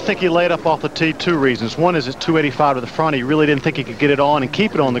I really think he laid up off the tee 2 reasons. One is it's 285 to the front. He really didn't think he could get it on and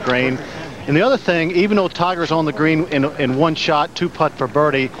keep it on the green. And the other thing, even though Tiger's on the green in 1 shot, 2 putt for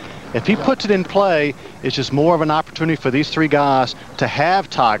birdie, if he puts it in play, it's just more of an opportunity for these 3 guys to have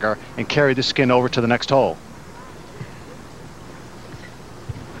Tiger and carry the skin over to the next hole.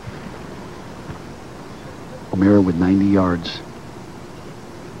 O'Meara with 90 yards.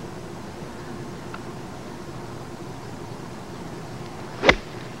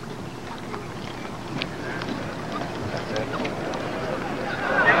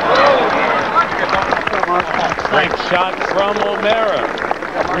 Shot from O'Meara.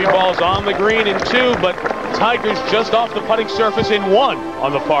 3 balls on the green in 2, but Tiger's just off the putting surface in 1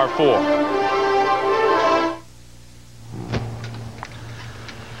 on the par 4.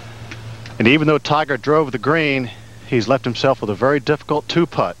 And even though Tiger drove the green, he's left himself with a very difficult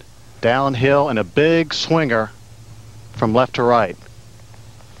 2-putt. Downhill and a big swinger from left to right.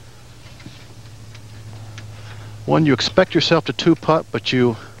 One, you expect yourself to 2-putt, but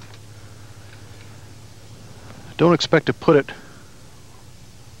you don't expect to put it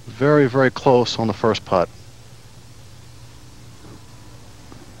very, very close on the first putt.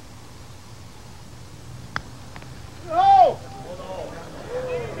 No!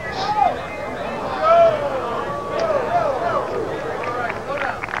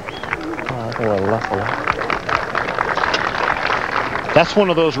 That's one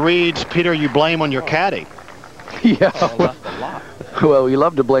of those reads, Peter, you blame on your caddy. Yeah. Well, we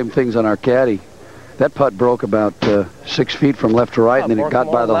love to blame things on our caddy. That putt broke about 6 feet from left to right, and then it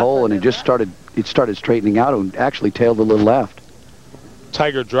got by the hole, and it started straightening out and actually tailed a little left.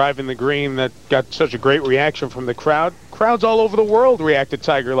 Tiger driving the green that got such a great reaction from the crowd. Crowds all over the world react to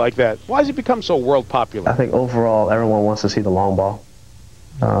Tiger like that. Why has he become so world popular? I think overall everyone wants to see the long ball.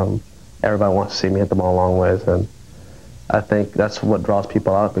 Everybody wants to see me hit the ball long ways, and I think that's what draws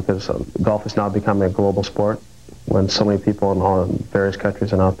people out, because golf is now becoming a global sport when so many people in all various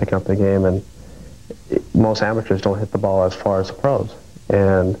countries are now picking up the game, and most amateurs don't hit the ball as far as the pros.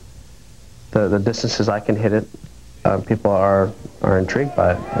 And the distances I can hit it, people are intrigued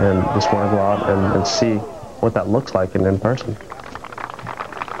by it and just want to go out and see what that looks like in person.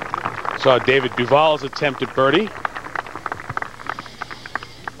 Saw David Duval's attempt at birdie.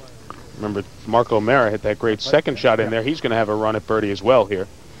 Remember, Mark O'Mara hit that great second shot in there. He's going to have a run at birdie as well here,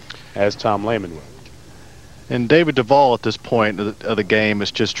 as Tom Lehman will. And David Duval at this point of the game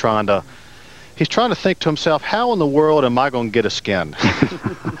is just trying to, he's trying to think to himself, how in the world am I going to get a skin?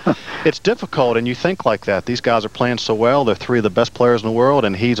 It's difficult, and you think like that. These guys are playing so well. They're three of the best players in the world,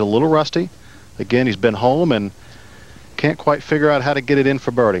 and he's a little rusty. Again, he's been home and can't quite figure out how to get it in for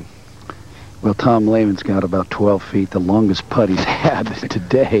birdie. Well, Tom Lehman's got about 12 feet, the longest putt he's had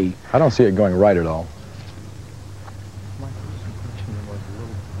today. I don't see it going right at all.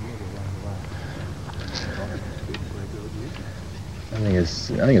 I think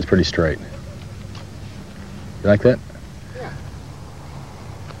it's pretty straight. You like that? Yeah.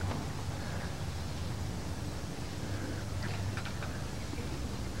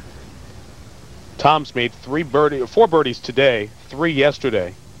 Tom's made 4 birdies today, 3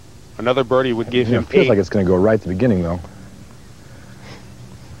 yesterday. Another birdie would give him 8. It feels like it's going to go right at the beginning, though.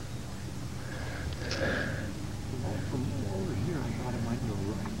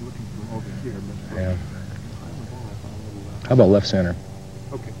 Yeah. How about left center?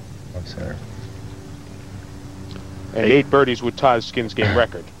 Okay. Left center. And 8 birdies would tie the Skins game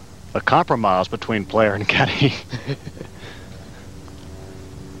record. A compromise between player and caddy.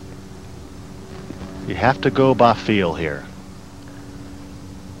 You have to go by feel here.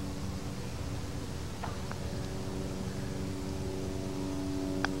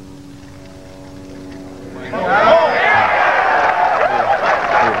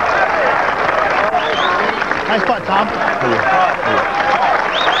 Nice putt, Tom.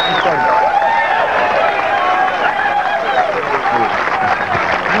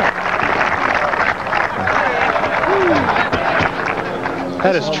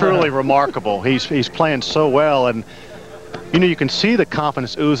 That is truly remarkable. He's playing so well, and you know, you can see the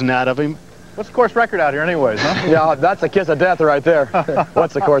confidence oozing out of him. What's the course record out here anyways, huh? Yeah, that's a kiss of death right there.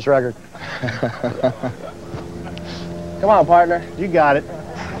 What's the course record? Come on, partner. You got it.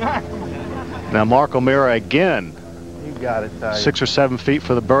 Now Mark O'Mara again. You got it, Tiger. 6 or 7 feet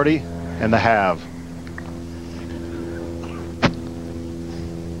for the birdie and the halve.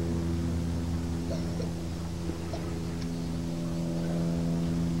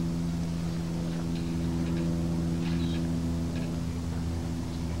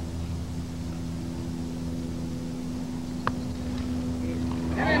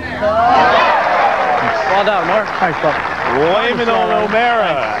 Well done, Mark. Thanks, Buck. Lehman and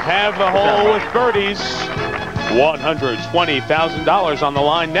O'Mara have the hole with birdies. $120,000 on the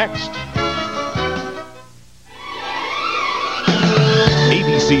line next.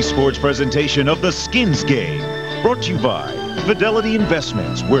 ABC Sports presentation of the Skins Game, brought to you by Fidelity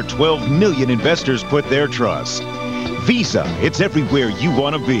Investments, where 12 million investors put their trust. Visa, it's everywhere you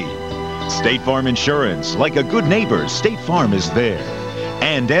want to be. State Farm Insurance, like a good neighbor, State Farm is there.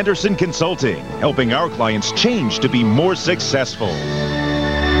 And Anderson Consulting, helping our clients change to be more successful.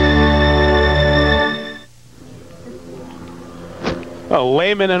 Well,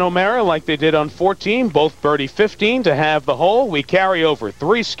 Lehman and O'Mara, like they did on 14, both birdie 15 to have the hole. We carry over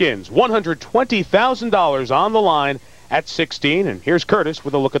 3 skins, $120,000 on the line at 16. And here's Curtis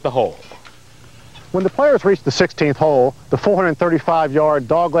with a look at the hole. When the players reach the 16th hole, the 435-yard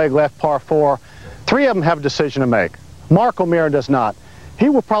dogleg left par 4, 3 of them have a decision to make. Mark O'Mara does not. He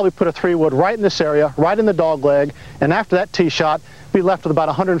will probably put a 3-wood right in this area, right in the dogleg, and after that tee shot, be left with about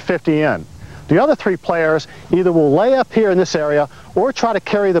 150 in. The other 3 players either will lay up here in this area or try to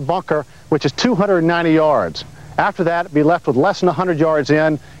carry the bunker, which is 290 yards. After that, be left with less than 100 yards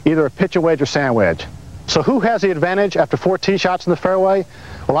in, either a pitch and wedge or sand wedge. So who has the advantage after 4 tee shots in the fairway?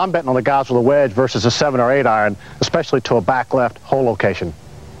 Well, I'm betting on the guys with a wedge versus a 7 or 8 iron, especially to a back left hole location.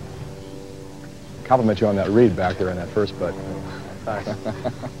 Compliment you on that read back there in that first putt.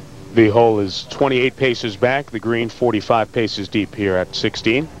 The hole is 28 paces back, the green 45 paces deep here at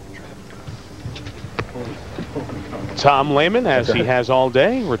 16. Tom Lehman, as he has all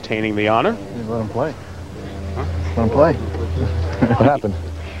day, retaining the honor. Let him play. Let him play. What happened?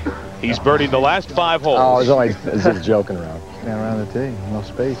 He's birdied the last 5 holes. Oh, it's just joking around. Stand around the tee, no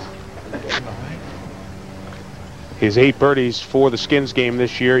space. His 8 birdies for the Skins game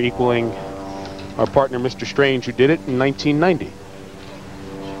this year, equaling our partner, Mr. Strange, who did it in 1990.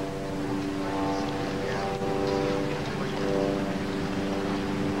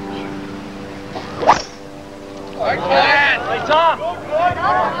 Hey, Tom.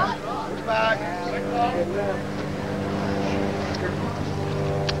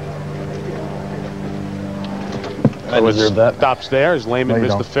 So it stops there as Lehman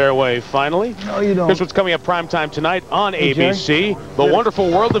missed the fairway finally. No, you don't. Here's what's coming up primetime tonight on ABC. The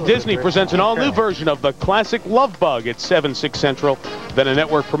Wonderful World of Disney presents an all-new version of the classic Love Bug at 7, 6 Central. Then a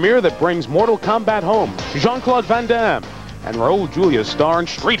network premiere that brings Mortal Kombat home. Jean-Claude Van Damme and Raul Julia star in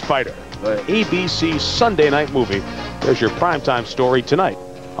Street Fighter, the ABC Sunday night movie. There's your primetime story tonight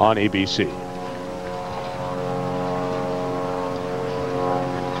on ABC.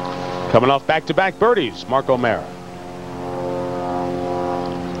 Coming off back-to-back birdies, Mark O'Mara.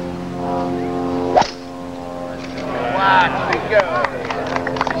 Watch, go.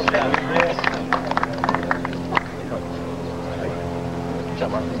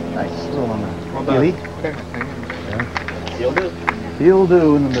 Nice. Little on the elite. You'll do. He'll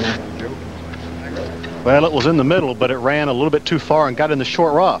do in the middle. Well, it was in the middle, but it ran a little bit too far and got in the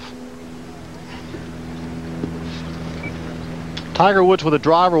short rough. Tiger Woods with a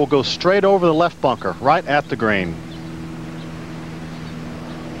driver will go straight over the left bunker, right at the green.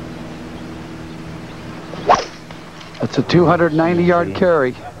 That's a 290-yard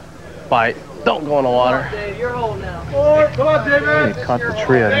carry. Bite. Don't go in the water. Dave, you're holding now. Come on, David. He caught the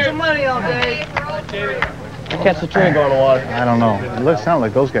tree. Put some money on, Dave. Catch the tree and go in the water. I don't know. It sounded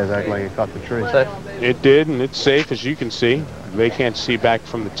like those guys act like he caught the tree. It did, and it's safe, as you can see. They can't see back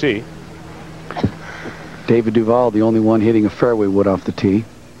from the tee. David Duval, the only one hitting a fairway wood off the tee.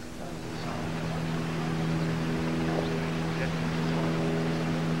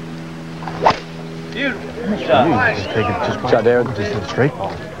 Just take it. Just shot there. Just a straight ball.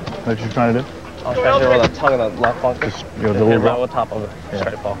 That's what you're trying to do? I was trying to do with a tongue in the left bunker. Just the little right on top of it. Yeah.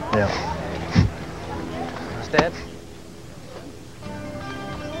 Straight ball. Yeah. Stand.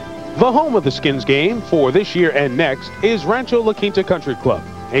 The home of the Skins game for this year and next is Rancho La Quinta Country Club,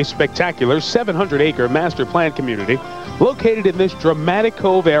 a spectacular 700-acre master plan community located in this dramatic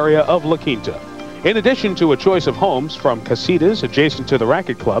cove area of La Quinta. In addition to a choice of homes from casitas adjacent to the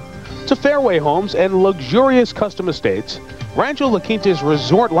Racket Club to fairway homes and luxurious custom estates, Rancho La Quinta's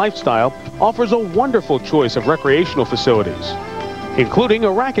resort lifestyle offers a wonderful choice of recreational facilities, including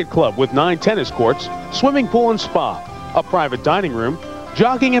a racket club with 9 tennis courts, swimming pool and spa, a private dining room,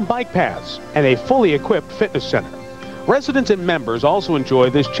 jogging and bike paths, and a fully equipped fitness center. Residents and members also enjoy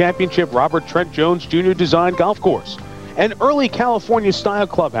this championship Robert Trent Jones Jr. designed golf course, an early California-style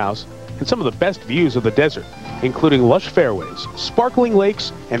clubhouse, and some of the best views of the desert, including lush fairways, sparkling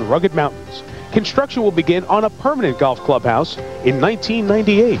lakes, and rugged mountains. Construction will begin on a permanent golf clubhouse in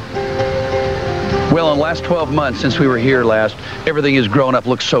 1998. Well, in the last 12 months since we were here last, everything has grown up,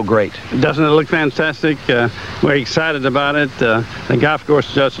 looks so great. Doesn't it look fantastic? We're excited about it. The golf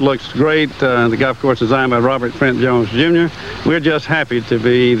course just looks great. The golf course designed by Robert Trent Jones Jr. We're just happy to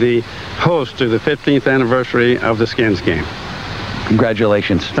be the host to the 15th anniversary of the Skins game.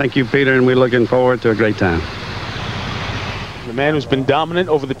 Congratulations. Thank you, Peter, and we're looking forward to a great time. The man who's been dominant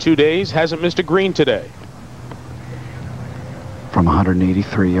over the 2 days hasn't missed a green today. From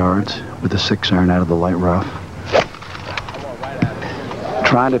 183 yards with a 6-iron out of the light rough.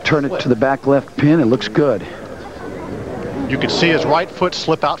 Trying to turn it to the back left pin. It looks good. You could see his right foot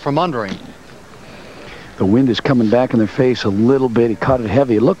slip out from under him. The wind is coming back in their face a little bit. He caught it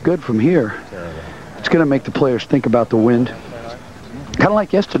heavy. It looked good from here. It's going to make the players think about the wind. Kind of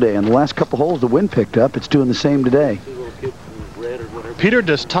like yesterday. On the last couple holes, the wind picked up. It's doing the same today. Peter,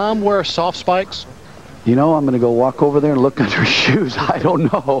 does Tom wear soft spikes? You know, I'm going to go walk over there and look under his shoes. I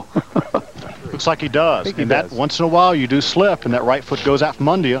don't know. Looks like he does. And that once in a while you do slip and that right foot goes out from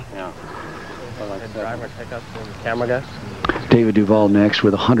under you. Yeah. Driver, take out the camera, guys. David Duval next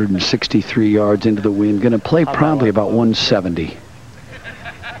with 163 yards into the wind. Going to play probably about 170.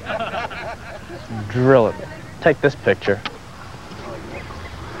 Drill it. Take this picture.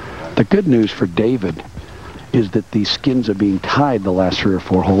 The good news for David is that these Skins are being tied the last 3 or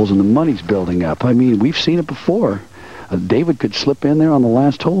 4 holes and the money's building up. I mean, we've seen it before. David could slip in there on the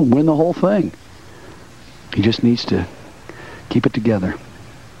last hole and win the whole thing. He just needs to keep it together.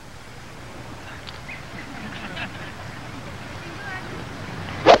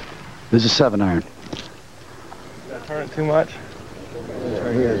 This is a 7-iron. Did I turn it too much?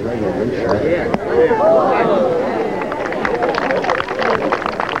 Right here is regular.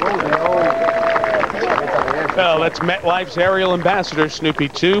 Well, that's MetLife's aerial ambassador, Snoopy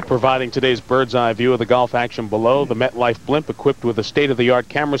 2, providing today's bird's eye view of the golf action below. The MetLife blimp, equipped with a state-of-the-art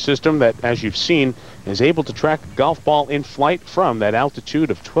camera system that, as you've seen, is able to track a golf ball in flight from that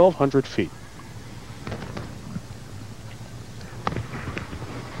altitude of 1,200 feet.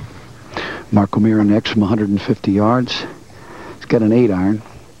 Mark O'Mara next from 150 yards. He's got an 8-iron,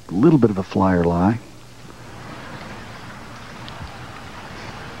 a little bit of a flyer lie.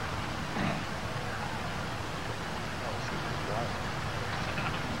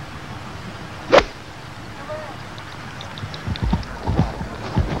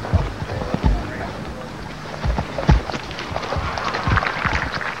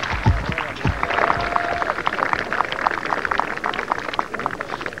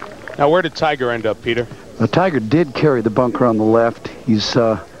 Now, where did Tiger end up, Peter? Tiger did carry the bunker on the left. He's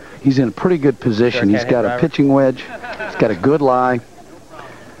in a pretty good position. He's got a pitching wedge. He's got a good lie.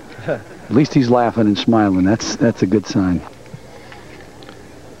 At least he's laughing and smiling. That's a good sign.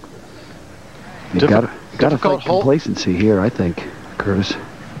 You got to fight complacency here, I think, Curtis.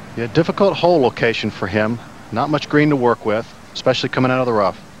 Yeah, difficult hole location for him. Not much green to work with, especially coming out of the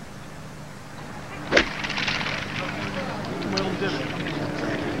rough.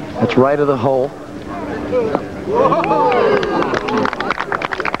 That's right of the hole.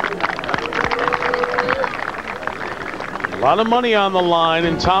 A lot of money on the line,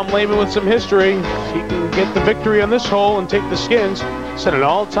 and Tom Lehman with some history. If he can get the victory on this hole and take the Skins, set an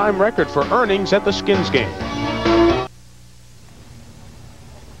all-time record for earnings at the Skins game.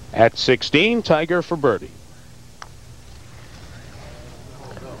 At 16, Tiger for birdie.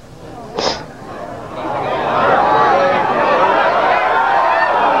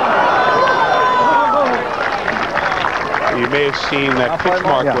 You may have seen that pitch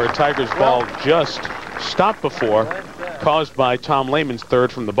mark where Tiger's ball just stopped before, caused by Tom Lehman's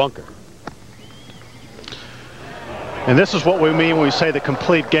third from the bunker. And this is what we mean when we say the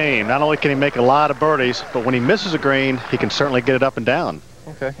complete game. Not only can he make a lot of birdies, but when he misses a green, he can certainly get it up and down.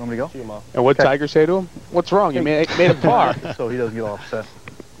 Okay, want me to go? And what Tiger say to him? What's wrong? You made a par. So he doesn't get all upset.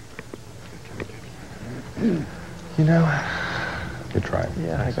 You know, good try.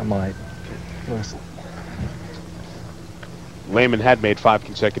 Yeah, I think I might. Listen. Lehman had made 5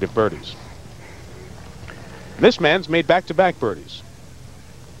 consecutive birdies. This man's made back-to-back birdies.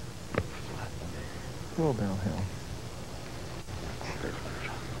 A little downhill.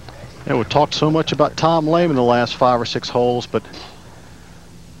 Yeah, we've talked so much about Tom Lehman the last 5 or 6 holes, but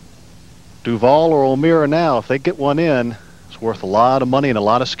Duval or O'Meara now, if they get one in, it's worth a lot of money and a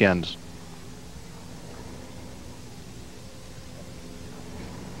lot of skins.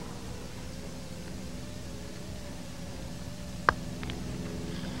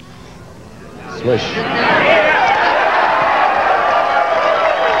 Swish. Thanks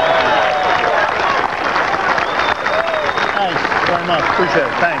very much. Appreciate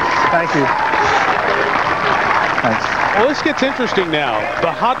it. Thanks. Thank you. Thanks. Well, this gets interesting now.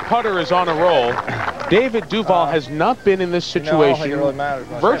 The hot putter is on a roll. David Duval has not been in this situation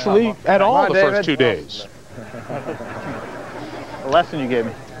virtually at all the first 2 days. The lesson you gave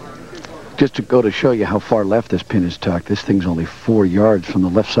me. Just to go to show you how far left this pin is tucked, this thing's only 4 yards from the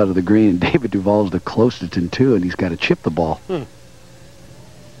left side of the green. David Duval is the closest in 2, and he's got to chip the ball.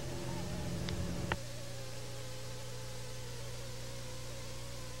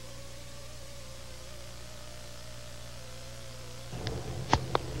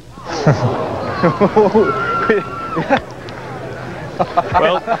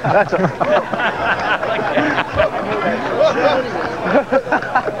 Well, that's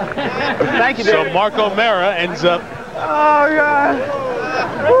Thank you, David. So Mark O'Meara ends up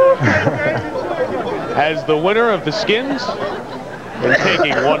as the winner of the Skins and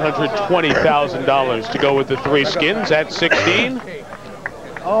taking $120,000 to go with the 3 Skins at 16.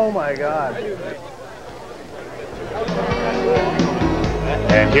 Oh my God.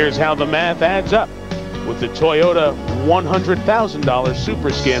 And here's how the math adds up, with the Toyota $100,000 Super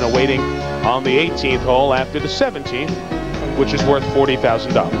Skin awaiting on the 18th hole after the 17th, which is worth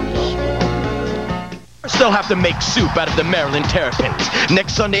 $40,000. Still have to make soup out of the Maryland Terrapins.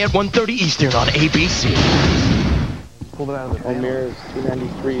 Next Sunday at 1:30 Eastern on ABC. O'Meara is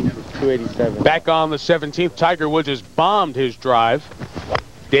 293 to 287. Back on the 17th, Tiger Woods has bombed his drive.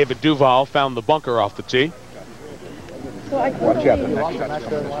 David Duval found the bunker off the tee. Watch out the next time.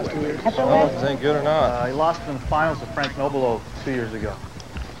 This ain't good or not. He lost in the finals to Frank Nobilo 2 years ago.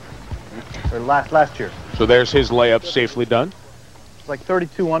 Or last year. So there's his layup safely done. It's like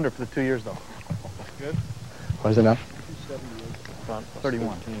 32 under for the 2 years, though. Good. What is it now?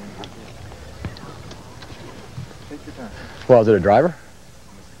 31. Well, is it a driver?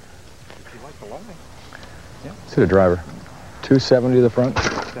 Is it a driver? 270 to the front?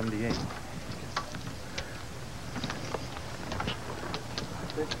 78.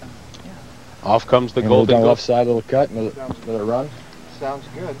 Off comes the Move Golden down Gopher. left side, little cut, let it run. Sounds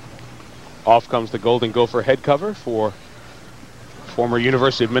good. Off comes the Golden Gopher head cover for former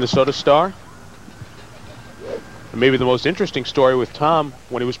University of Minnesota star. And maybe the most interesting story with Tom,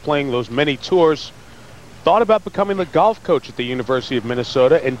 when he was playing those many tours, thought about becoming the golf coach at the University of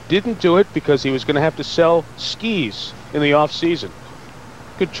Minnesota and didn't do it because he was going to have to sell skis in the off season.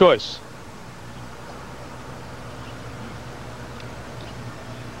 Good choice.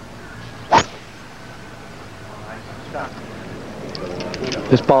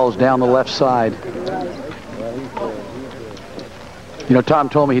 This ball is down the left side. You know, Tom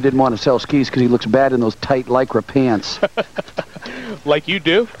told me he didn't want to sell skis because he looks bad in those tight Lycra pants. Like you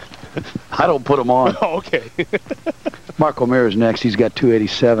do? I don't put them on. Oh, okay. Mark O'Meara's next. He's got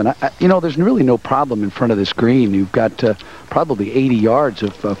 287. You know, there's really no problem in front of this green. You've got probably 80 yards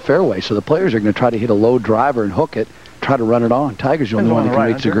of fairway, so the players are going to try to hit a low driver and hook it, try to run it on. Tiger's the only one that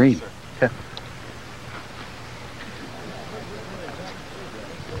can reach the green. Okay.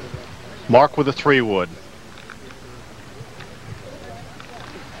 Mark with a 3-wood.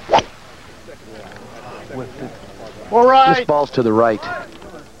 All right. This ball's to the right.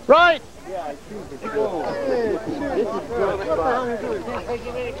 Right.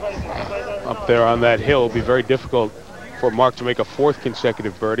 Up there on that hill, it'll be very difficult for Mark to make a 4th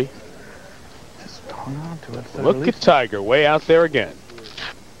consecutive birdie. Just hung on to it. Look at Tiger way out there again.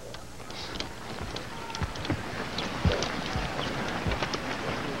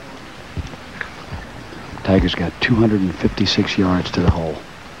 Tiger's got 256 yards to the hole.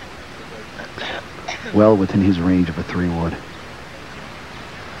 Well within his range of a 3-wood.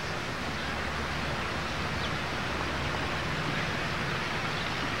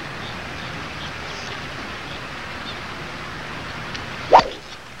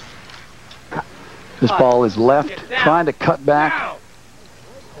 This ball is left, trying to cut back.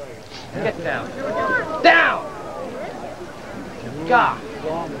 Get down. Down! God.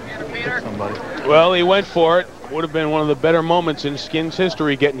 Well, he went for it. Would have been one of the better moments in Skins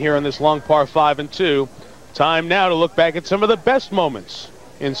history getting here on this long par 5 and 2. Time now to look back at some of the best moments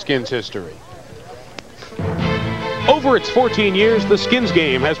in Skins history. Over its 14 years, the Skins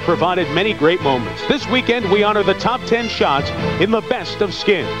game has provided many great moments. This weekend, we honor the top 10 shots in the best of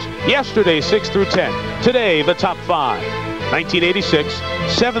Skins. Yesterday, 6 through 10. Today, the top 5. 1986,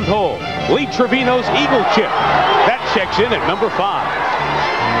 7th hole. Lee Trevino's Eagle Chip. That checks in at number 5.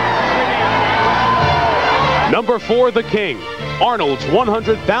 Number 4, the King. Arnold's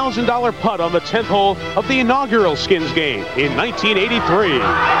 $100,000 putt on the 10th hole of the inaugural Skins game in 1983.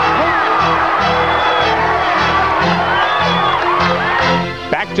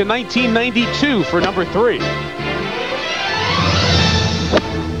 Back to 1992 for number 3.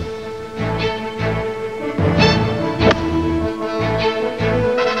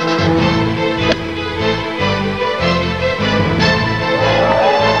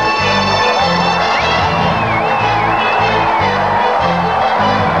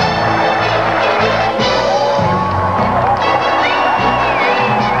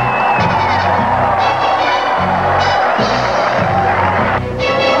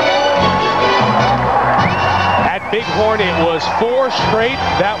 It was 4 straight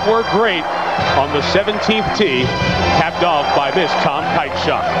that were great on the 17th tee, capped off by this Tom Kite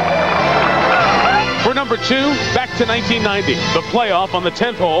shot. For number 2, back to 1990, the playoff on the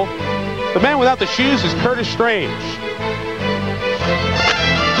 10th hole. The man without the shoes is Curtis Strange.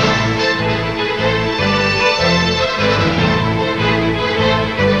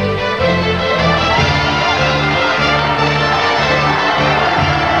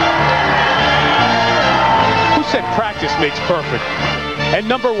 Said practice makes perfect. And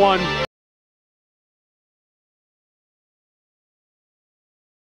number 1.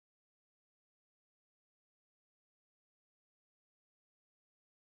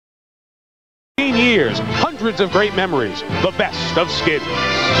 Years, hundreds of great memories, the best of Skins. I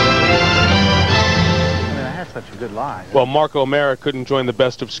mean, I had such a good lie. Well, Mark O'Meara couldn't join the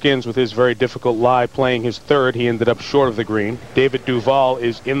best of Skins with his very difficult lie playing his 3rd. He ended up short of the green. David Duval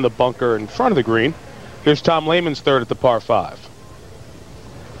is in the bunker in front of the green. Here's Tom Lehman's 3rd at the par 5.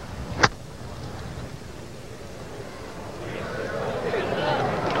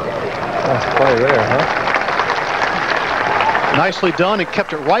 Nice play there, huh? Nicely done. He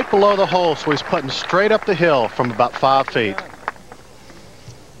kept it right below the hole, so he's putting straight up the hill from about 5 feet.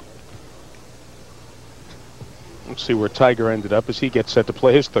 Let's see where Tiger ended up as he gets set to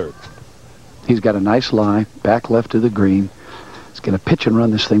play his 3rd. He's got a nice lie, back left of the green. He's going to pitch and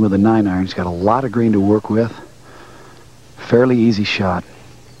run this thing with a 9-iron. He's got a lot of green to work with. Fairly easy shot.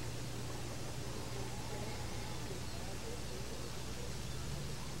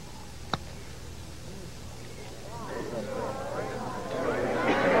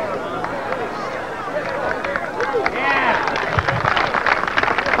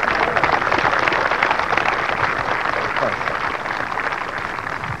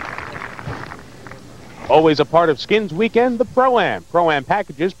 Always a part of Skins Weekend, the Pro-Am. Pro-Am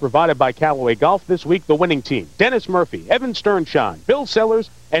packages provided by Callaway Golf. This week, the winning team. Dennis Murphy, Evan Sternshine, Bill Sellers,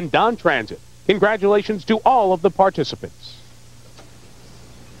 and Don Transit. Congratulations to all of the participants.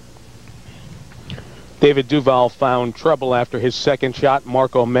 David Duval found trouble after his second shot.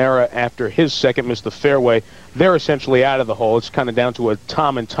 Mark O'Mara, after his second, missed the fairway. They're essentially out of the hole. It's kind of down to a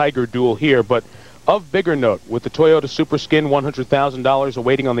Tom and Tiger duel here. But of bigger note, with the Toyota Super Skin, $100,000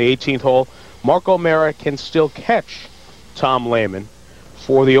 awaiting on the 18th hole, Mark O'Mara can still catch Tom Lehman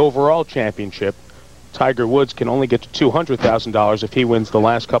for the overall championship. Tiger Woods can only get to $200,000 if he wins the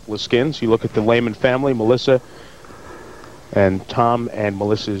last couple of skins. You look at the Lehman family, Melissa and Tom and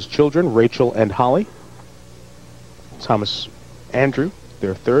Melissa's children, Rachel and Holly. Thomas Andrew,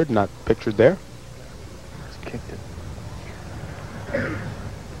 their third, not pictured there. Kicked it. Pretty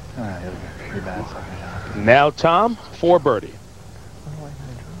bad. Now Tom for birdie. Did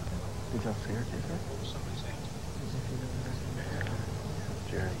y'all see her kick it?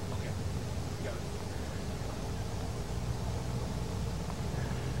 Jerry.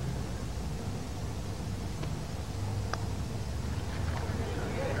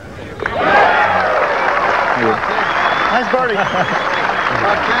 Nice birdie.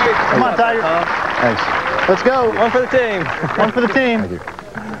 Come on, Tiger. Thanks. Let's go. One for the team. One for the team. Thank you.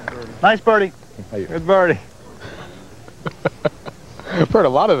 Nice birdie. Good birdie. I've heard a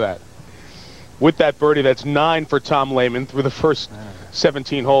lot of that. With that birdie, that's 9 for Tom Lehman through the first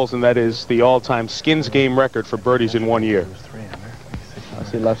 17 holes, and that is the all-time skins game record for birdies in 1 year. I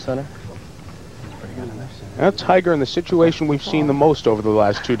see left center. Now Tiger in the situation we've seen the most over the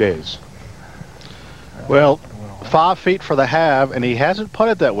last 2 days. Well, 5 feet for the halve, and he hasn't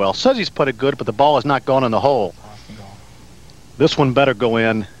putted that well. Says he's putted good, but the ball has not gone in the hole. This one better go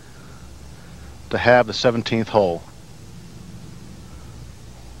in to have the 17th hole.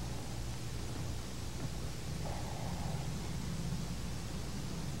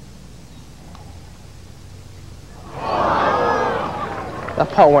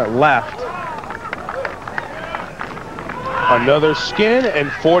 That ball went left. Another skin and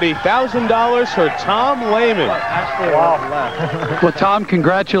 $40,000 for Tom Lehman. Wow. Well, Tom,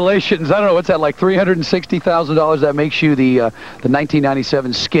 congratulations. I don't know, what's that, like $360,000? That makes you the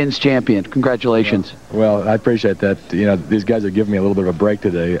 1997 Skins champion. Congratulations. Well, I appreciate that. You know, these guys are giving me a little bit of a break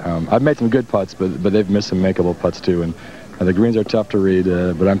today. I've made some good putts, but they've missed some makeable putts too. And the greens are tough to read,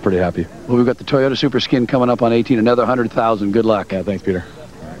 but I'm pretty happy. Well, we've got the Toyota Super Skin coming up on 18, another $100,000. Good luck. Yeah, thanks, Peter.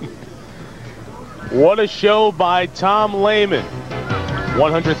 What a show by Tom Lehman.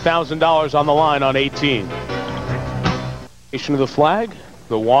 $100,000 on the line on 18. Nation of the flag,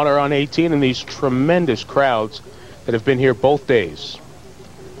 the water on 18, and these tremendous crowds that have been here both days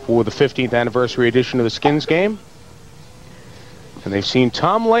for the 15th anniversary edition of the Skins game. And they've seen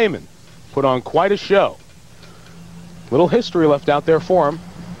Tom Lehman put on quite a show. Little history left out there for him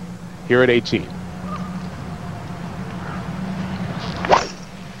here at 18.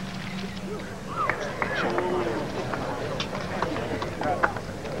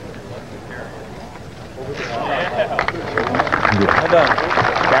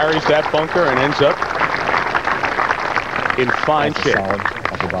 Carries that bunker and ends up in fine shape.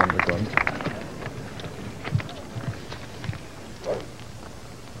 At the bottom of the club.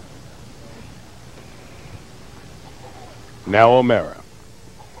 Now O'Mara.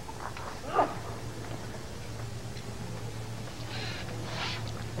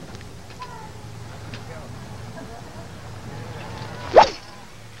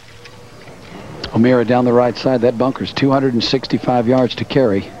 O'Mara down the right side. That bunker's 265 yards to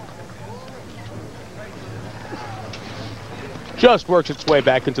carry. Just works its way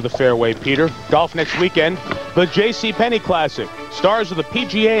back into the fairway, Peter. Golf next weekend, the J.C. Penney Classic. Stars of the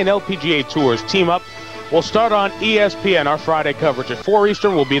PGA and LPGA Tours team up. We'll start on ESPN, our Friday coverage at 4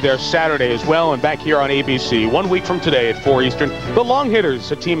 Eastern. We'll be there Saturday as well, and back here on ABC 1 week from today at 4 Eastern. The Long Hitters,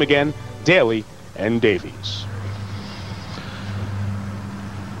 a team again, Daly and Davies.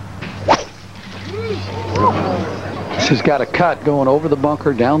 This has got a cut going over the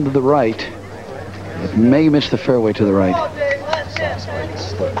bunker down to the right. It may miss the fairway to the right.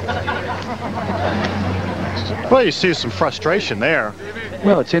 Well, you see some frustration there.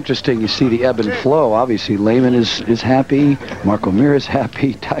 Well, it's interesting. You see the ebb and flow. Obviously, Lehman is happy. Mark O'Meara is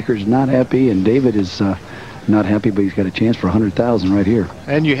happy. Tiger's not happy. And David is not happy, but he's got a chance for $100,000 right here.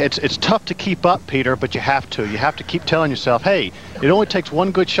 And it's tough to keep up, Peter, but you have to. You have to keep telling yourself, hey, it only takes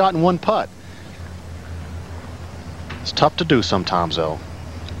one good shot and one putt. It's tough to do sometimes, though.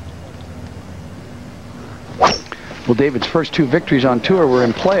 Well, David's first 2 victories on tour were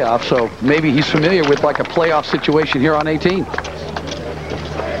in playoffs, so maybe he's familiar with like a playoff situation here on 18.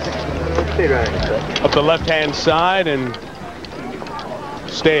 Up the left-hand side and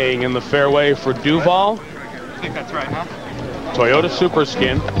staying in the fairway for Duval. I think that's right, huh? Toyota Super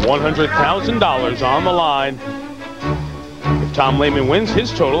Skin, $100,000 on the line. If If Tom Lehman wins, his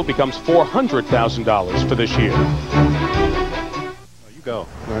total becomes $400,000 for this year. You go.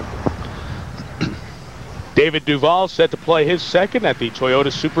 David Duval set to play his second at the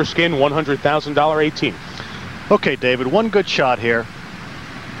Toyota Super Skin $100,000 18th. Okay, David, one good shot here.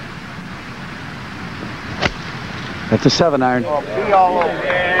 That's a 7-iron.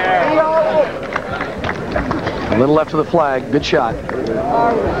 A little left of the flag. Good shot.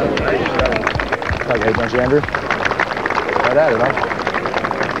 Okay, don't you, Andrew? Right at it, huh?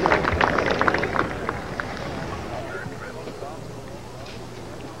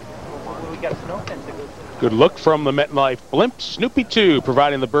 Good look from the MetLife blimp. Snoopy 2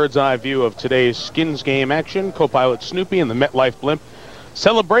 providing the bird's eye view of today's Skins game action. Co-pilot Snoopy and the MetLife blimp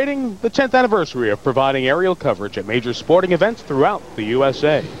celebrating the 10th anniversary of providing aerial coverage at major sporting events throughout the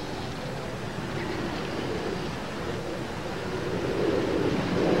USA.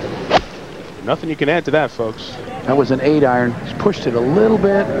 Nothing you can add to that, folks. That was an 8-iron. He's pushed it a little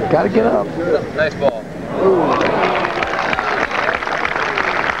bit. Got to get up. Nice ball. Ooh.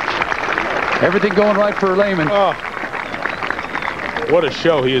 Everything going right for Lehman. Oh, what a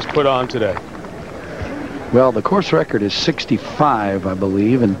show he has put on today. Well, the course record is 65, I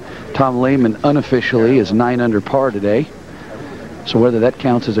believe, and Tom Lehman unofficially is 9 under par today. So whether that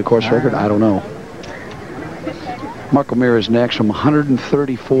counts as a course record, I don't know. Mark O'Meara is next from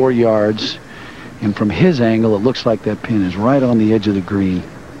 134 yards, and from his angle, it looks like that pin is right on the edge of the green.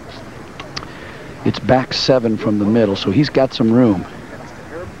 It's back 7 from the middle, so he's got some room.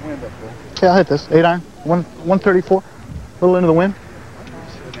 Yeah, I'll hit this. 8-iron. 134. A little into the wind.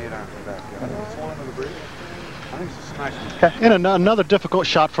 And another difficult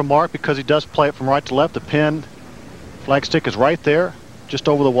shot from Mark because he does play it from right to left. The pin flagstick is right there, just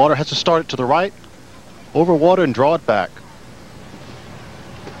over the water. Has to start it to the right, over water, and draw it back.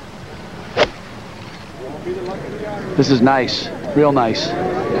 This is nice. Real nice.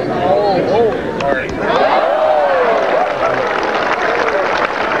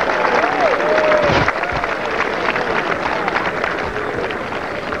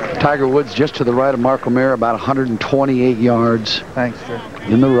 Tiger Woods just to the right of Mark O'Meara, about 128 yards. Thanks, sir.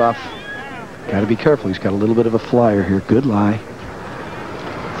 In the rough. Got to be careful. He's got a little bit of a flyer here. Good lie.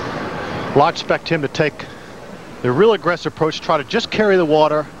 Well, I expect him to take the real aggressive approach, try to just carry the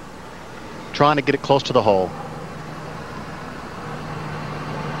water, trying to get it close to the hole.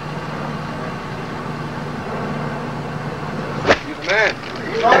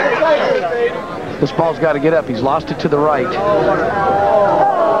 This ball's got to get up. He's lost it to the right.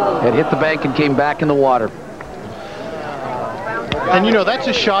 It hit the bank and came back in the water. And you know, that's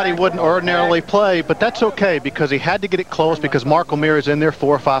a shot he wouldn't ordinarily play, but that's okay because he had to get it close because Mark O'Meara is in there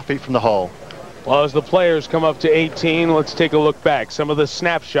 4 or 5 feet from the hole. Well, as the players come up to 18, let's take a look back. Some of the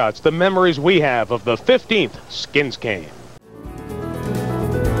snapshots, the memories we have of the 15th Skins game.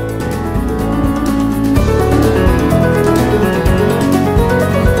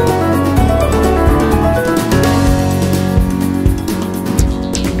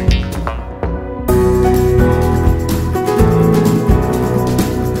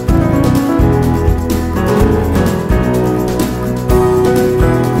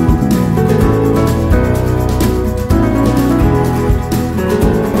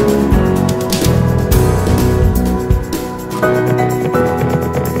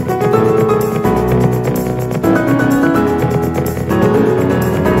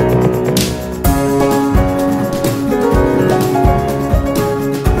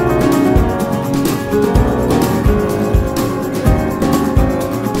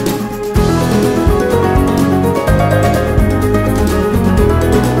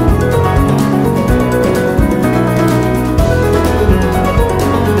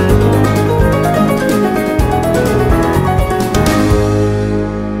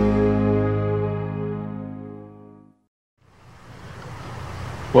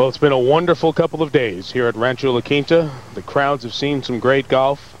 Well, it's been a wonderful couple of days here at Rancho La Quinta. The crowds have seen some great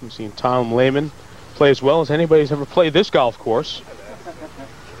golf. We've seen Tom Lehman play as well as anybody's ever played this golf course.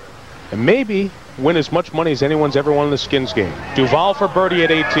 And maybe win as much money as anyone's ever won in the Skins game. Duval for birdie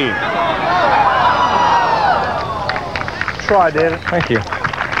at 18. Try, David. Thank you.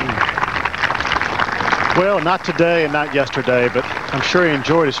 Well, not today and not yesterday, but I'm sure he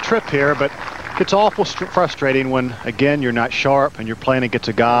enjoyed his trip here, but it's awful frustrating when, again, you're not sharp and you're playing against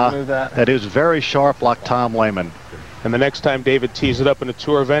a guy that is very sharp like Tom Lehman. And the next time David tees it up in a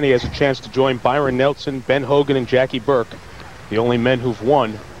tour event, he has a chance to join Byron Nelson, Ben Hogan, and Jackie Burke, the only men who've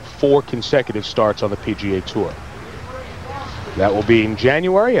won 4 consecutive starts on the PGA Tour. That will be in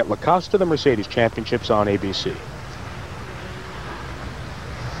January at La Costa, the Mercedes Championships on ABC.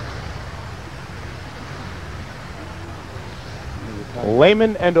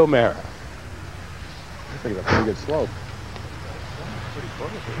 Lehman and O'Mara. Looks like a pretty good slope.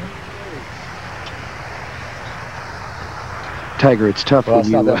 Tiger, it's tough Well, when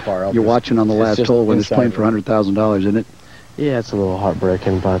it's not that far. you're watching on the last hole when it's playing for $100,000, isn't it? Yeah, it's a little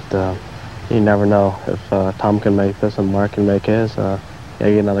heartbreaking, but you never know. If Tom can make this and Mark can make his, you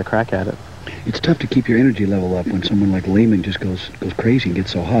get another crack at it. It's tough to keep your energy level up when someone like Lehman just goes crazy and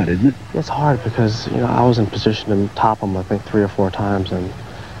gets so hot, isn't it? It's hard because, you know, I was in position to top him, I think, 3 or 4 times, and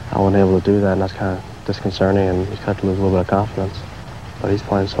I wasn't able to do that, and that's kind of disconcerting, and you have to lose a little bit of confidence. But he's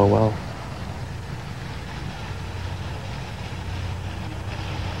playing so well.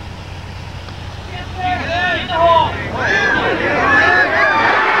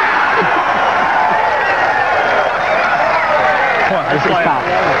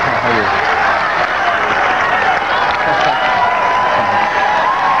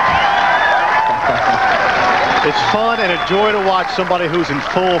 It's fun and a joy to watch somebody who's in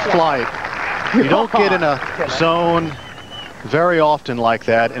full flight. You don't get in a zone very often like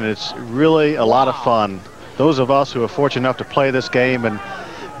that, and it's really a lot of fun. Those of us who are fortunate enough to play this game and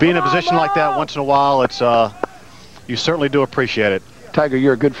be in a position like that once in a while, it's you certainly do appreciate it. Tiger,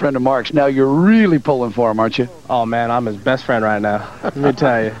 you're a good friend of Mark's. Now you're really pulling for him, aren't you? Oh, man, I'm his best friend right now. Let me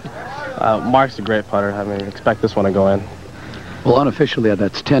tell you. Mark's a great putter. I mean, expect this one to go in. Well, unofficially,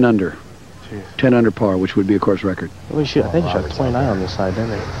 that's 10 under. 10 under par, which would be a course record. I think he shot 29 on this side,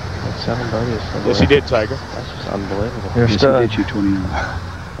 didn't he? Like 7 birdies. Yes, he did, Tiger. That's just unbelievable. Yes, he did shoot 29.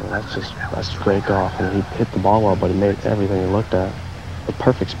 That's great golf, and he hit the ball well, but he made everything he looked at with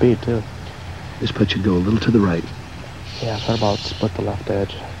perfect speed too. This putt should go a little to the right. Yeah, it's right about split the left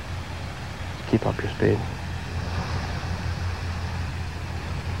edge. Keep up your speed.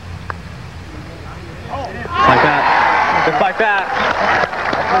 Like that. Just like that.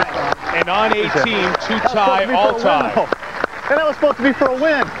 And on 18, 2-tie, all-tie. And that was supposed to be for a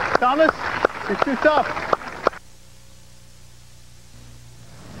win. Thomas, you're too tough.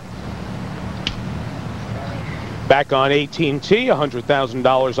 Back on 18T,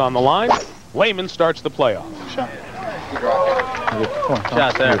 $100,000 on the line. Lehman starts the playoff. Shot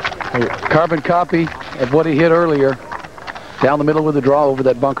there. Carbon copy of what he hit earlier. Down the middle with the draw over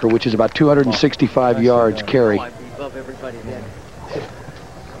that bunker, which is about 265 yards carry. Above everybody then.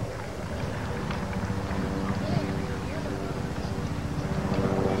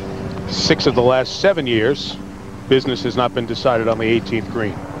 6 of the last 7 years, business has not been decided on the 18th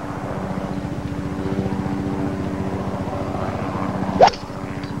green.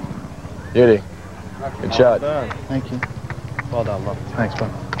 Beauty. Good shot. Thank you. Well done, love. Thanks, bud.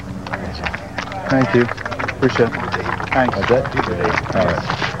 Thank you. Appreciate it. Thanks. That's it? All right.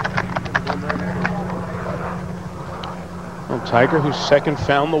 Well, Tiger, whose second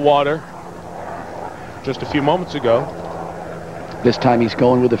found the water just a few moments ago. This time he's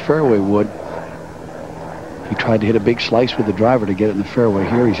going with the fairway wood. He tried to hit a big slice with the driver to get it in the fairway.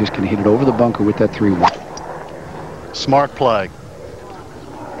 Here he's just going to hit it over the bunker with that 3-wood. Smart play.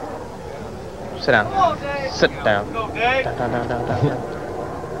 Sit down. Sit down. Down.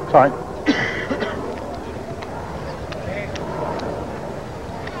 Sorry.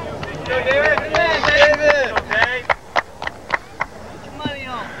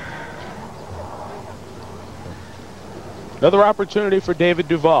 Another opportunity for David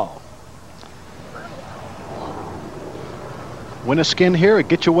Duval. Win a skin here, it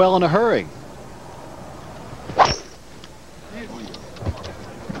gets you well in a hurry.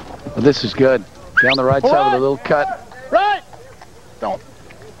 Well, this is good. Down the right side with a little cut. Right. Don't.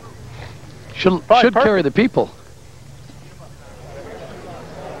 Should carry the people.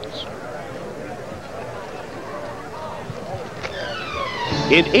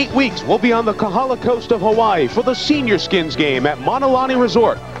 In 8 weeks, we'll be on the Kahala coast of Hawaii for the Senior Skins game at Maunalani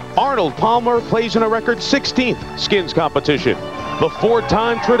Resort. Arnold Palmer plays in a record 16th skins competition. The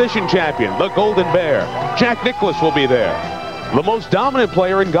 4-time tradition champion, the Golden Bear, Jack Nicklaus, will be there. The most dominant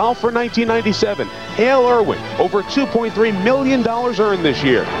player in golf for 1997, Hale Irwin, over $2.3 million earned this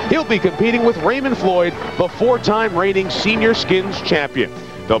year. He'll be competing with Raymond Floyd, the 4-time reigning Senior Skins champion.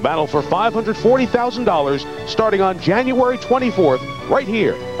 They'll battle for $540,000 starting on January 24th, right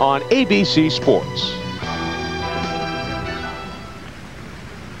here on ABC Sports.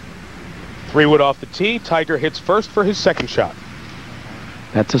 3-wood off the tee. Tiger hits first for his second shot.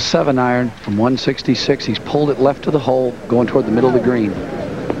 That's a 7-iron from 166. He's pulled it left to the hole, going toward the middle of the green.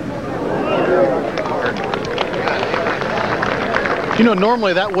 You know,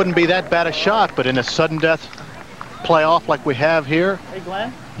 normally that wouldn't be that bad a shot, but in a sudden death playoff like we have here,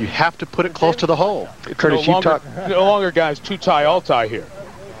 you have to put it close to the hole. Curtis, no longer, guys, 2-tie, all-tie here.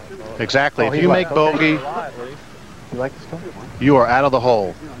 Exactly. If you make bogey, You like this stuff? You are out of the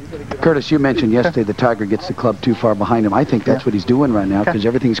hole. Curtis, you mentioned yesterday the Tiger gets the club too far behind him. I think that's what he's doing right now because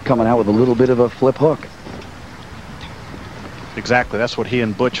everything's coming out with a little bit of a flip hook. Exactly. That's what he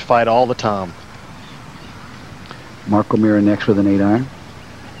and Butch fight all the time. Mark O'Meara next with an 8-iron.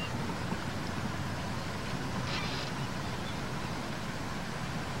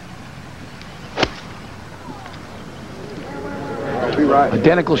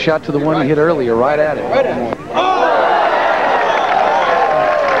 Identical shot to the one he hit earlier, right at it.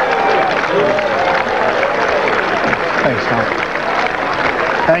 Thanks, Tom.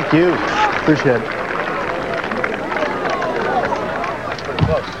 Thank you. Appreciate it.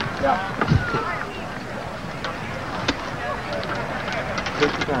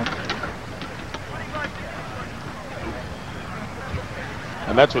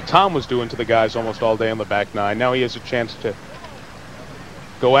 And that's what Tom was doing to the guys almost all day on the back nine. Now he has a chance to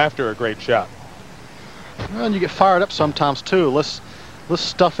go after a great shot. Well, and you get fired up sometimes too. Let's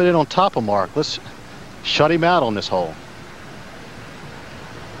stuff it in on top of Mark. Let's shut him out on this hole.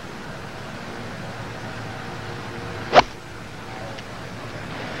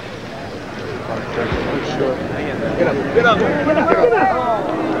 Get up.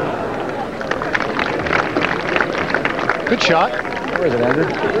 Good shot. Where is it, Andrew?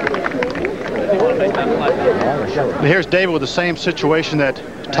 And here's David with the same situation that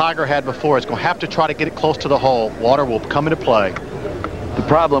Tiger had before. He's going to have to try to get it close to the hole. Water will come into play. The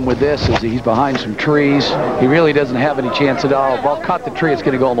problem with this is he's behind some trees. He really doesn't have any chance at all. Ball caught the tree, it's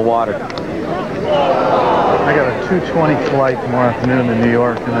going to go in the water. I got a 2:20 flight tomorrow afternoon to New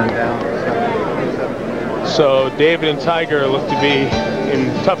York and then down. So David and Tiger look to be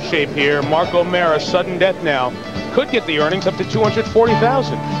in tough shape here. Mark O'Meara, sudden death now, could get the earnings up to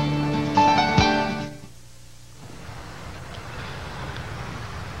 $240,000.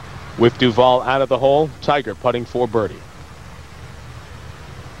 With Duval out of the hole, Tiger putting for birdie.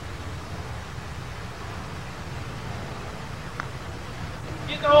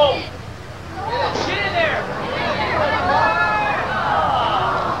 Get in the hole. Get in there.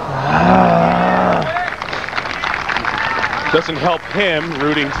 Doesn't help him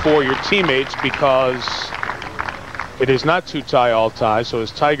rooting for your teammates because it is not two tie all tie. So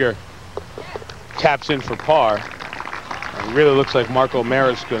as Tiger taps in for par, it really looks like Mark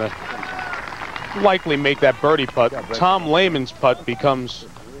O'Meara's going to likely make that birdie putt. Tom Lehman's putt becomes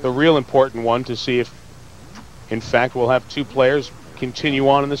the real important one to see if, in fact, we'll have two players continue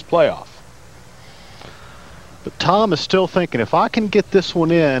on in this playoff. But Tom is still thinking, if I can get this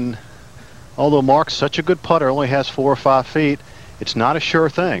one in, although Mark's such a good putter, only has 4 or 5 feet, it's not a sure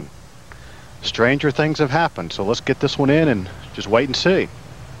thing. Stranger things have happened, so let's get this one in and just wait and see.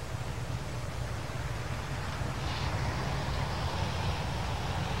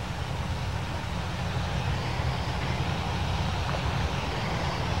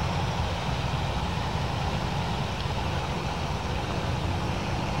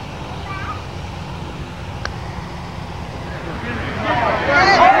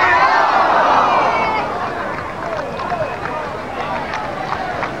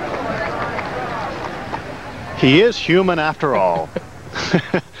 He is human after all.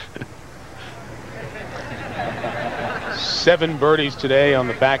 7 birdies today on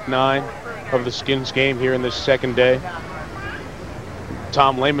the back nine of the Skins game here in this second day.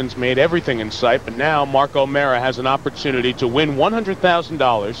 Tom Lehman's made everything in sight, but now Mark O'Meara has an opportunity to win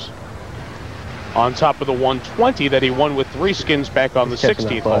 $100,000 on top of the $120,000 that he won with 3 Skins back on the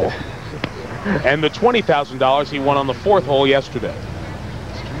 16th hole, and the $20,000 he won on the 4th hole yesterday.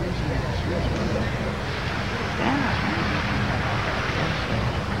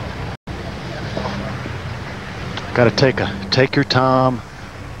 Got to take your time,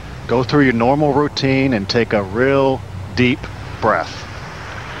 go through your normal routine, and take a real deep breath.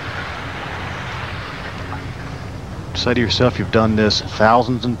 Say to yourself, you've done this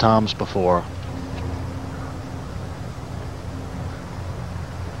thousands of times before.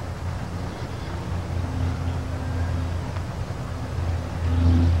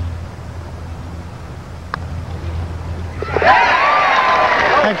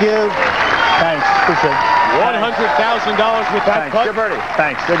 Thank you. Thanks. Appreciate it. $100,000 with that putt. Good birdie.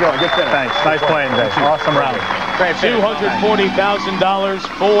 Thanks. Good going. Good finish. Thanks. Nice playing today. Awesome round. $240,000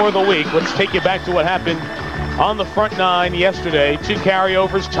 for the week. Let's take you back to what happened on the front nine yesterday. 2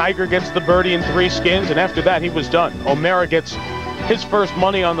 carryovers. Tiger gets the birdie in 3 Skins, and after that he was done. O'Meara gets his first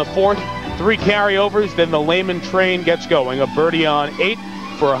money on the 4th. 3 carryovers. Then the Lehman train gets going. A birdie on 8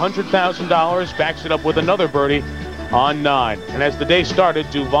 for $100,000. Backs it up with another birdie on 9. And as the day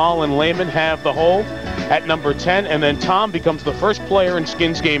started, Duval and Lehman have the hole at number 10, and then Tom becomes the first player in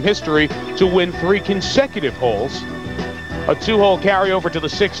Skins game history to win 3 consecutive holes A 2-hole carryover to the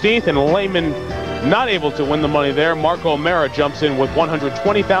 16th, and Lehman not able to win the money there. Mark O'Mara jumps in with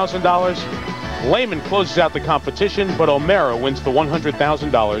 $120,000. Lehman closes out the competition, but O'Mara wins the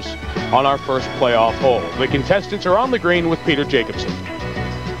 $100,000 on our first playoff hole. The contestants are on the green with Peter Jacobson.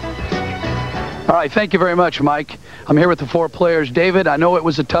 All right, thank you very much, Mike. I'm here with the 4 players. David, I know it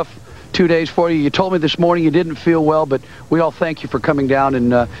was a tough 2 days for you. You told me this morning you didn't feel well, but we all thank you for coming down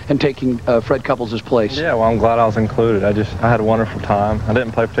and taking Fred Couples' place. Yeah, well, I'm glad I was included. I had a wonderful time. I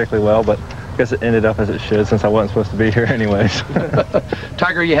didn't play particularly well, but I guess it ended up as it should since I wasn't supposed to be here anyways.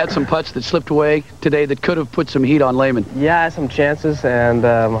 Tiger, you had some putts that slipped away today that could have put some heat on Lehman. Yeah, I had some chances, and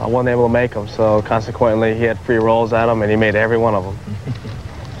I wasn't able to make them, so consequently he had free rolls at them, and he made every one of them.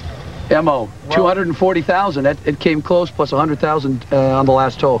 Mo, 240,000. It came close, plus 100,000 on the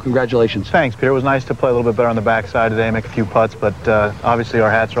last hole. Congratulations. Thanks, Peter. It was nice to play a little bit better on the backside today, make a few putts, but obviously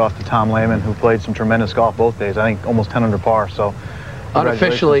our hats are off to Tom Lehman, who played some tremendous golf both days. I think almost 10 under par. So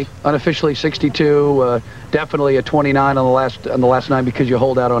unofficially 62. Definitely a 29 on the last 9 because you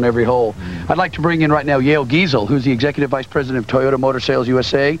hold out on every hole. I'd like to bring in right now Yale Giesel, who's the Executive Vice President of Toyota Motor Sales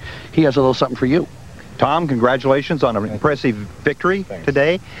USA. He has a little something for you. Tom, congratulations on an impressive victory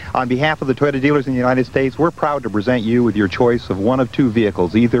today. On behalf of the Toyota dealers in the United States, we're proud to present you with your choice of one of 2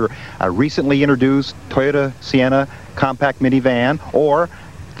 vehicles, either a recently introduced Toyota Sienna compact minivan or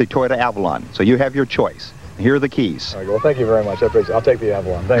the Toyota Avalon. So you have your choice. Here are the keys. All right, well, thank you very much. I appreciate it. I'll take the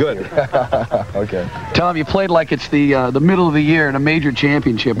Avalon. Thank you. Okay. Tom, you played like it's the middle of the year in a major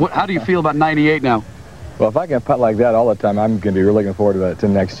championship. How do you feel about 98 now? Well, if I can putt like that all the time, I'm going to be really looking forward to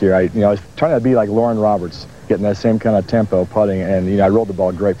next year. I was trying to be like Lauren Roberts, getting that same kind of tempo putting, and I rolled the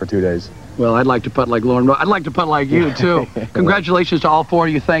ball great for 2 days. Well, I'd like to putt like Lauren. I'd like to putt like you too. Congratulations to all 4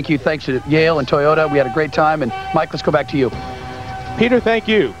 of you. Thank you. Thanks to Yale and Toyota. We had a great time. And Mike, let's go back to you. Peter, thank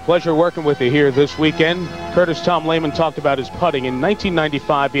you. Pleasure working with you here this weekend. Curtis Tom Lehman talked about his putting. In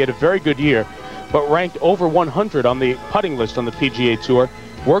 1995, he had a very good year, but ranked over 100 on the putting list on the PGA Tour.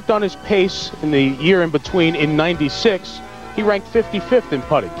 Worked on his pace in the year in between. In 96, he ranked 55th in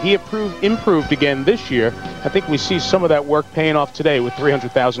putting. He improved again this year. I think we see some of that work paying off today with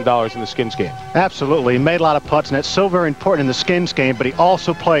 $300,000 in the skins game. Absolutely. He made a lot of putts, and it's so very important in the skins game, but he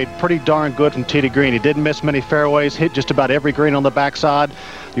also played pretty darn good from tee to green. He didn't miss many fairways, hit just about every green on the backside.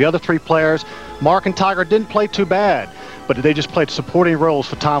 The other 3 players, Mark and Tiger, didn't play too bad, but they just played supporting roles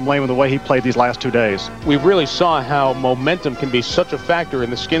for Tom Lehman the way he played these last 2 days. We really saw how momentum can be such a factor in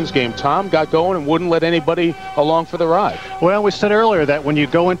the skins game. Tom got going and wouldn't let anybody along for the ride. Well, we said earlier that when you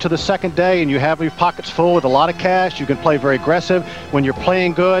go into the second day and you have your pockets full with a lot of cash, you can play very aggressive. When you're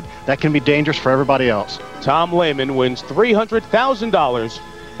playing good, that can be dangerous for everybody else. Tom Lehman wins $300,000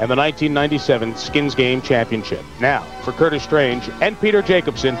 and the 1997 Skins Game Championship. Now, for Curtis Strange and Peter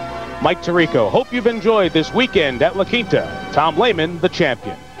Jacobson, Mike Tirico. Hope you've enjoyed this weekend at La Quinta. Tom Lehman, the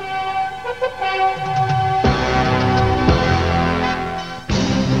champion.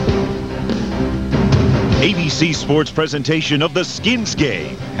 ABC Sports presentation of the Skins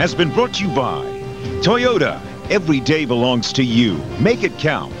Game has been brought to you by Toyota. Every day belongs to you. Make it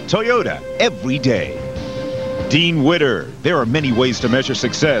count. Toyota, every day. Dean Witter. There are many ways to measure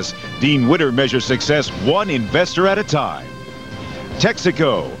success. Dean Witter measures success one investor at a time.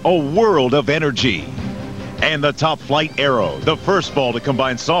 Texaco, a world of energy. And the Top Flight Aero, the first ball to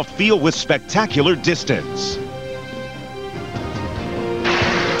combine soft feel with spectacular distance.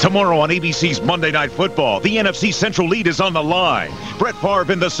 Tomorrow on ABC's Monday Night Football, the NFC Central lead is on the line. Brett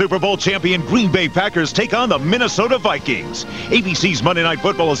Favre and the Super Bowl champion Green Bay Packers take on the Minnesota Vikings. ABC's Monday Night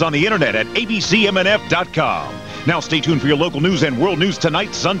Football is on the internet at abcmnf.com. Now stay tuned for your local news and world news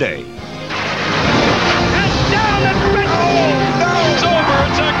tonight, Sunday.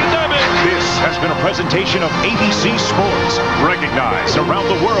 This has been a presentation of ABC Sports, recognized around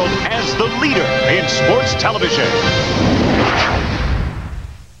the world as the leader in sports television.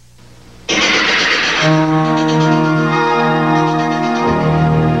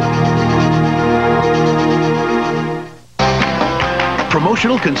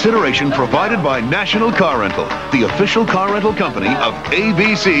 Promotional consideration provided by National Car Rental, the official car rental company of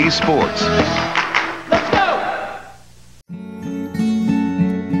ABC Sports.